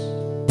us?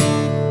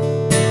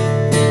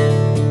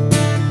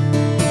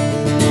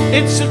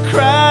 It's a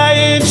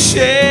crying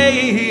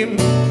shame,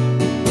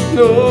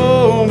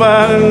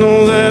 nobody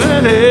knows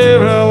that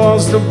everyone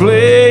wants to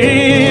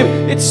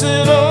blame. It's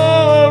an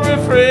old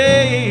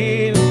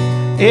refrain,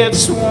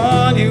 it's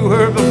one you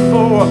heard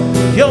before,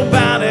 you're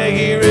bound to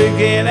hear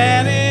again.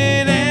 And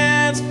it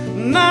ends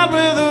not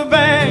with a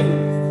bang,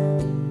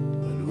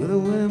 but with a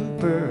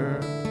whimper.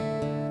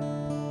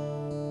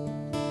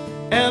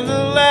 And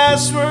the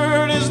last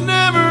word is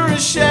never a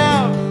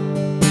shout,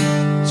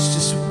 it's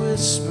just a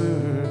whisper.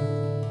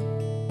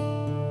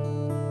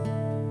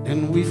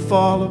 And we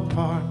fall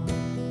apart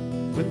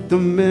with the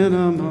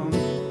minimum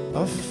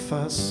of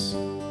fuss.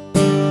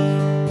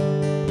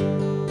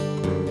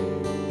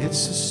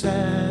 It's a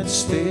sad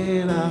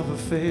state of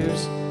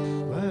affairs,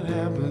 what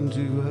happened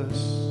to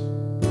us?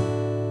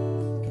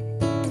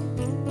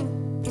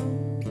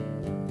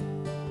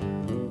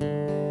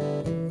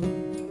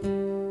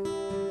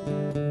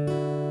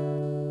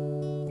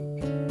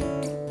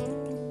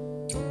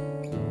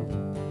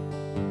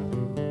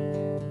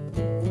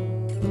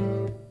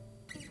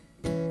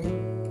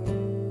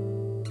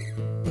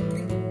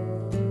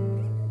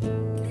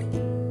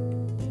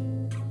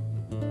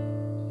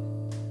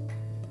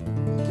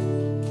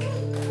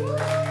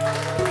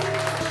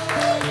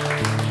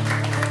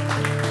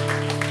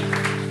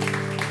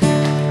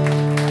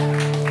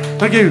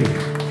 Thank you.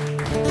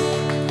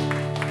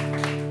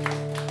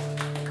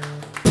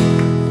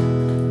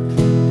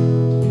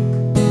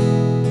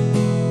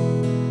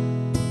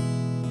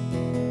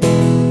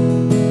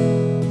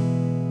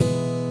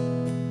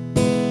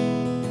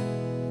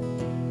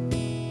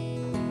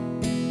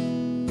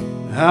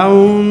 I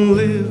won't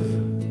live,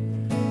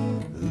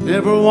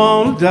 never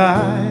want to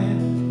die.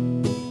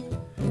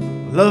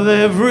 Love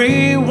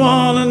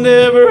everyone and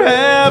never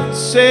have to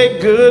say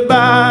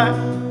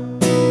goodbye.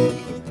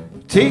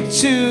 Take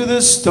to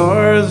the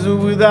stars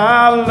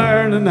without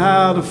learning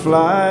how to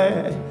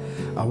fly.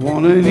 I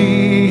want an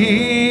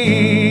easy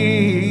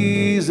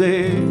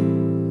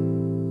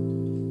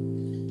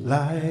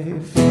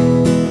life.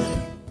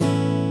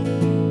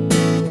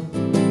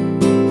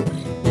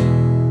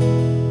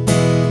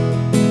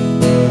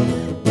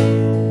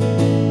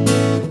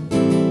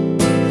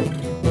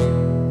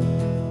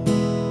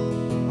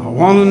 I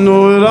want to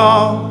know it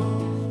all,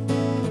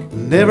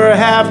 never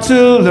have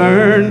to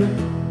learn.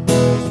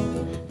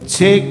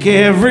 Take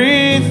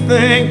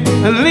everything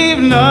and leave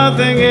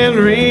nothing in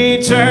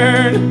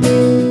return.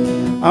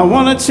 I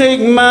want to take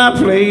my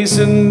place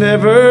and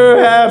never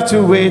have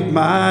to wait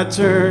my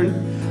turn.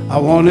 I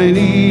want an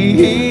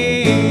easy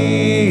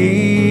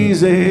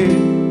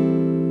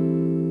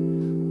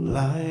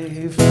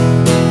life.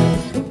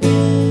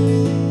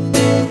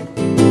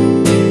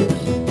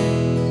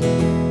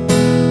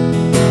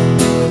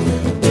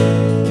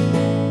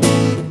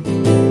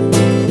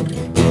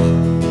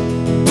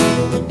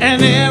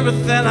 And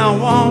everything I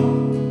want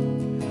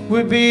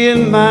would be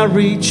in my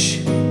reach.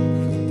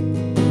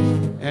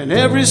 And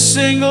every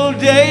single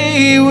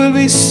day will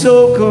be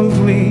so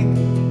complete.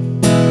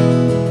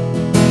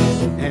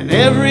 And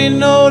every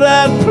note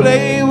I'd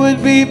play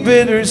would be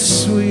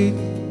bittersweet.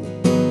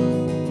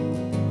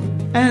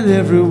 And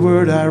every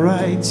word I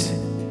write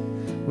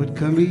would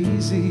come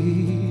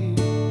easy.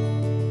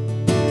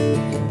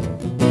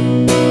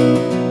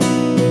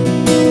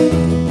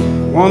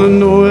 Want to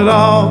know it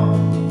all,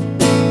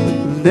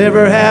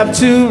 never have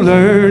to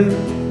learn.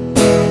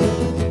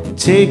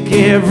 Take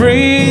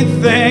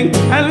everything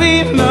and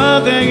leave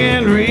nothing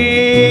in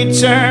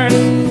return.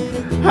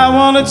 I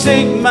want to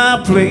take my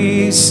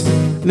place,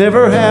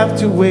 never have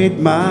to wait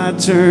my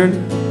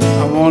turn.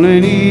 I want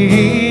an easy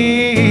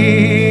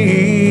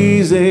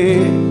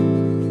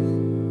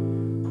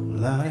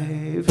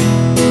life.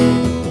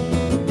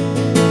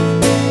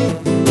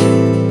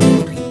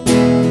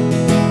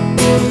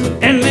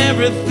 And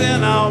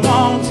everything I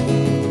want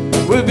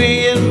will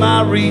be in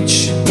my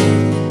reach.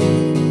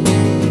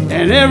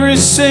 And every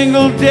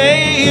single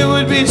day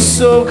would be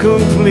so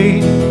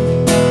complete.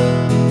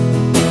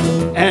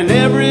 And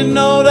every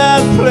note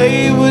I'd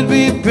play would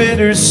be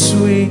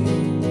bittersweet.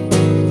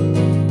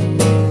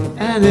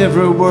 And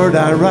every word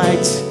I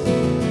write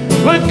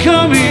would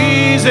come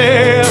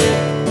easy.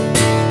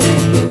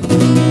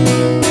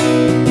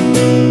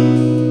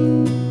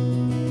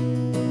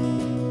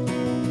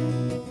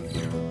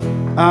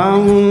 I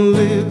won't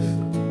live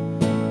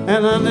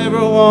and I never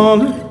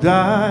want to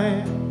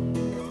die.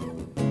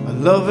 I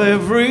love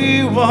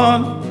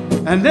everyone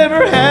and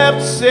never have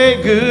to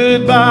say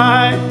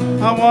goodbye.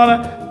 I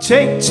want to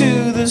take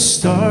to the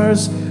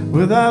stars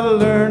without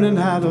learning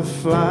how to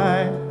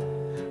fly.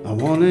 I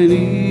want an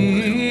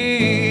easy.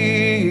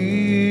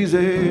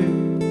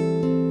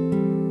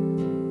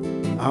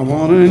 I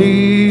want an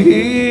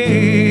easy.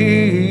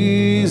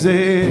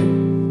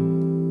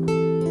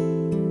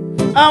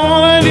 I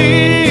want an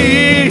easy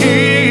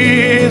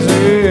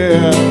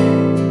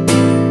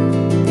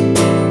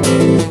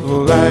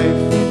life.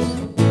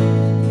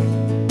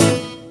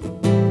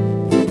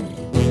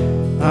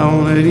 I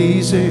want it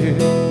easy.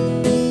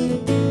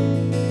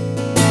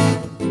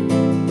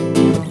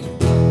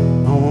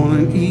 I want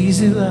an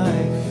easy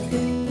life.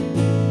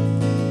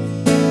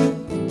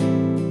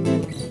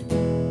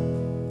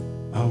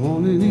 I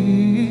want an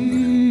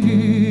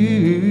easy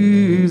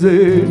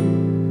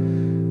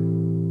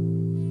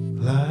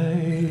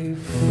life.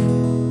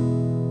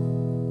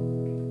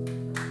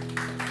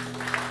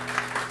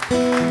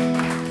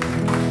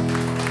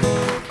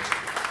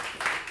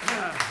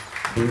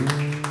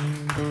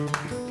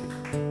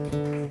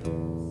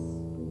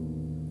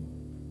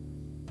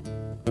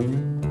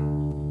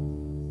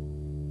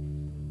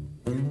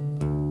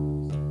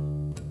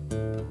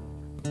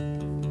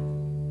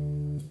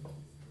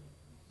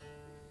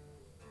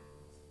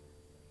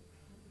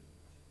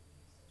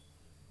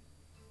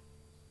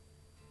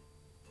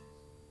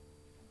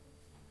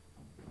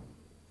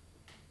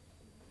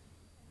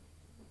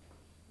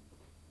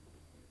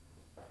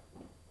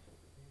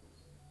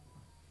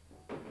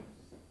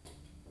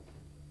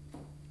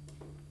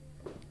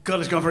 God,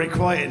 it's gone very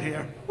quiet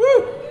here.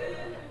 Woo!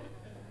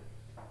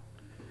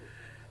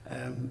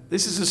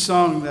 This is a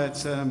song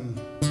that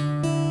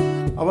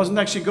I wasn't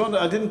actually going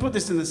to. I didn't put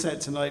this in the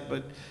set tonight,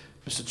 but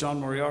Mr.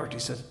 John Moriarty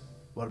said,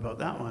 "What about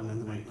that one?"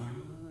 And I went, "Oh,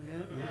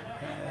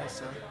 yeah."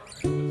 So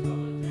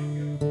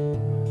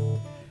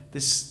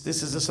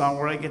this is a song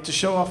where I get to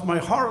show off my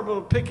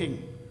horrible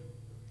picking.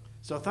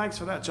 So thanks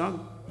for that,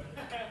 John.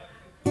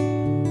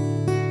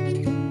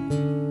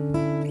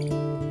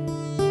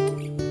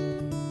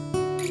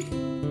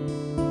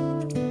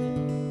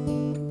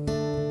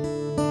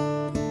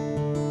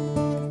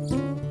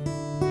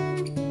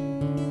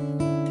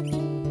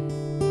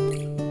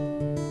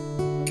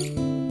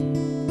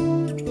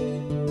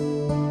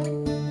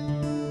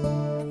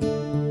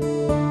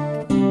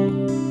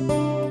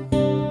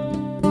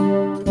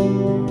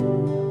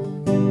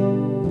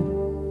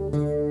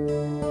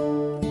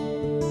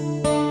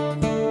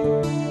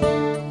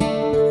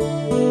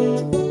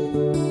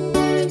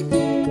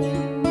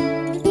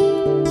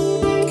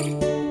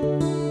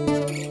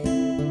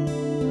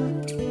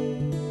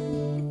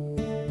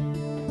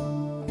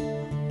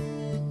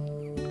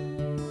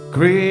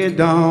 gray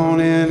dawn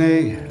in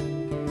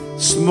a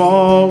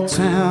small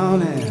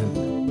town,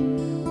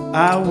 and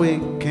I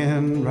wake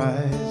and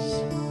rise.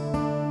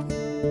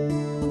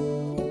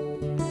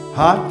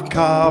 Hot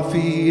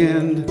coffee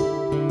and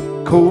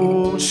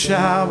cold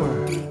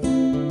shower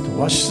to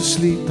wash the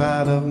sleep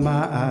out of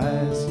my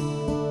eyes.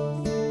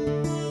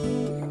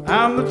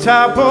 I'm the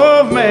type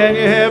of man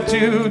you have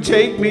to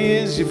take me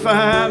as you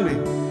find me.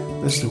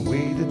 That's the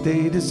way that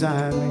they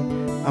designed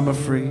me, I'm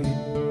afraid.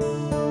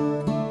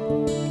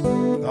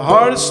 The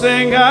hardest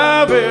thing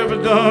I've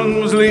ever done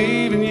was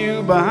leaving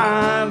you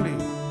behind me.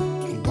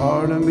 And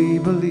part of me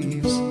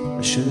believes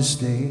I should have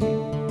stayed.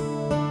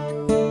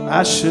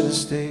 I should have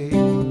stayed.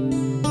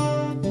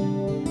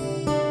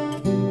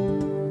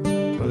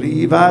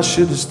 Believe I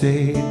should have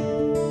stayed.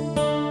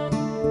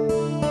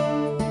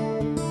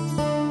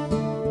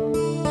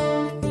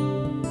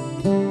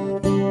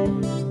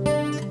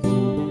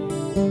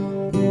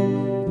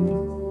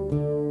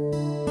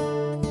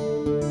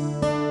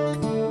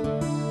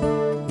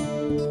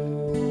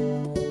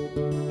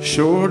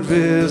 Short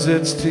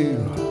visits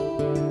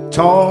to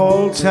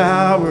tall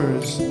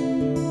towers,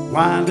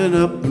 winding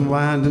up and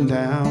winding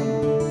down.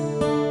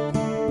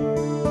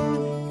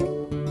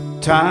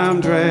 Time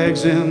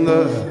drags in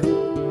the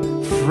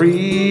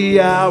free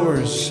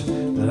hours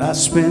that I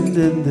spend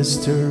in this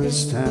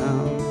tourist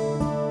town.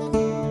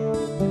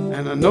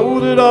 And I know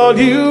that all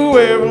you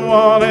ever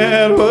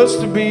wanted was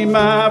to be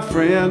my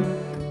friend,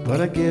 but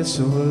I guess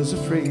I was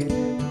afraid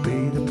to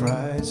pay the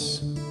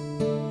price.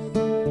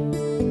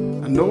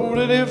 I know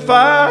that if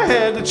I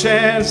had the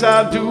chance,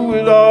 I'd do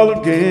it all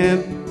again.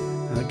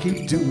 And I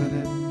keep doing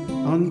it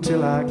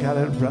until I got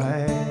it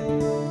right.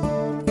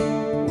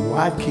 Oh,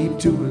 I'd keep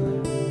doing it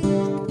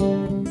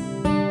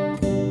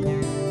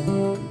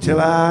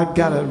till I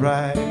got it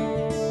right.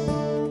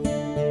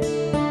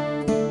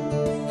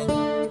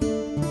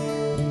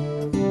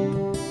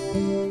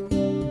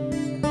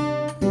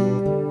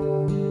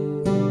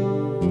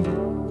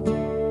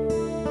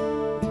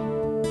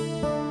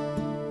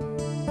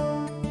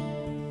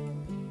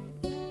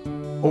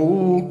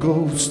 Old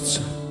ghosts,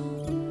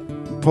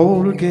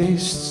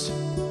 poltergeists,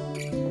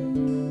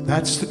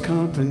 that's the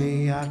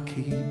company I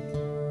keep.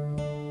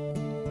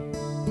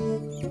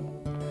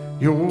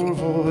 Your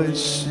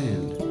voice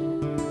and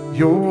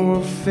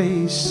your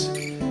face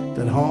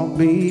that haunt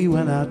me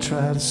when I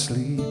try to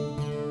sleep.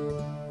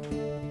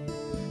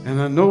 And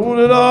I know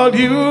that all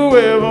you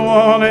ever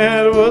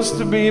wanted was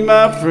to be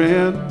my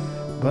friend,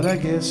 but I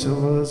guess I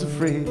was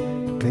afraid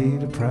to pay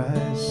the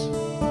price.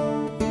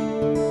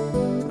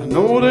 I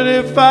know that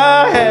if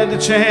I had the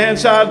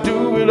chance, I'd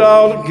do it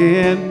all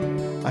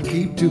again. I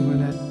keep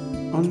doing it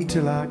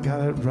until I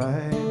got it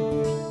right.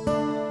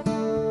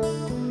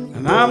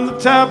 And I'm the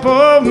type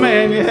of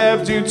man you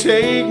have to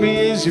take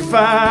me as you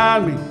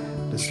find me.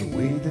 That's the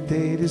way that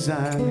they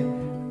designed me,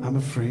 I'm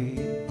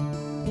afraid.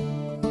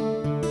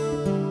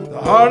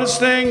 The hardest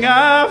thing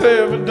I've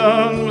ever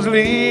done was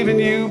leaving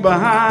you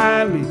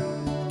behind me.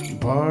 And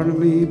part of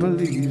me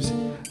believes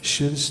I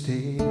should have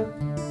stayed.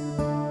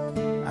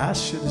 I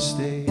should have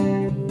stayed.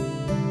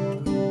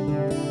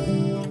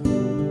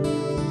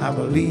 I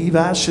believe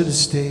I should have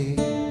stayed.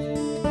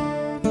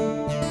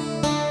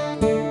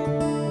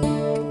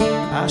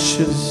 I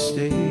should have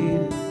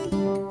stayed.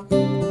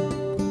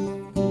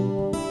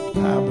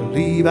 I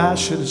believe I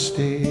should have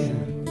stayed.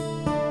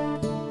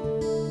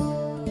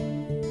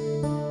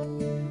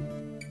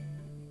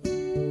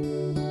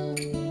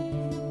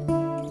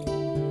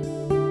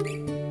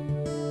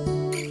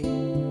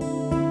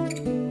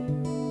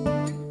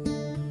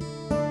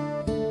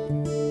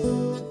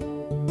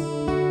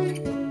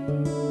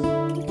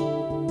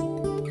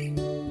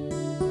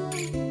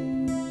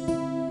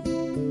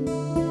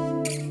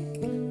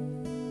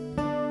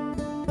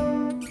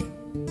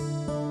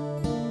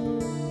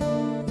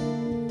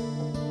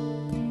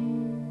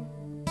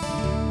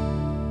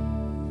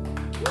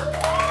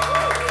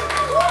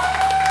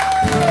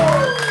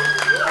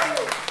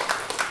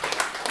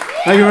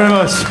 Thank you very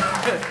much.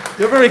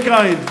 You're very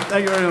kind.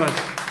 Thank you very much.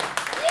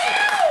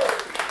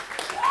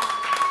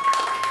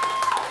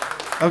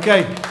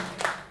 Okay,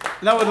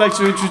 now I'd like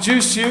to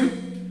introduce you,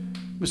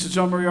 Mr.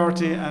 John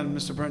Moriarty and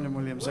Mr. Brendan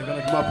Williams. They're going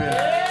to come up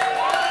here.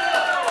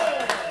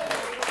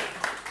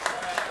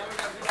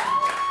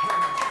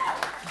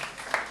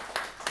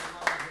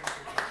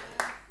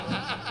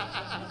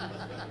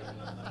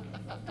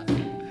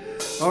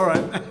 All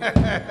right.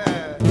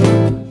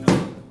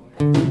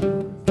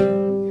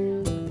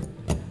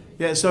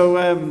 Yeah, so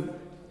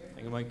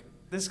Thank you, Mike.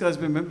 this guy's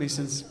been with me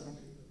since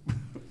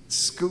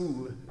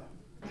school.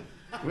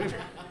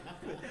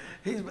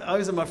 I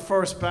was in my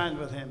first band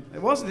with him.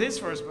 It wasn't his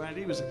first band.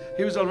 He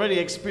was already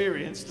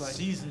experienced, like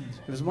Seasoned.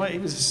 He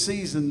was a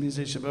seasoned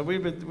musician, but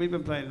we've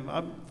been playing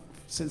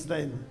since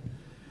then.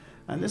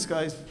 And this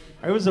guy's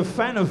I was a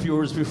fan of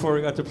yours before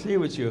I got to play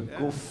with you. Yeah.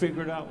 Go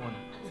figure that one.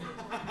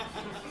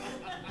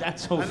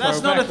 That's how and far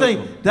that's not a back I thing.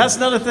 go. That's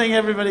not a thing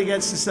everybody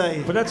gets to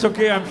say. But that's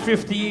okay, I'm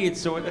 58,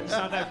 so it's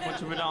not that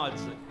much of an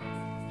odds.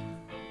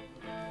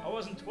 I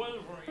wasn't 12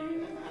 or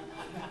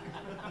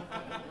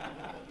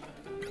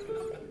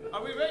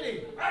Are we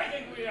ready? I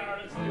think we are.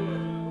 Let's do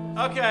it.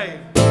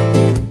 Okay.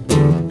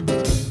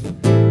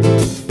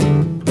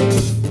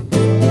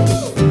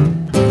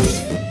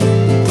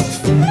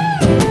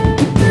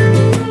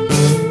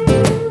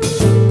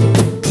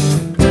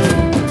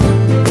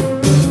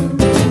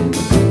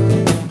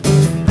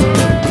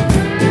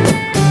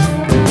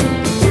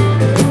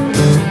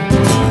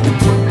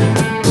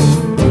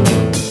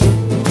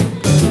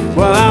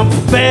 Well, I'm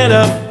fed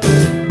up,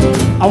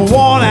 I'm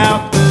worn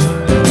out.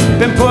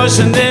 Been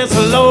pushing this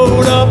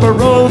load up a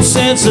road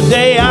since the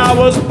day I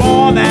was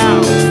born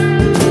out.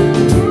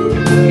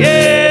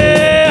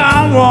 Yeah,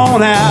 I'm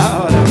worn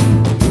out.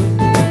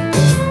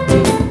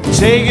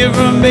 Take it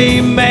from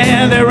me,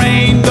 man, there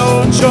ain't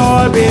no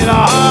joy being a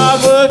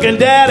hard-working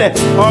daddy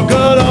or a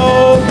good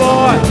old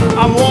boy.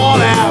 I'm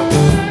worn out.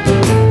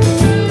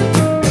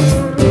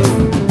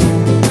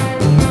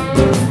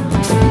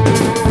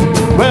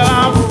 Well,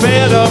 I'm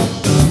fed up,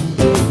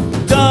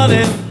 done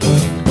it.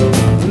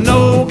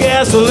 No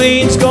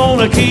gasoline's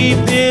gonna keep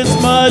this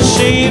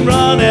machine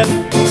running.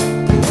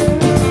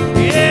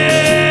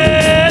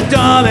 Yeah,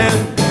 done it.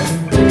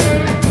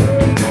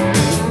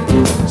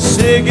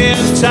 Sick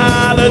and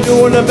tired of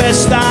doing the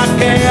best I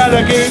can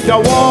to keep the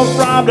wolf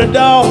from the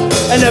dog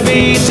and the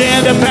beast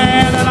in the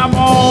pan, and I'm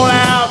worn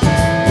out.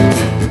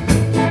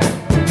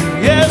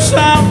 Yes,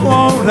 I'm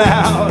worn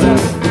out.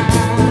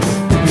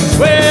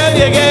 Well,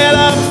 you get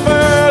up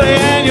early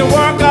and you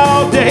work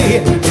all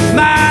day.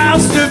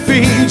 Mouths to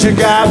feed, you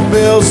got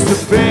bills to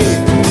pay.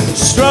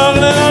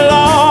 Struggling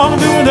along,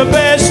 doing the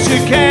best you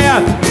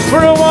can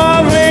for a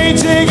one-way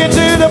ticket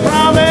to the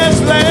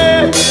promised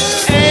land.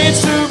 Ain't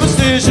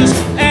superstitious,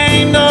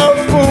 ain't no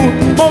fool.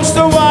 Most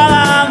of what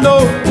I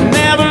know,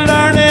 never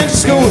learned in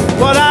school.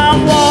 But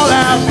I'm worn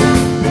out.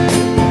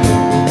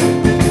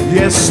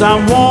 Yes,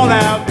 I'm worn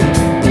out.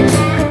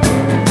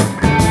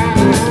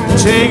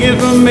 Take it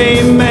from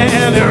me,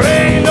 man, there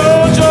ain't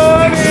no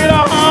joy in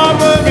a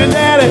hard-working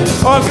daddy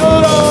or a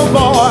good old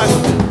boy.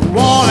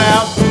 Worn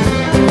out.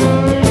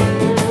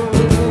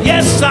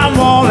 Yes, I'm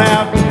worn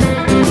out.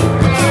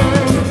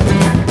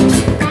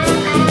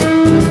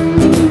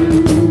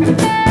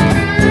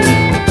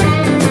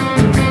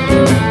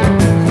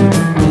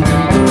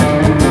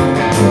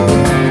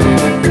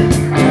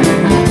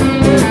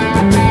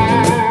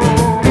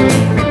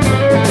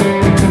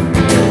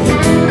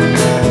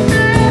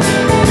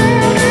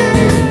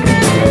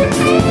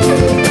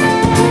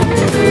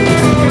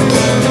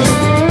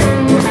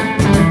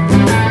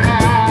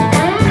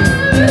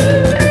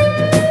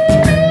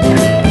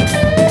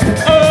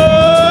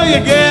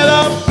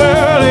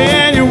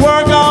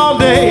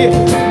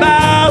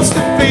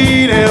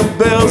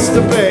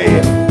 To pay,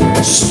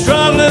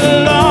 struggling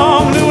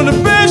along, doing the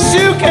best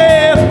you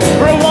can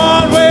for a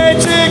one-way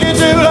ticket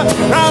to the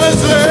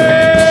promised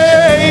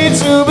land. Ain't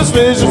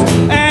superstitious,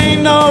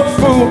 ain't no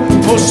fool.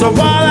 Most of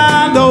what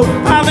I know,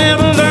 I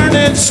never learned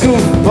in school.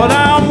 But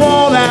I'm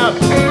worn out.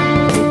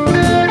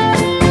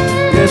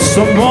 Yes,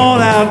 I'm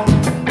worn out.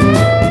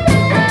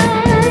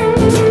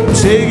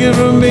 Take it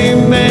from me,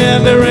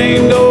 man, there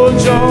ain't no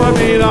joy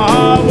being a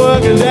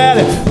hard-working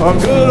daddy or a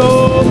good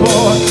old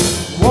boy.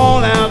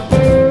 Worn out.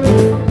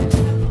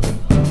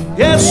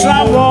 Yes,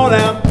 I'm worn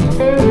out.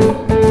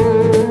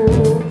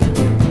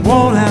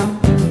 Worn out.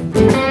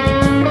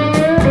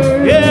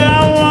 Yeah,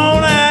 I'm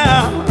worn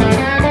out.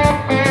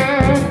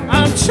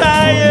 I'm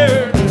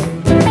tired.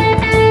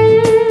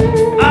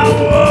 I'm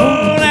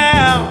worn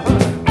out.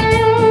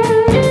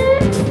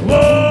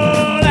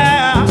 Worn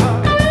out.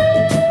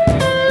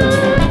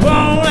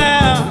 Worn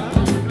out.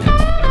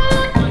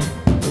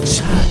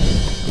 Tired.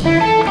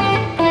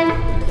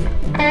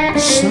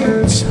 So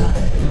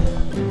tired.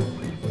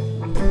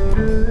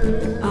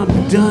 I'm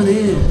done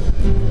in,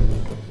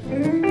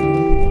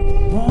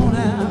 worn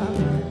out,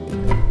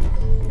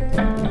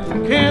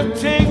 can't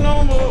take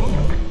no more,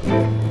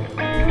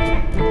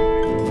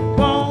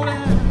 worn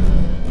out,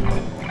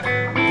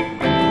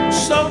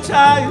 so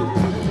tired,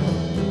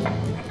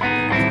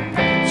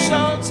 so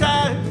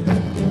tired,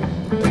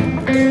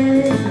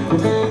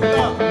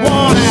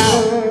 worn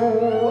out,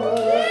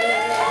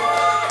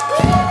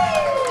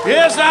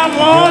 yes, I'm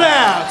worn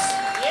out.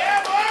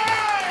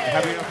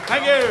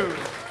 Thank you.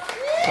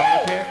 Song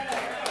up here.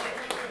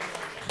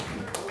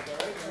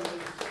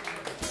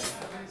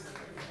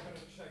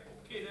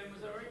 Okay, then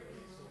was that right?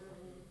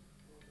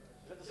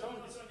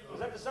 Was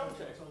that the sound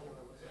check?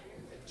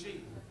 Gee.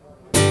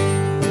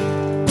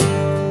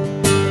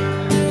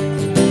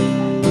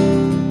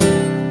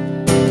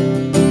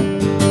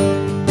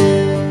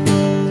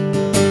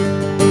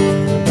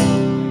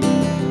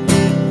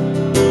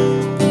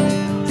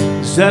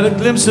 Is that a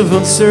glimpse of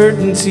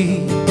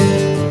uncertainty?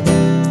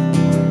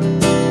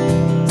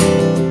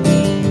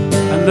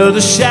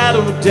 Another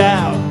shadow of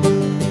doubt.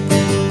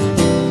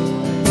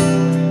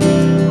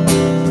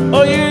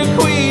 Oh, you're the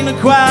queen of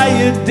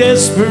quiet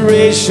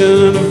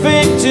desperation, a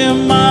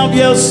victim of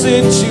your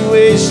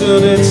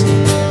situation. It's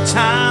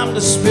time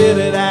to spit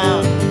it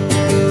out.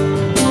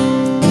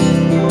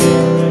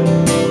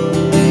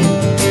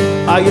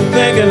 Are you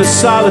thinking of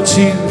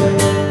solitude?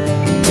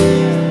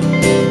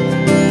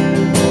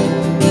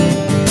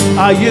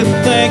 Are you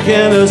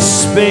thinking of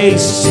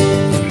space?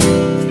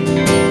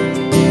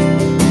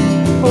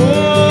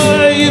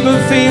 Oh, you've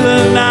been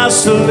feeling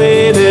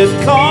isolated,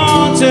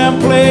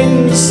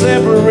 contemplating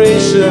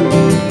separation.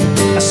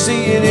 I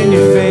see it in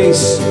your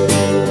face.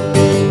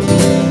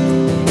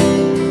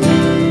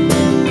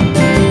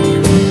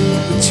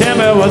 Tell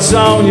me what's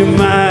on your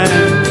mind.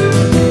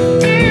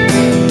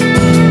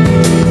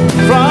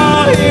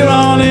 From here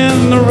on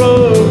in, the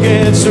road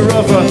gets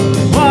rougher.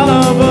 One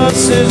of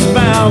us is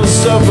bound to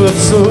suffer,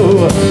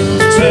 so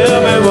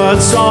tell me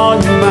what's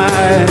on your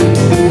mind.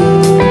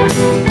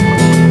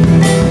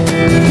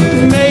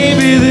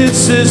 Maybe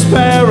this is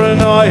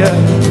paranoia,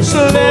 so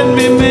let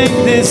me make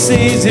this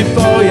easy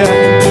for you.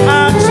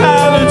 I'm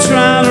tired of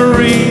trying to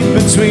read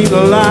between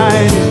the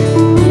lines.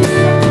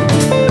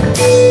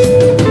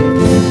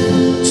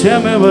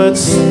 Tell me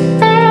what's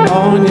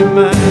on your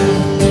mind.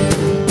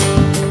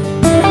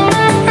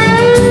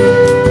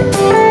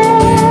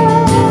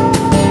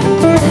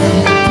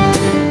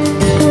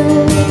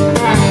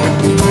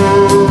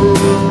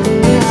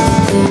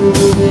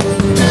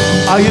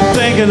 Are you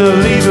thinking of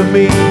leaving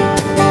me?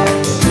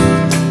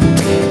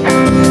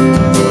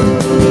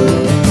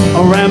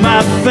 Or am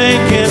I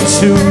thinking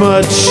too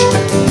much?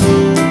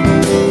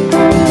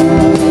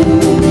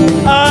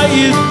 Are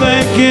you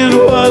thinking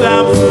what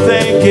I'm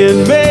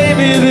thinking?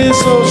 Maybe this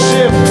whole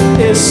ship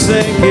is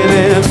sinking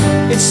in.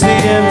 It's the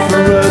end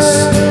for us.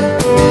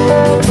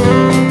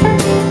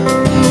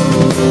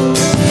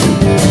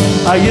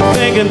 Are you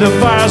thinking the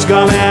fire's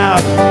gone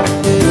out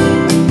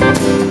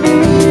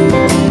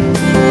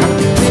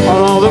on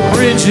all the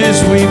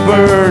bridges we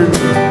burned?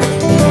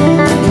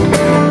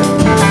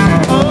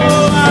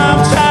 Oh, I'm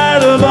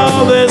tired of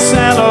all this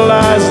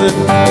analyzing.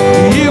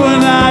 You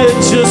and I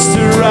are just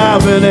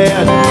arriving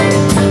at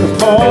the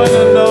point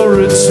of no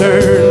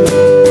return.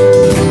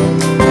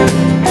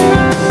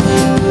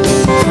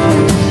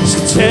 So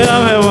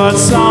tell me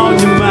what's on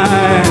your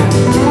mind.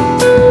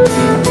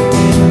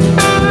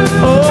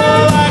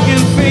 Oh, I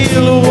can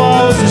feel the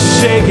walls are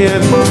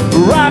shaking,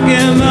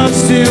 rocking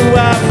us to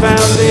our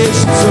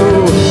foundation.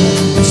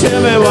 So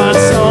tell me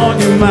what's on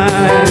your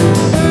mind.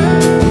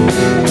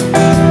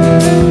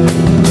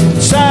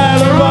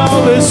 Tired of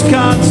all this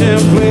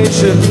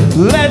contemplation,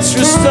 let's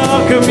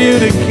restore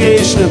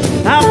communication.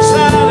 I'm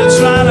tired of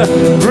trying to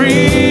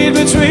read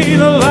between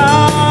the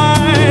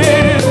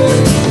lines.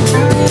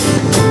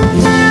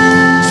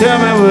 Tell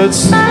me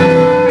what's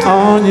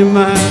on your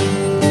mind.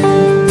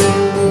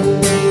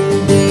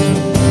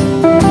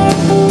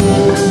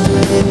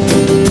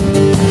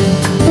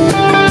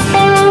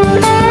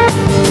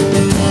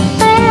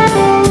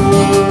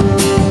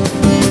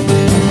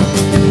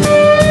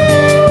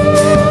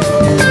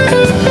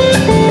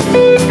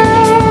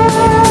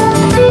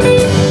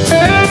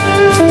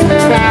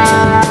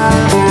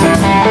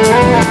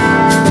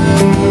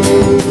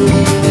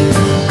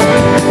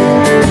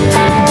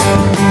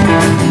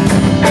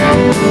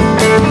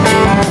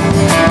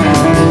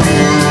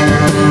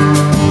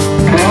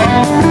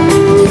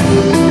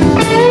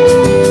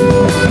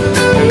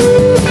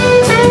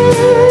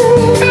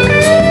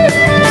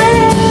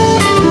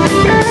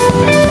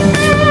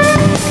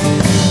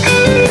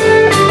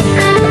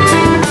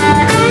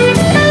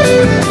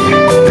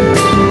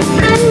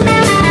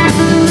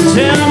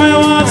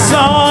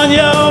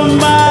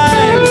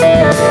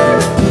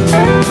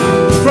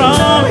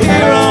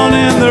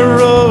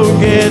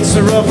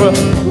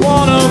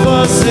 One of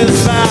us is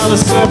bound to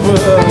suffer.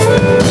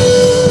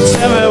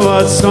 Tell me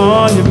what's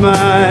on your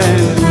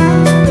mind.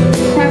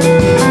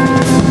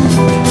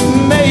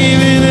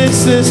 Maybe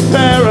this is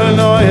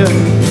paranoia.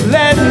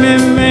 Let me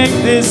make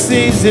this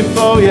easy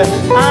for you.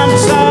 I'm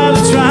tired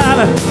of trying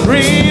to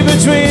read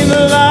between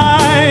the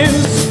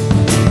lines.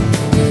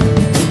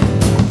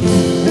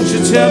 Won't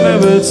you tell me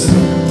what's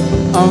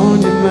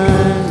on your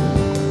mind?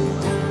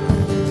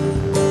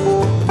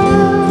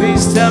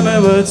 Please tell me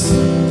what's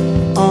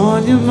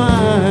on your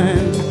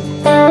mind.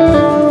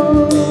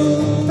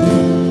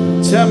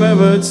 Tell me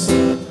what's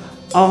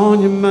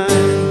on your mind.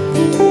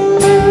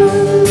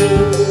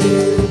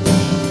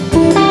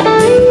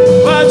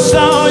 What's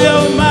on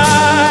your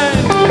mind?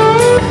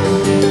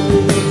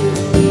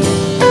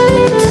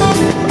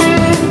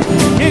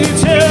 Can you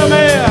tell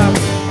me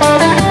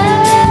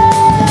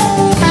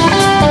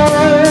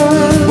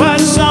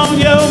what's on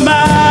your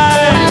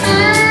mind?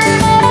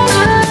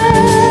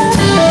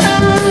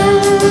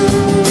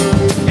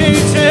 Can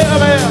you tell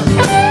me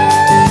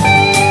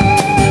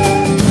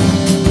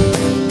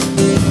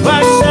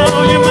what's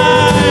on your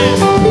mind?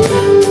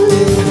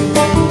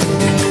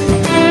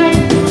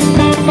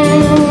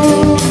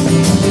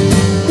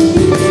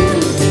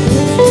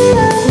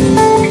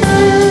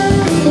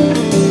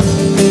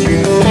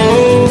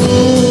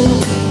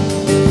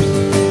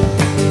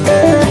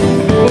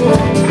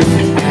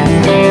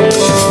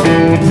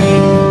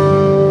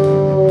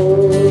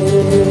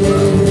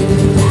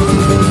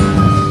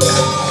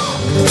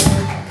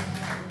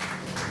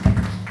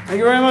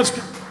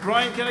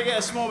 Ryan, can I get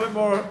a small bit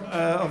more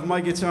of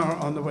my guitar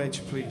on the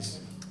wedge, please?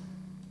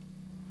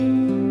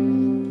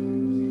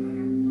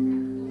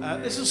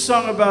 This is a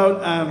song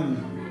about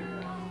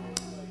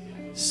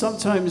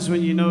sometimes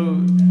when you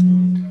know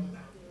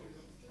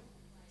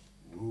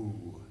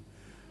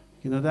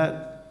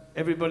that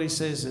everybody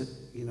says that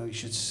you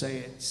should say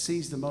it,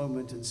 seize the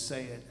moment and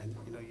say it, and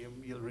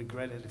you'll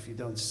regret it if you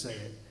don't say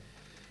it.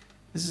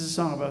 This is a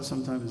song about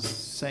sometimes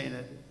saying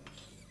it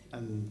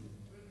and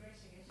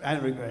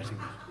regretting it.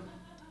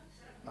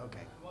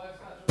 Okay.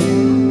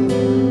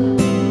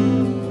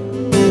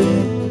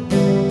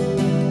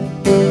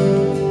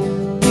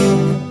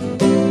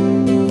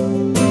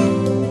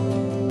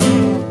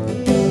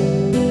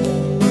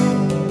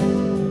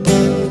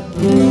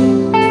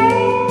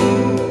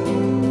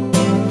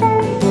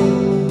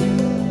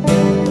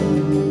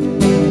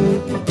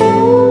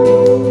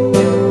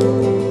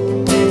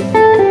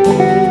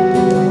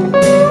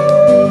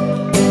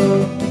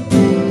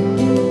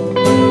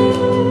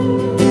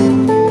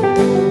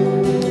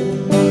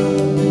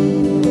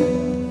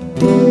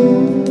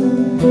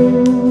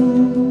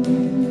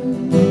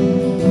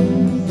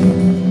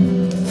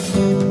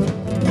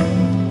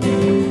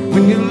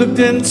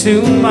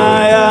 Into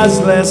my eyes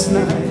last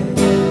night,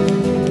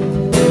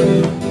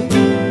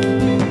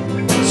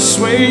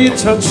 swear you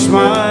touched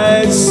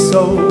my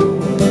soul.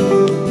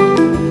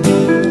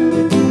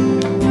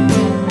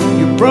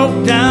 You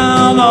broke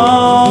down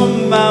all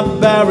my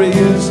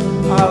barriers,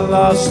 I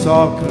lost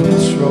all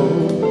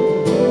control.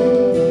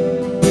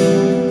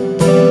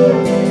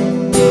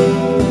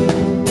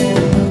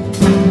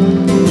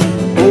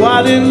 Oh,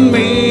 I didn't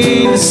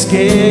mean to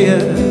scare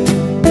you,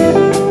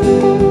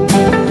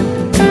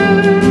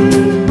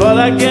 but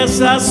I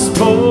guess I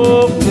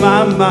spoke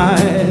my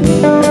mind.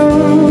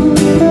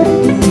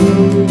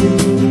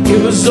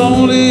 It was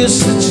only a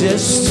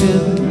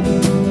suggestion,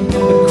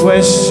 a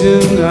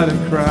question, not a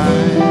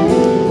crime.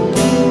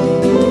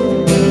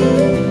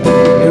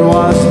 It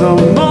was the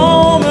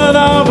moment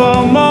of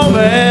a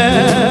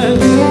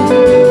moment,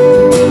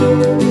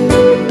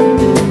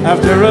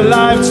 after a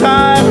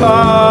lifetime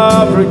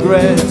of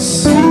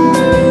regrets,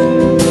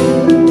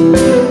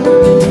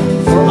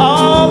 for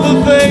all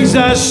the things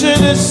I should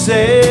have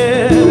said,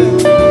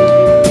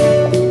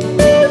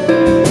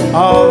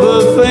 all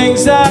the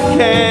things I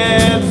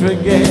can't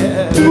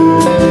forget.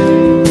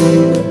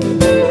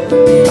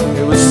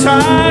 It was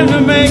time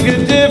to make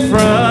a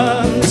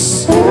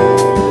difference.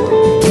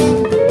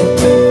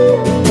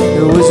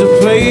 It was a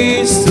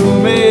place to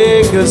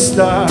make a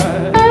start.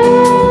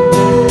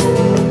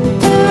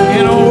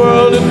 In a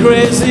world of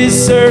crazy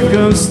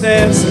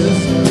circumstances,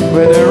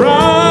 where there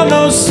are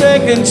no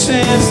second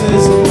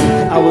chances,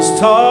 I was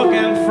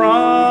talking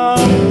from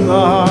the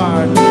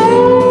heart.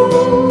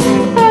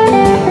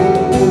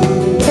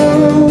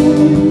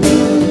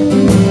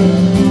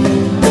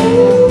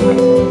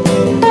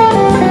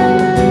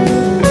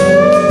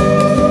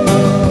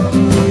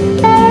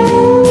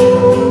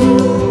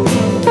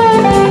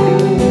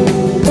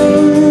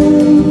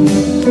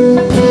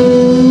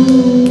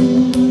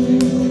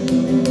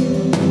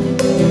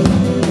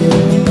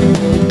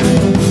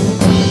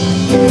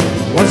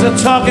 Was I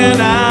talking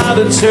out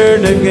of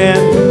turn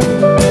again?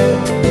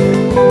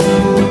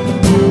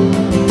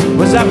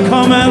 Was I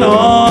coming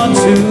on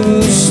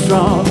too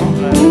strong?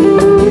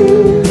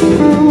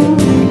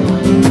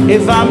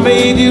 If I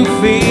made you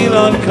feel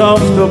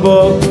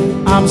uncomfortable,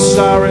 I'm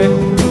sorry,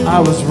 I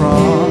was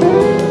wrong.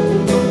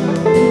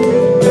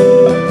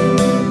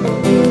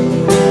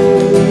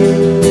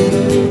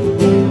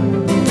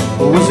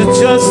 Or was it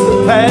just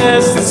the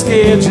past that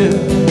scared you?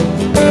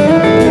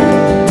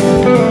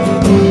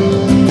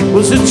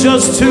 Was it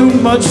just too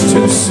much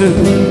too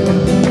soon?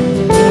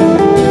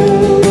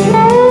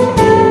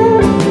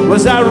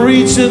 Was I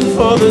reaching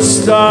for the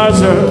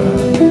stars or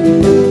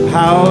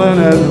howling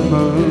at the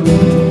moon?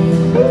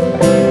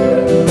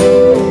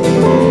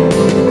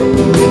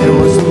 It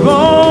was a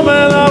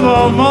moment of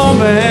all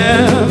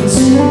moments,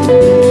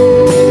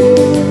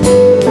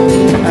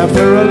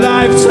 after a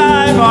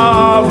lifetime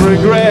of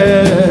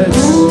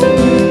regrets,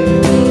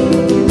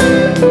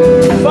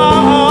 for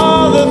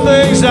all the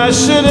things I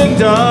should have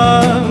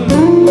done,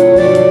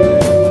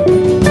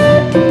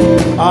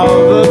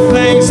 all the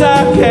things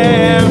I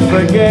can't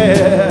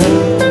forget.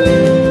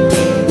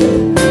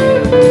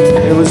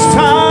 It was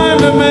time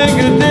to make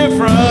a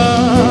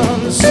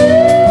difference.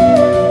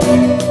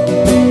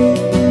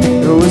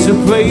 There was a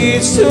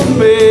place to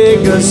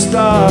make a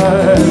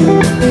start.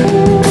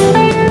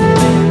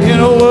 In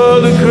a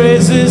world of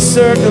crazy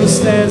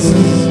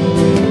circumstances,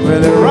 where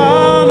there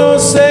are no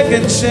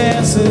second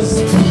chances,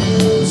 I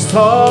was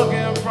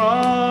talking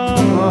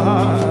from the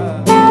heart.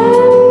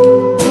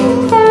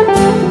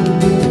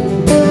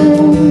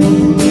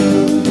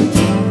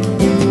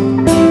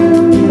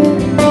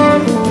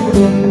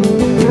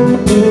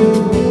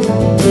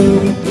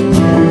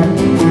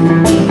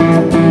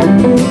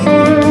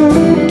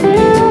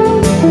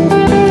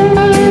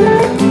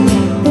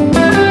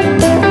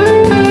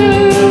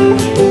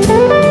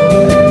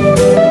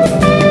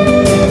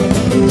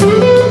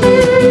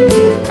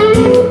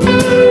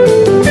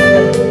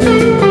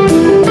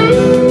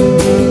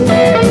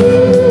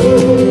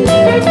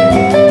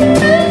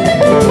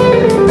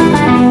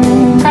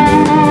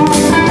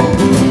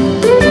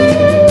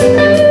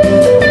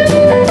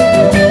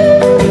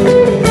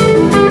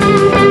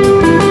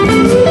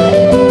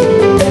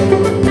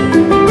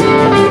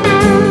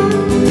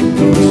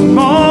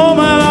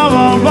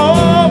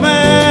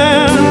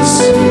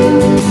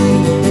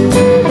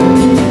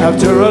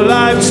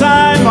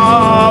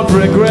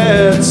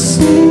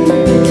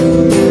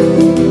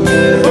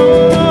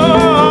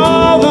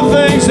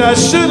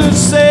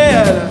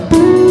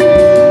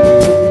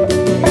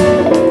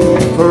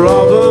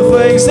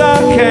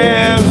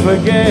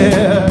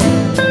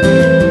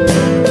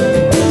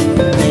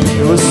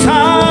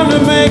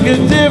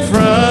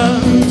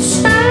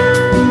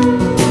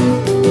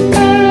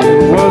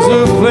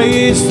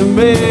 to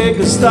make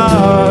a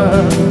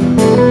start.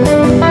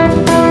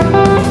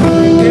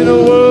 In a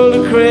world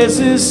of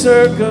crazy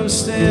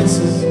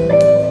circumstances,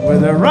 where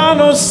there are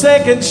no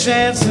second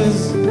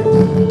chances,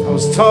 I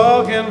was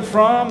talking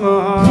from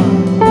the heart.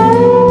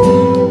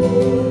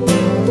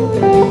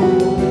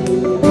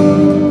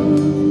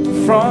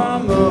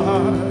 From the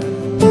heart.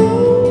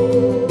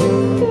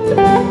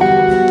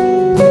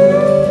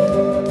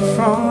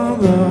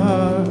 From the heart.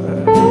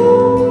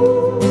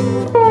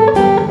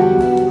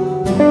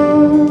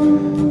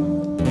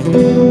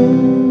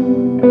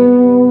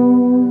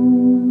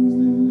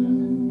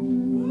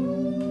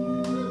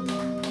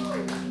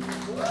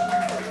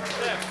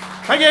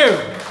 Thank you.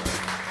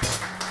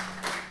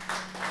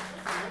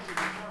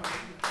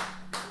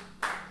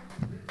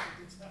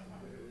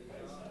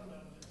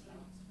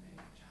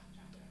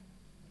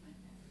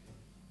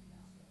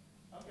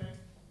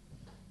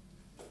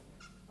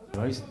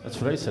 Right, that's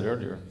what I said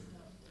earlier.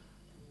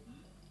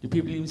 Do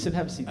people even still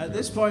have seats? At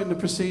this point in the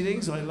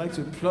proceedings, I'd like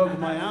to plug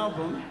my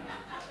album.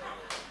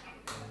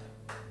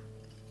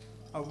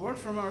 A word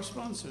from our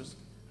sponsors.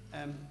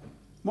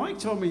 Mike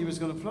told me he was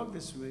going to plug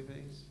this for me,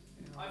 please.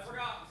 I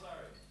forgot, sorry.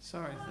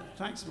 Sorry,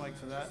 thanks, Mike,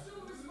 for that.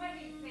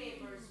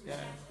 Yeah,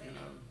 you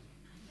know.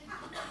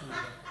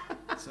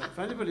 So if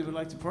anybody would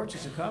like to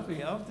purchase a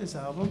copy of this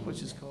album,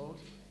 which is called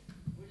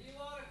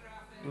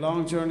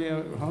Long Journey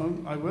Out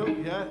Home, I will,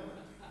 yeah.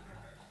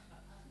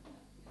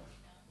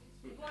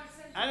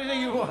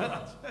 Anything you want.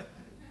 €5.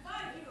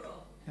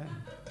 Yeah.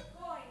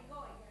 Go.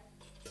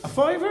 A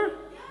fiver?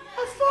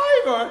 A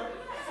fiver?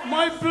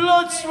 My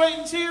blood, sweat,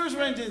 and tears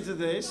went into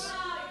this.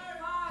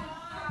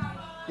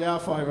 Yeah, a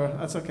fiver.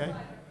 That's okay.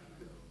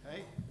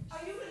 Hey.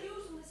 Are you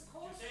using this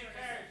course?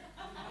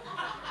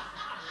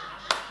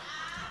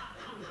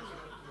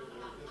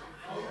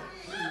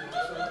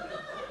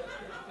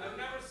 I've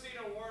never seen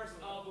a worse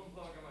album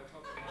plug in my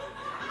fucking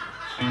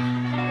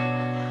life.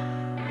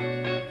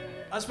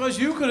 I suppose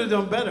you could have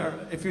done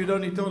better if you'd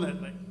only done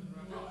it. Like.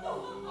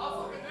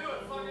 I'll fucking do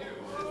it, fuck you.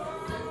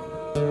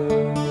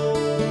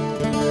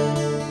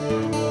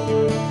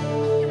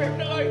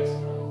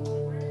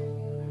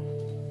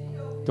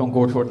 Don't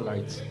go toward the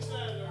lights.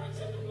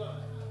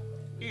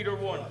 Either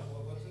one.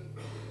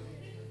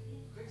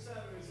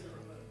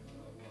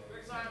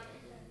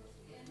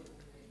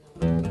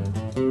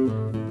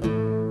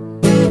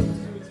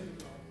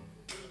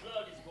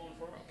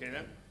 Okay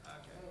then.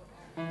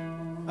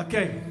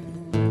 Okay.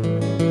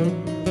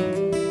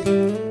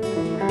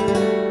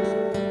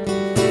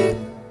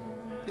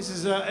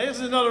 Here's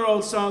another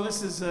old song.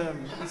 This is a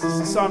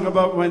song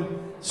about when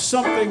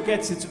something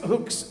gets its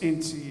hooks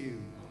into you,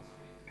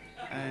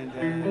 and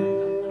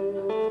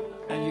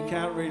you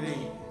can't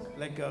really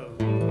let go.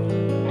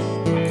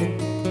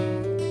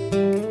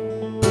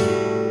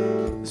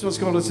 This one's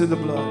called "It's in the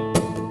Blood."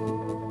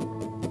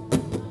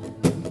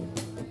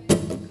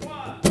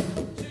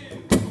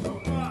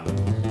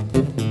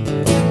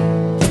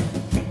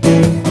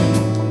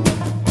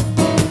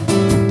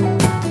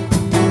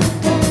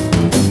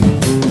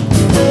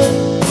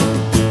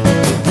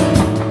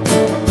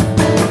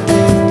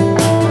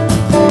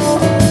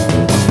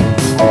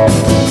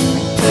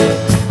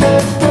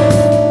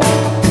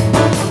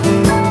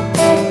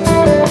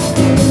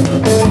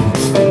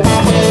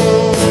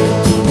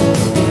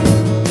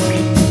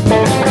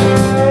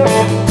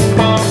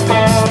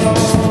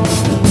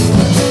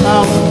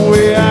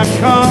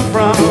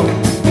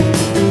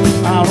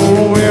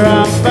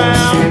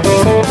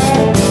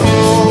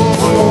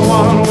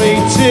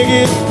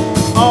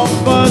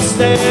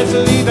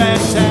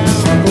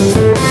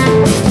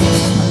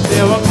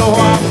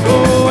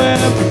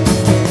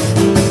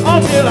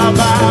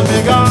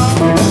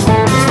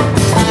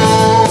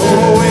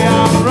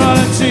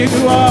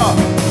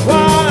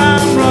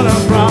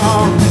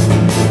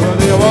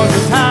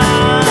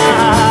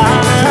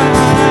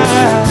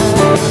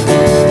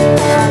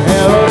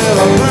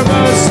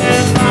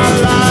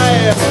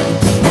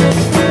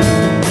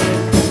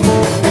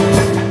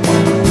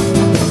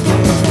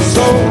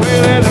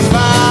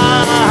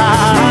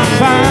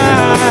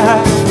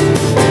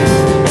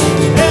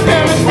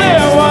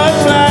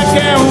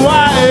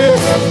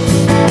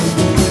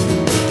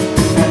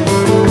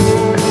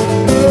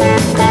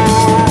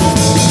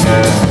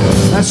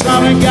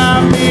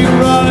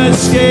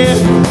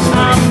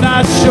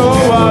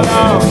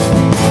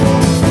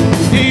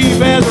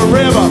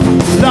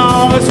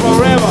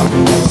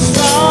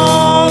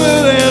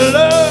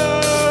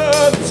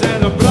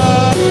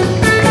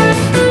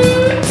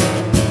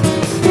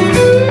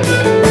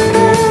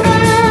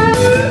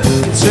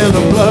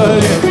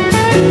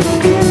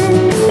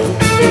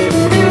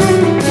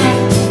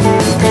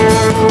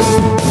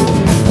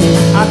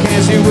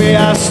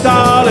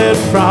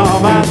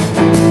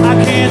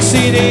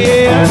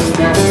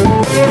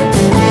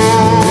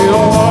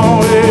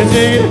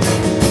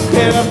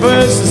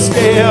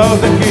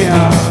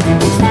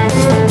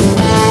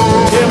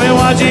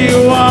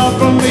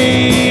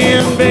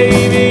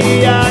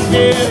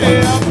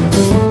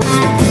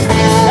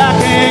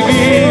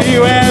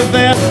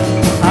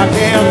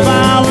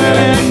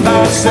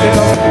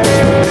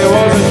 There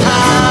was a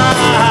time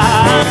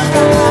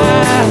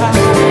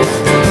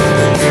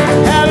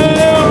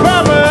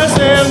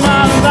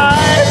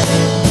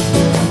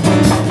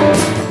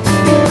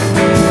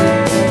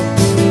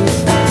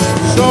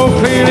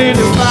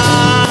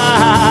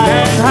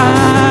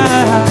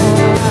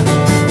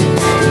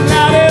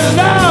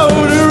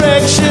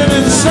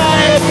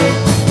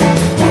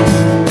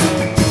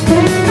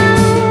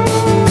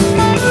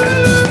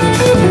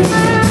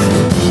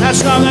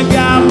sun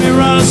got me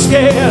running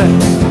scared.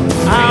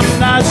 I'm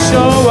not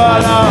sure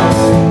what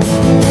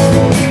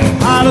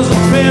hot as a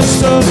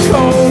pistol,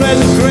 cold as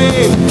a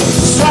grave,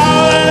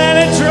 stronger than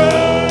any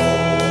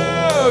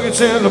drug.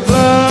 It's in the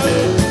blood.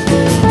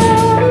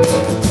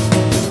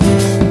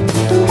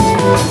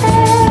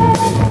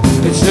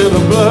 It's in the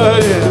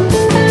blood, yeah.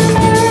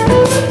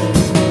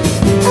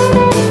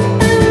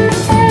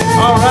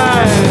 All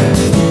right.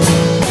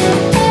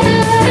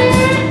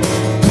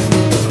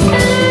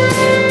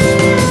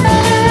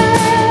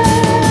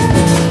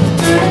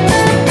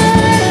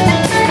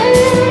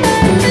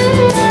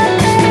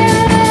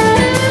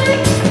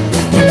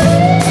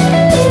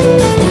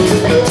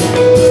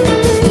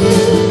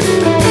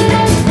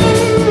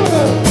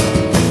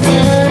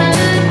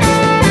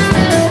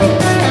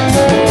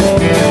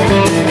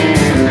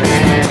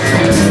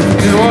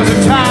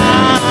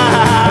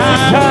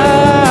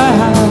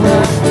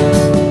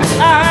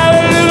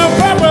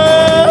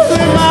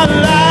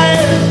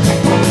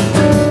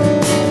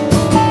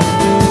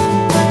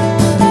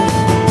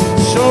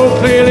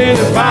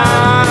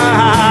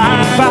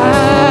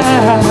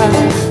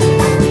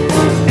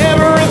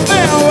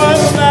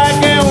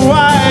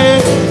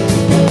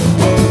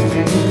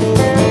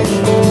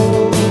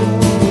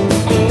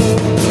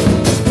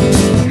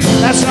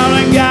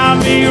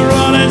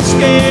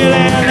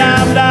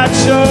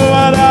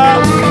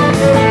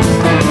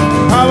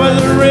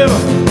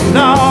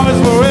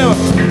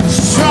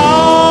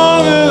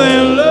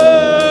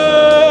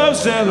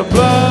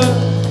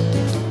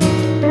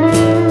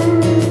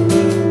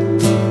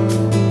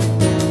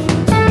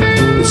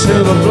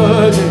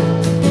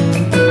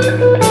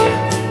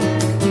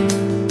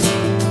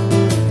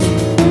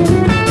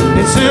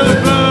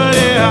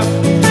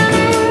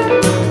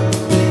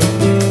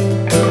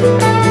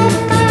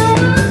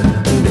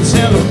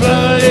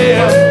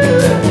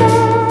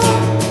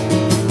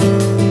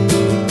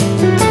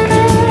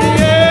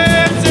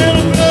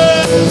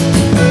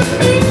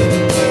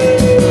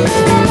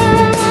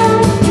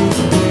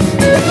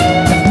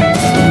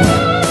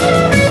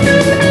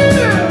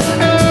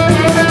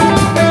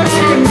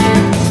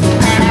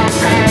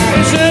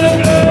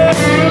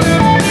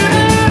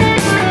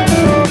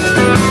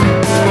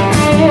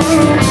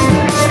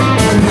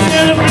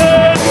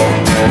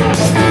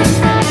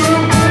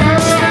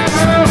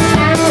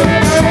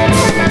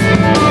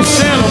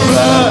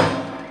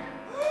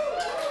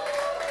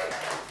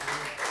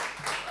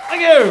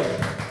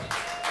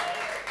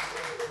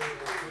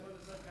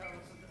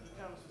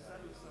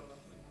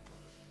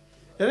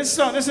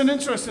 This is an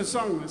interesting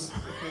song. This.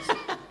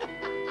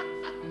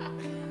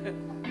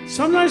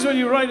 Sometimes when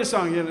you write a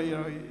song,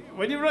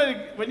 when you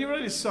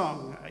write a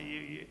song,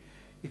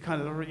 you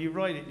kind of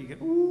write it, and you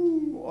get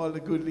all the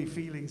goodly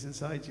feelings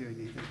inside you, and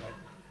you think like,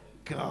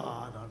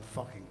 God, I'm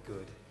fucking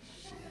good.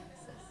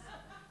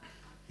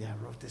 Yeah, I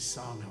wrote this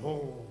song.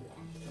 Oh,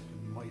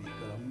 I'm mighty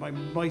good.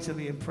 I'm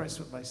mightily impressed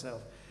with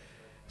myself.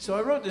 So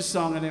I wrote this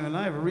song, and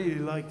I really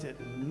liked it.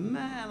 And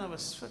man, I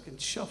was fucking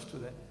chuffed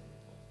with it.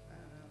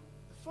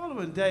 The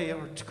following day,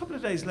 or a couple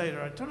of days later,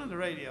 I turned on the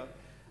radio,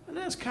 and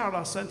there's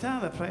Carlos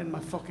Santana playing my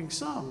fucking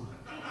song.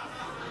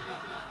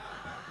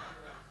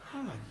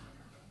 I'm like,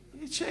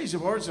 you changed the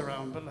words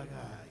around, but like,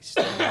 he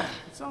stole the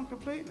song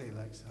completely.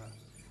 Like, so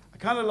I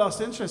kind of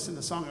lost interest in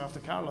the song after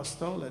Carlos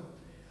stole it.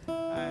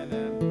 And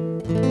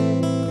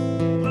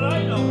but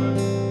I know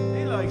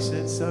he likes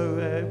it,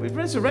 so we've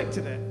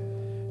resurrected it.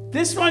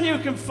 This one you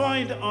can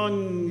find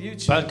on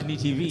YouTube. Balcony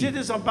TV. We did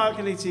this on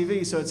Balcony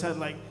TV, so it's had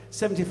like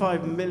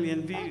 75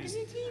 million views.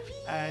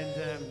 And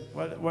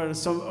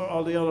whereas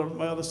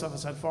my other stuff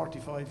has had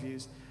 45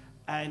 views.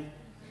 And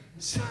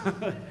so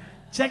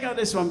check out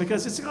this one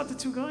because it's got the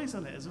two guys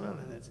on it as well,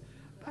 and it's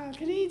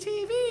Balcony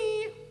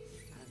TV.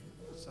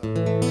 So,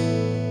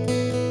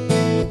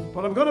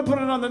 but I'm going to put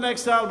it on the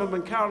next album,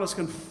 and Carlos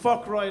can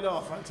fuck right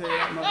off. I'll tell you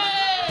that much.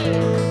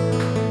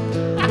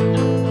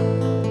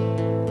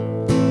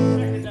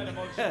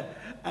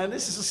 And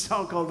this is a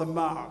song called The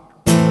Mark.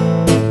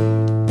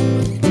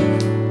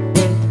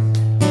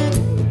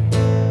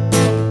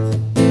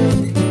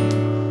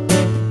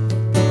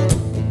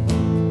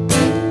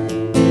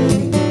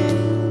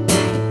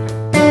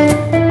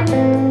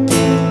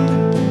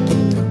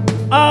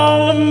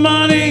 All the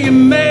money you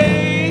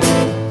made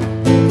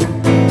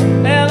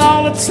and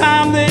all the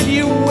time that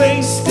you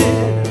wasted,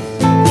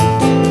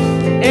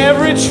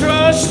 every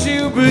trust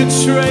you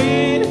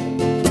betrayed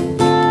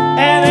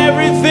and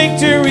every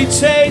victory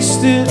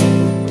tasted,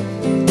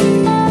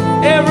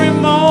 every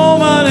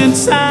moment in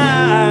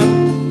time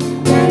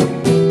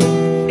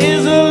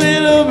is a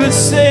little bit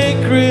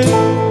sacred.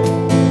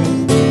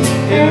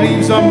 It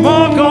leaves a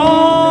mark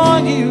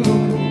on you.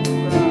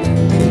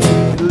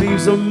 It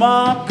leaves a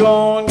mark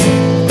on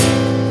you.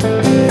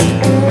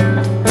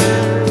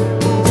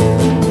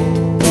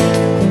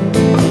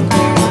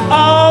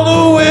 All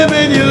the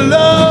women you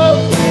love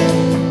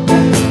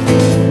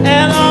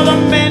and all the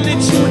men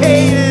that you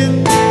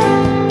hated,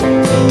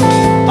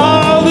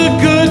 all the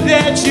good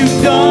that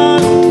you've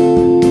done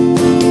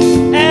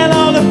and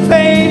all the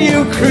pain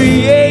you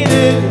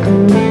created,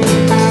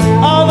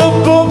 all the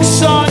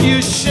books on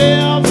your shelf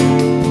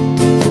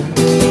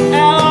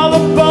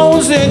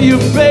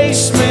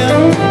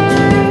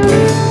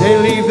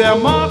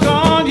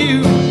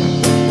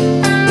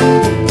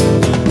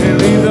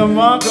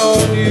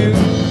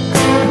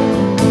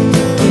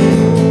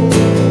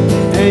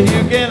And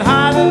you can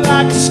hide it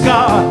like a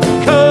scar,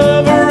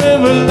 cover it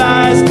with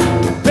lies,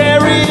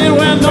 bury it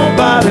when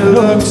nobody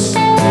looks.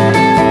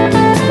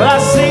 But I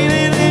seen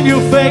it in your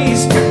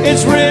face,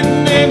 it's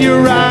written in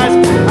your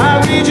eyes.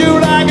 I read you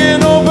like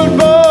an open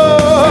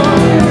book.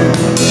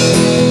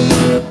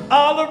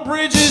 All the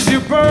bridges you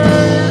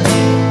burned,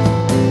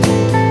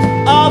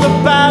 all the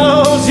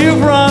battles you've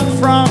run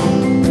from,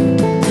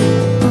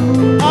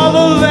 all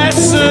the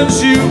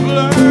lessons you've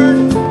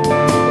learned.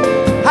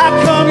 How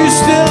come you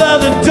still are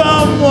the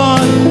dumb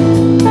one?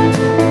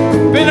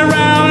 Been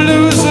around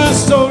losers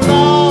so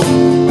long,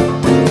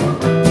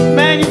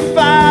 man, you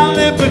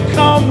finally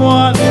become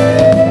one.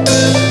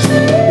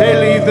 They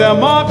leave their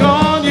mark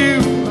on you,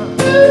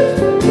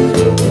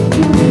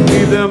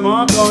 leave their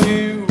mark on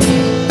you.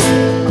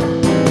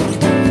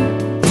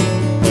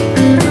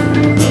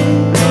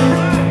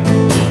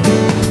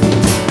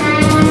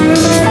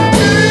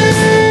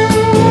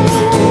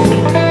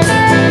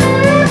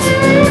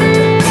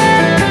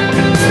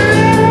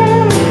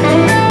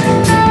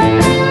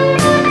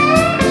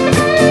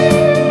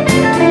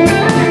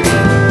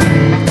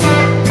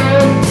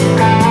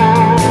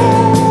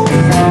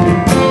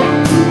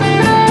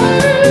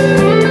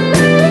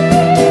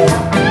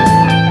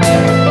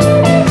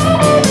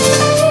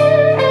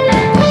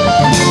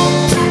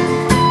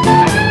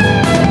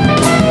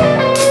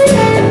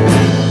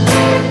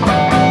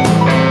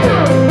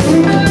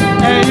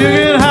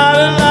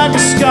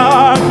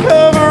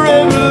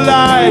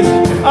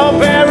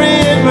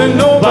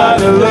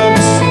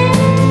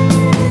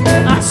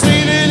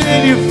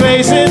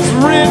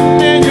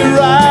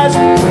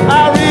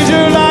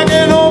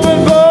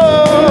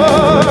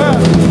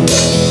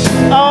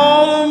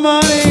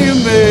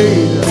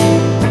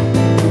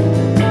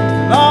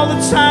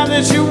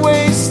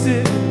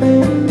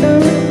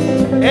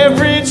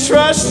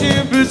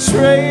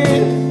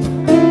 Betrayed,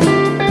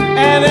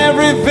 and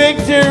every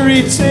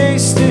victory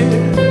tasted,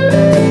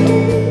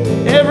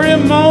 every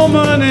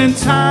moment in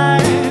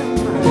time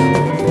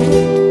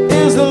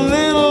is a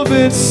little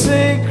bit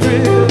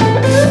sacred.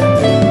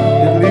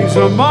 It leaves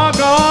a mark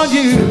on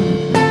you,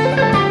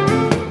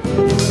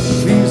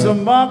 leaves a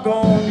mark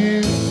on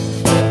you.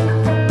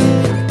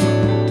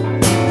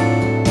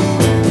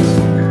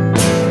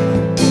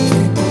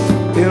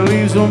 It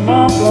leaves a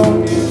mark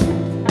on you.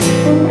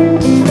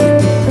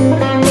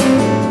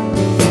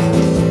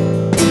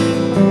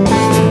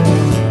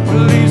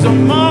 Leaves a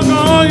mark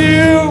on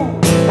you.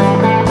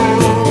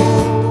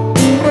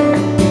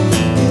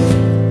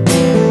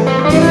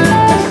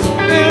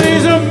 It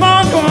leaves a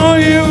mark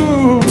on you.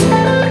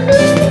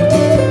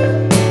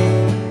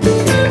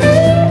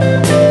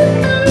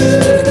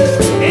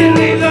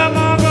 It leaves a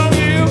mark on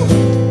you.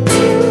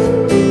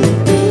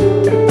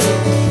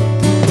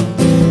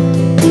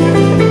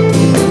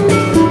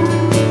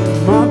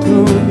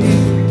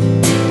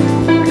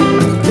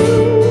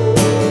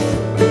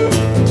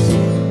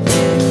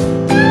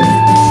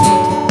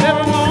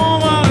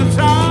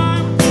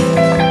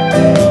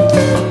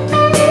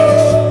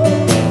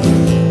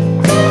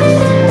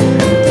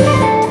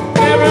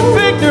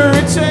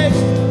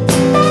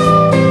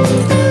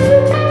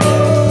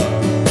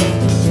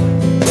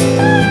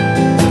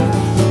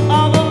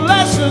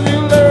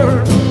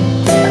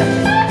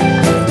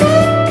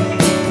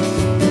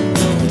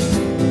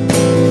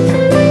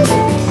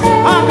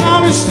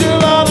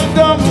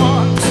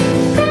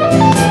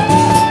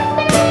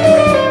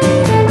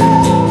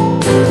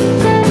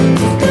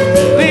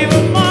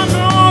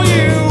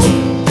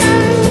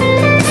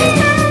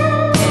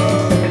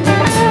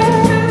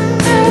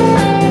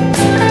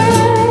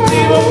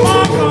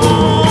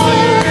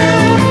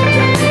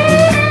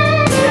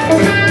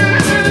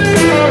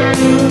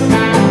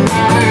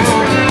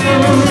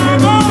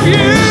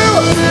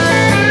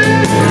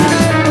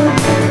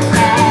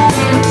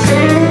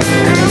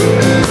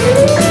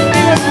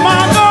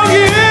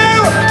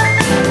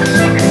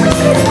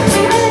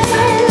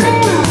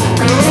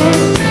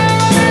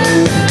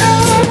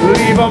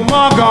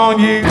 Mark on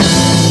you.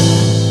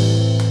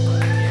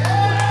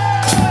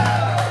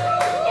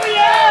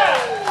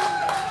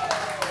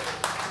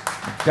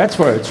 That's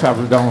where I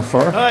traveled down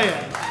for. Oh,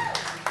 yeah.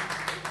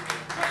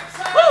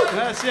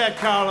 That's it,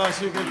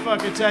 Carlos. You can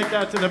fucking take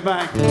that to the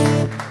bank.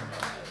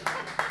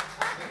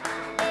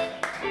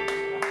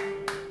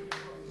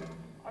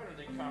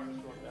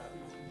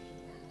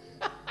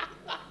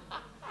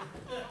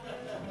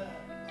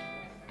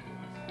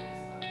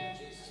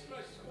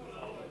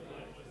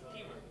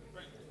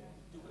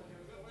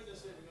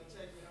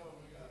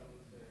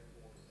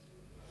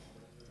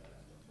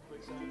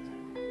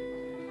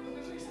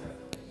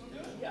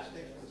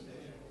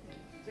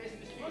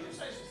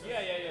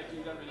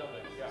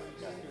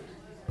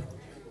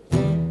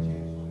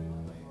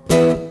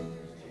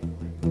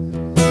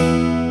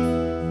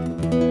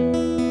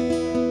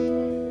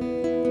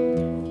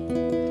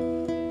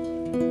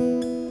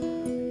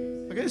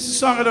 It's a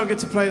song I don't get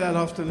to play that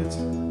often. It's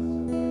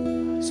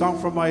a song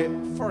from my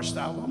first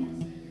album.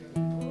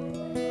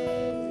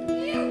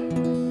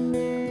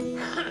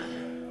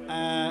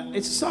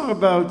 It's a song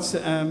about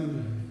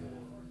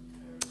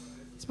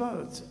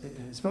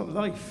It's about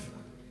life.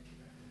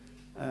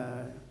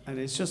 And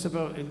it's just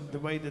about the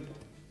way that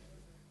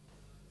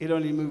it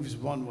only moves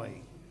one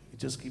way. It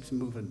just keeps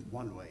moving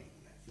one way.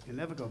 You can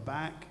never go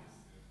back.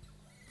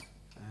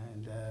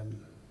 And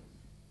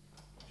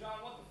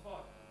John, what the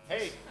fuck?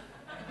 hey,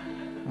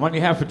 I'm only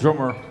half a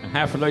drummer and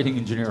half a lighting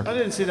engineer. I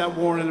didn't see that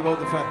warning about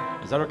the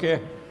fact. Is that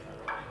okay?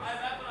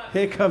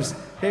 Here comes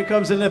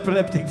an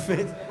epileptic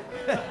fit.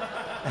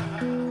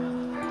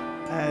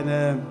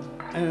 and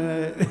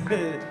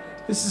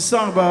this is a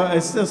song about,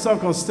 it's a song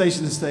called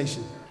Station to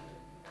Station.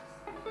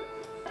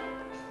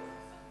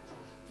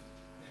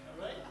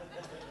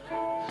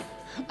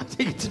 I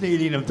think it's an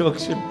alien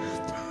abduction.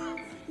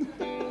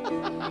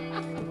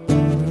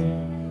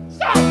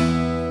 Stop!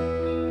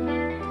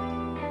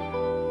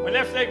 My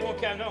left leg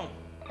won't calm down.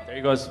 There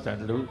he goes.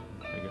 That'll do.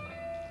 There you go.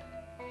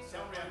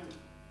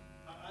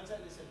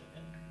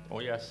 Oh,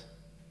 yes.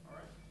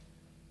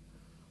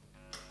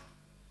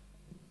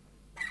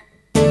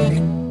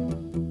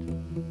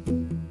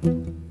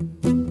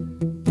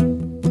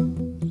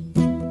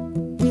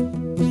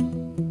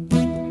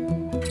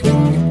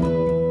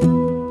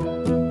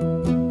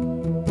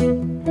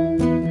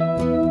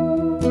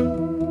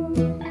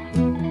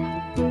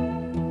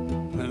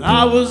 When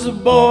I was a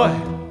boy,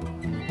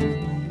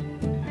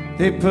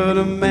 they put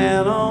a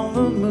man on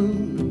the moon.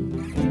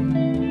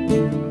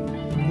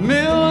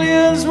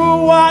 Millions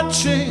were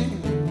watching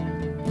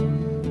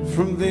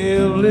from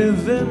their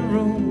living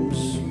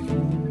rooms.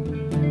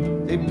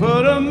 They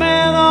put a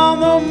man on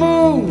the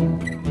moon,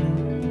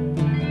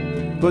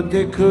 but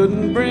they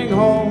couldn't bring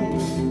home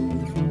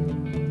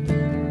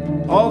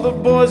all the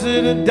boys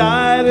that had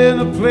died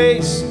in a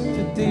place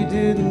that they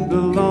didn't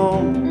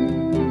belong.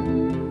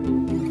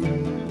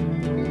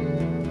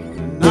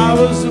 When I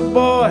was a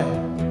boy,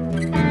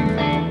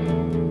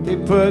 they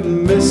put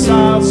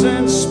missiles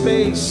in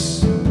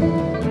space,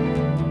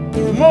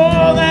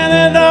 more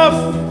than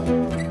enough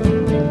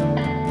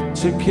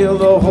to kill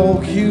the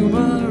whole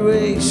human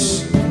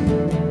race.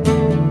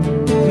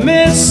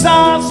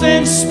 Missiles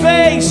in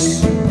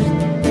space,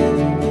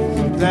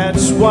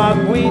 that's what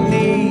we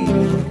need.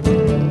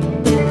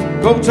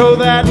 Go tell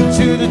that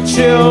to the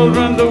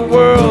children the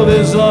world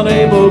is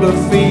unable to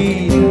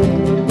feed.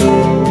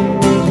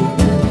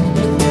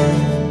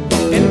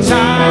 In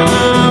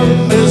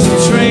time is a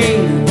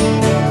train,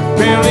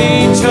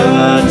 barely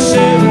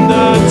touching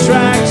the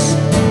tracks,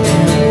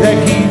 that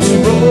keeps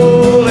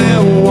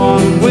rolling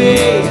one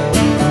way,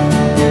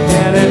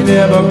 and it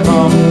never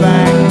comes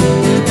back.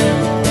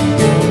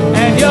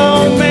 And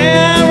your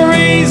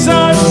memories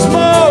are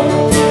smoke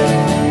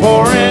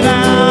pouring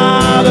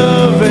out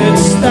of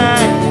its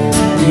stack.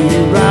 You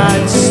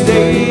ride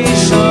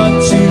station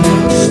to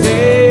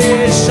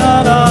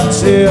station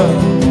until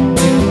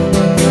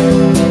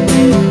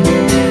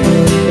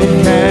it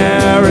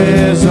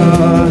carries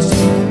us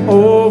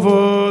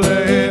over the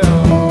hill.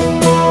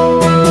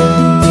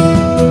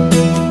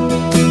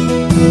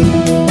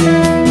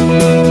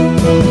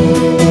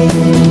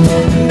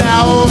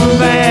 Now I'm a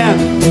man,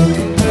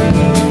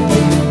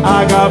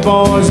 I got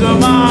boys of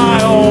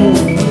my own.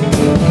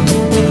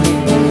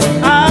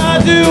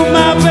 I do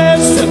my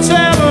best to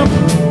tell them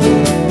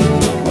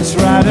what's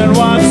right and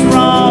what's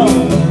wrong.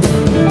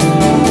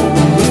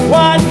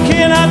 What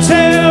can I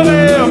tell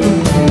them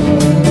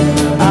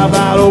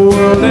about a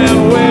world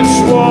in which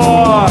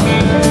war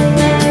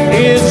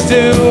is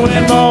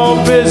doing more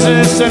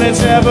business than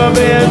it's ever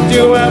been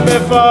doing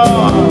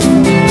before?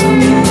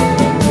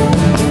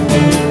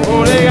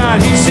 Oh, they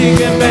got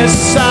heat-seeking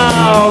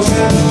missiles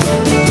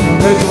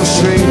that go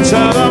straight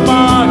to the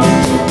mark.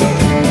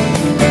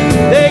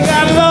 They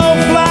got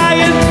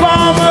low-flying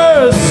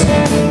bombers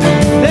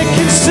that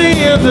can see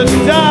in the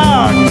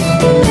dark.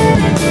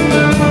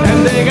 And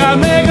they got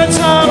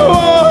megaton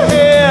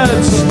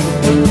warheads,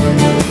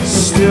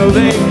 still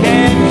they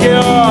can't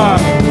cure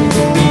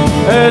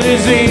a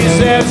disease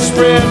that's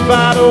spread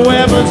by the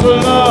weapons of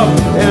love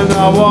in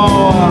the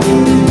war.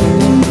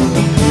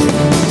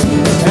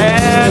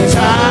 And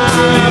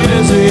time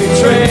is a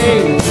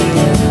train,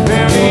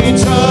 barely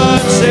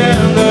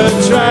touching the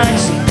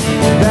tracks,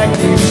 that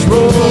keeps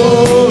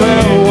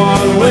rolling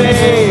one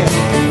way,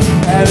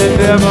 and it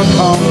never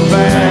comes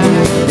back.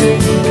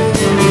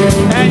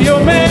 And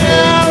your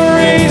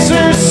memories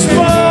are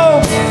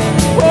smoke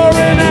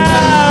pouring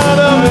out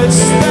of its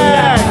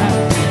stack.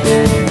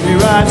 We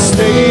ride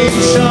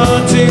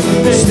station to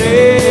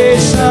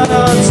station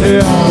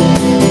until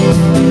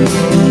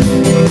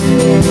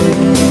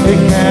it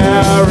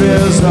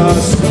carries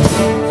us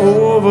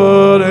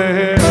over the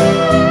hill.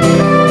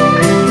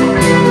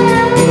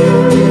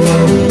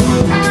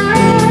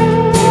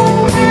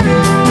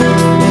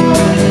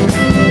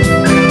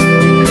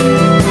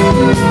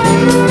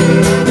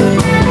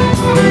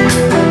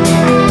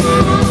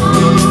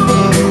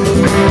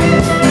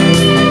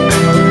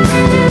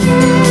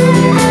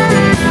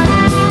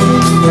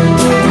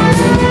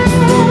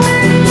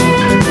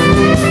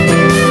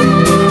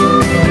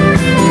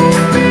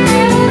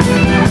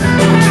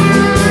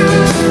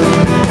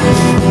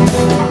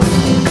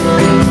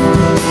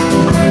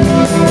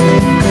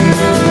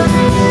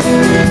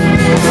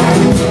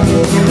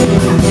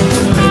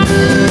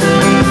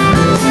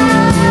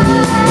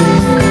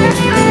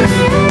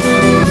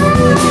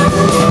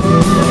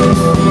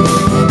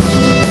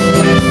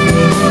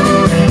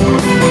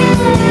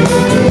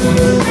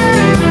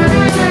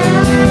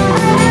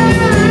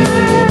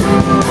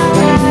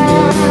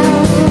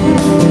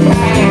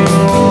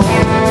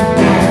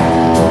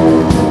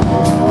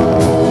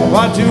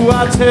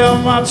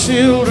 of my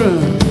children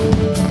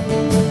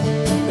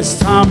as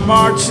time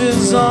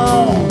marches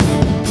on.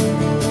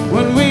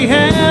 When we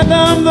hand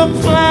them the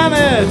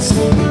planets,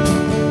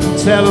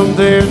 tell them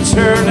their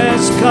turn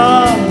has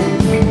come.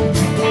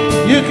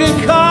 You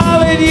can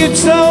call it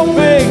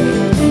utopic,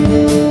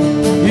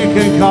 you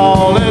can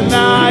call it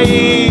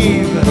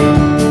naive,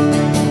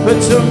 but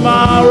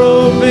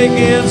tomorrow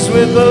begins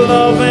with the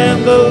love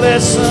and the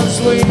lessons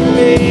we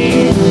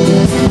need.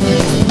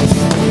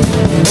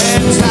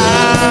 And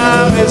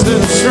time is a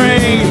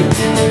train,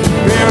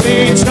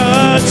 barely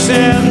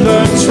touching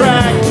the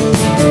track.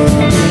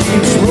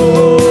 Keeps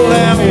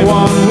rolling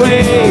one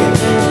way,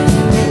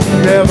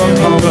 never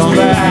comes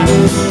back.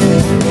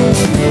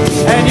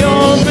 And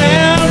your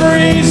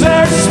memories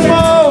are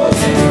smoke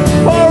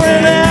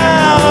pouring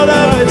out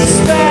of its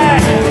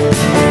stack.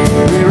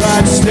 We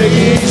ride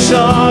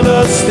station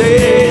to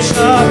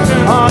station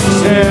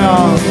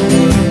until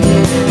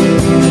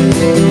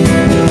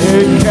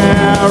it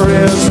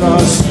carries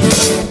us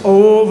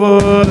over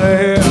the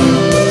hill.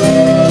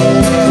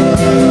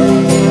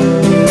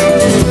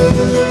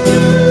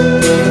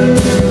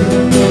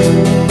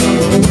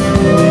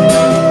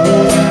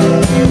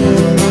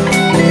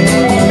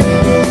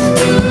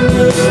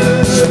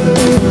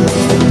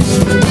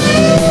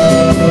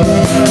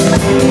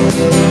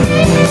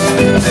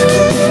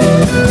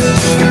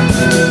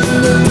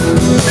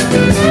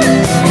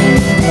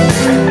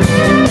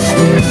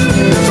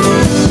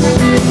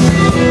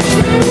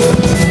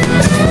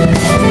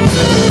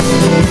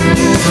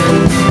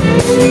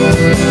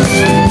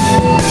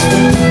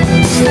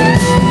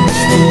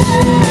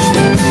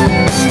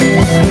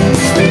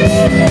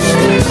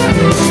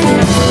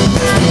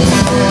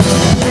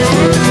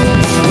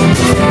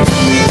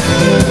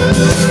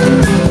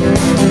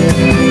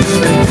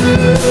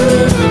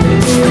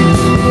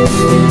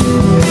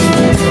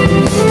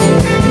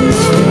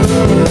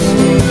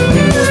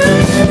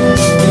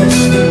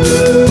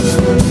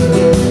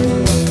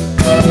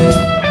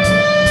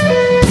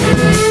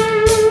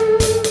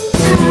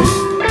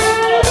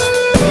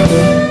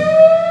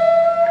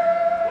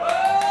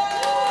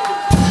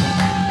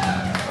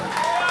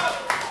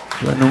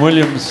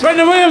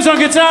 Brendan Williams on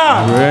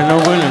guitar. Brendan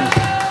Williams.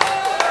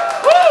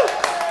 Woo!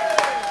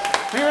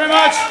 Thank you very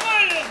much.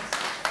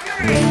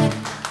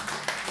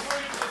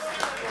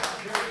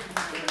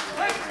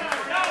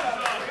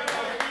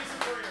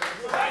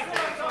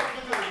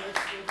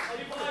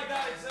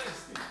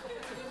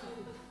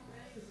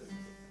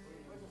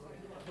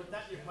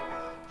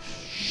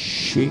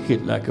 Shake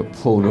it like a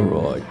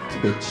Polaroid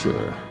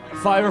picture.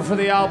 Fiver for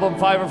the album,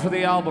 fiver for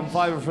the album,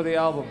 fiver for the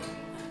album.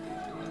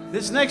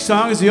 This next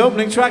song is the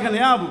opening track on the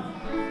album.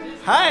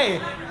 Hi.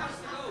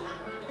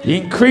 The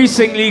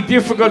increasingly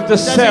difficult to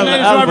sell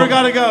Designated album. driver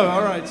gotta go.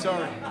 All right,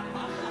 sorry.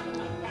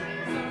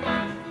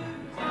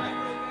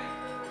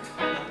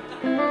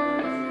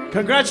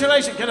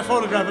 Congratulations. Get a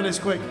photograph of this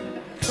quick.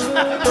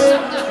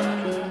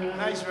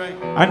 Nice, Ray.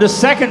 And the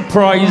second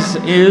prize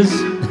is...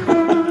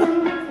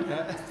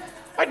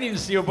 I need to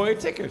see you buy a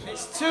ticket.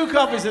 It's 2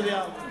 copies of the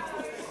album.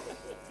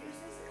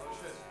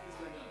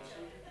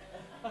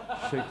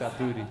 Shake that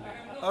booty.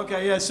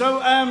 Okay, yeah. So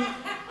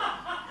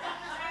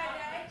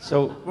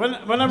when I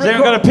has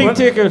anyone got a pink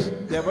ticket?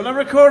 Yeah, when I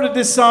recorded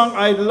this song,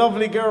 I had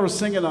lovely girls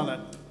singing on it.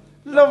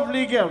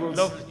 Lovely girls.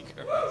 Lovely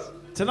girls.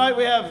 Tonight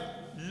we have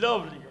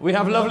Lovely. We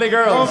have lovely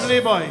girls. lovely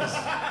boys.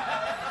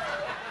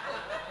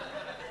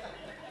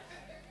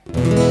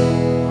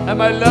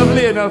 Am I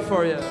lovely enough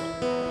for you?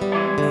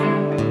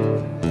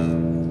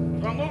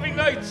 From Moving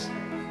Lights.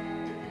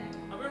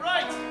 Are we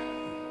right?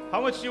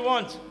 How much do you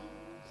want? Is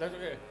that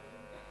okay?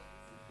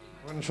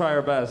 We're gonna try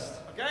our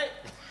best. Okay.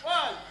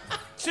 1,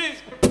 2,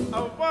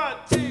 1,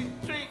 2,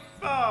 3,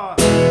 4.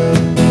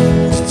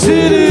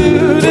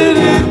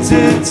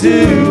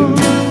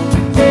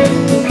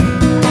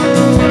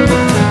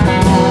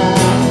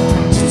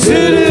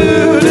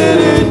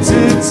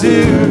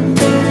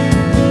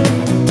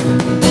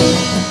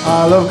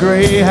 I love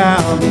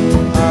Greyhound,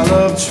 I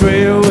love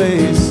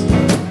Trailways,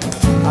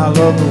 I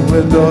love the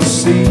window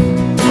seat.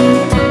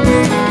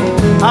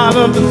 I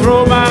love to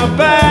throw my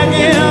bag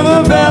in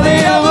the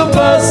belly of a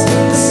bus,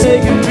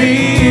 taking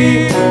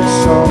me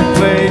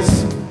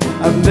someplace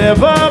I've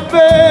never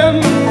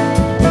been.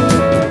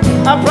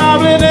 I'll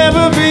probably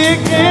never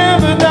be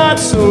again, but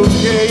that's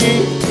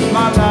okay.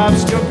 My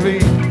life's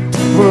complete,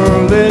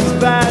 world is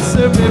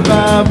passing me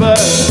by, but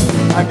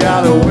I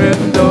got a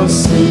window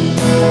seat.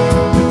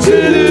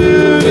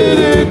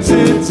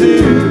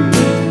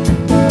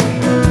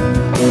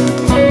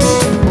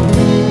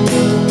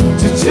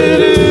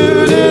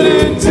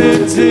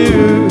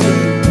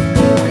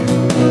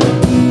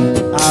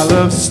 I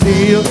love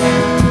steel,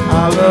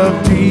 I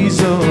love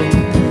diesel,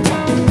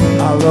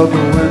 I love the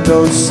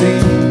window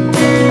seat.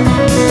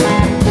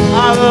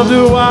 I love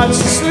to watch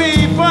the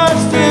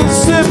sleepers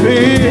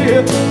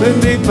Mississippi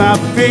beneath my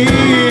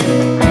feet.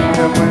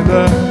 And when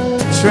the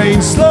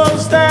train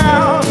slows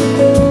down,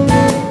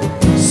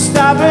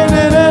 stopping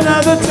in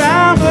another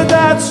town, but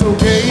that's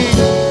okay.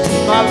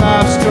 My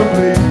life's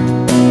complete,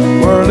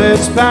 world is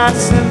is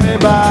passing me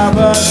by,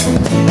 but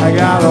I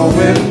got a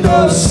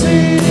window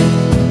seat.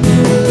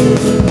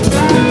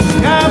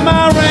 Got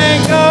my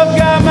raincoat,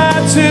 got my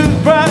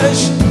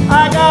toothbrush,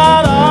 I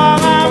got all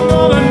I'm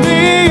gonna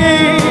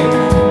need.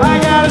 I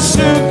got a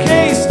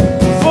suitcase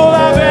full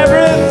of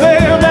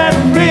everything that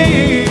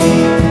me.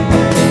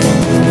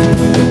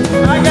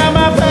 I got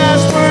my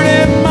passport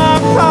in my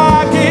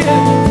pocket,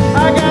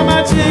 I got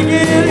my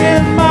ticket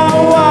in my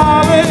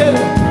wallet.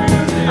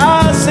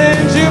 I'll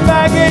send you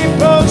back a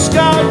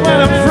postcard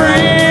when I'm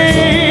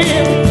free.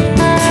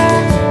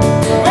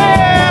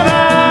 When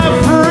I'm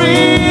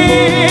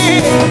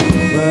free.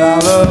 Well, I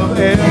love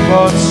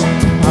airports,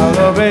 I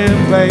love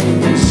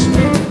airplanes,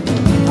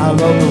 I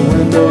love the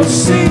window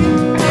seat,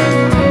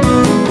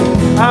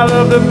 I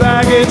love the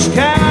baggage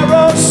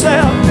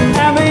carousel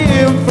and the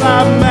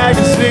in-flight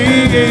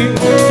magazine.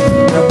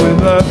 And when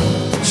the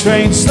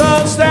train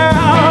slows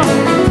down,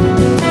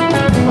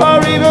 or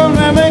even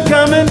when we're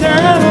coming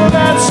down,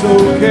 that's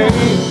okay.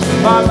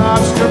 My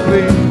life's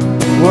complete,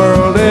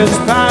 world is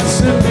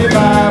passing me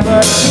by,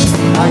 but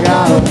I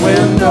got a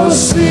window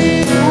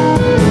seat.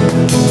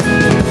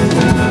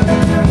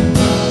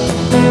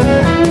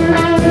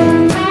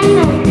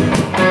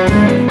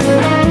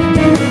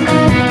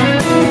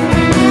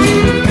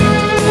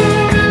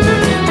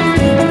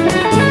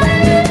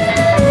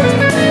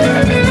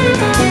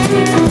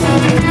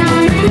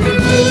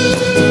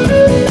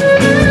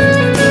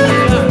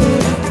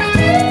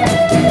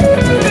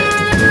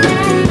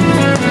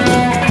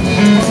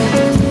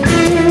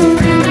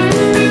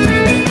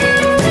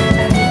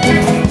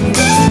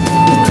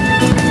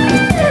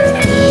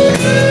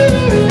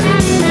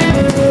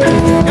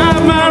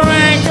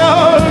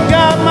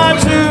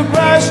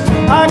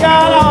 I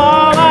got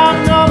all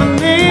I'm gonna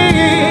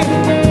need.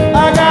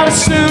 I got a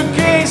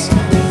suitcase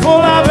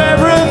full of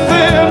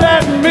everything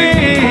that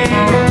me.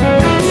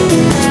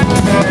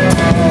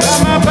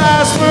 Got my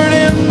passport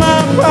in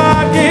my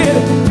pocket,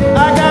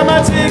 I got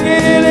my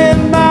ticket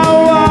in my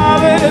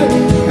wallet,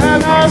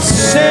 and I'll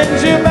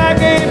send you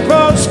back a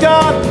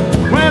postcard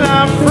when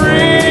I'm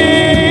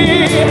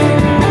free.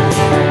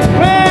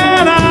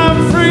 When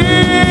I'm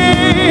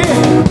free.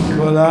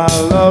 Well, I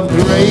love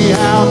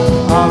Greyhound,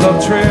 I love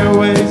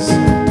Trailways,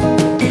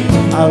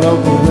 I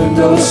love the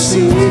window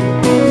seat.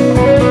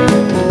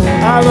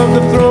 I love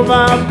to throw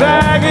my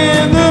bag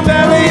in the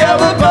belly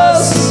of a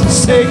bus,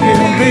 it's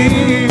taking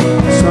me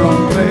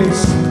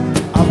someplace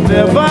I've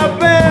never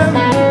been.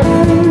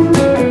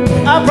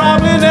 I'll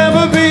probably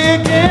never be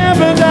again,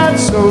 but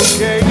that's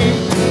okay.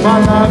 My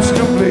life's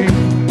complete,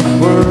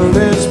 world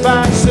is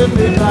passing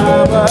me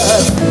by, but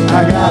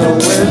I got a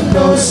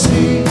window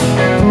seat.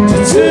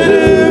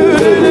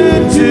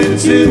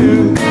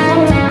 Do-do-do-do-do-do.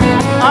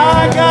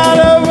 I got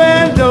a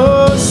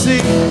window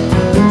seat.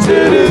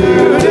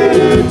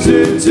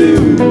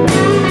 Do-do-do-do-do-do.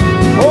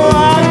 Oh, I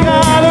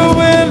got a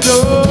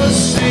window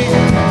seat.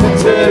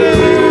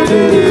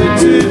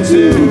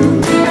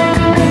 Do-do-do-do-do-do.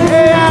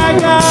 Hey, I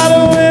got a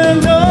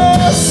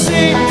window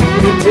seat.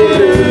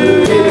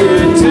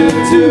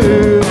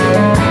 Do-do-do-do-do.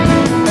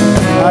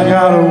 I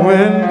got a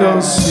window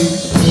seat.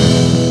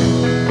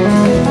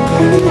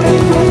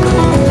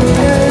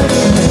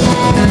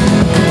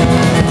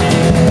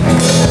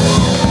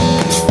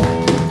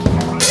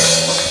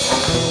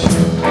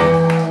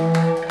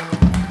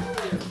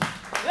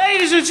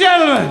 Ladies and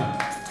gentlemen,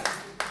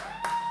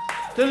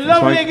 the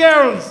lovely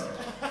girls,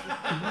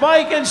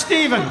 Mike and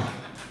Stephen.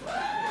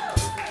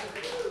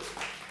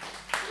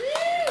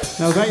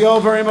 Now, thank you all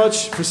very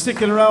much for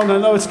sticking around. I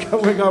know it's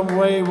going on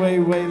way, way,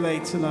 way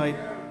late tonight.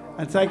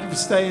 And thank you for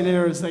staying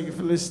here, and thank you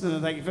for listening,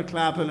 and thank you for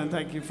clapping, and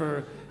thank you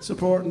for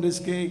supporting this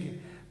gig,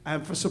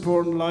 and for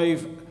supporting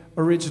live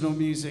original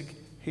music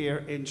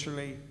here in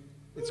Tralee.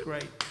 It's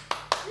great.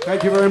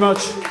 Thank you very much.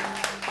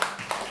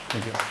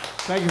 Thank you.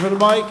 Thank you for the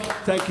mic.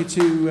 Thank you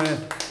to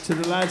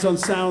the lads on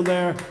sound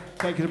there.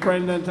 Thank you to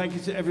Brendan. Thank you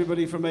to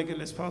everybody for making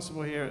this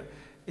possible here.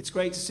 It's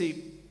great to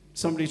see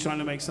somebody trying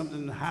to make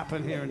something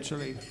happen here in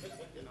Tralee.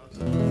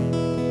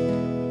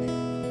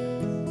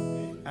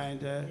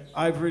 And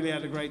I've really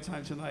had a great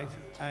time tonight.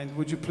 And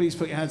would you please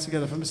put your hands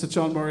together for Mr.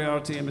 John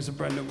Moriarty and Mr.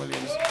 Brendan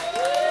Williams,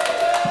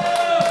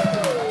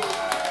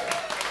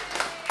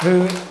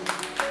 who,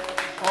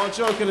 all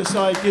joking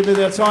aside, give me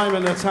their time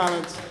and their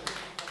talent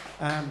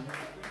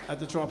at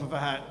the drop of a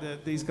hat.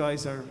 These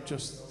guys are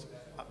just,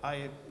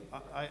 I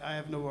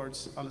have no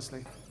words, honestly.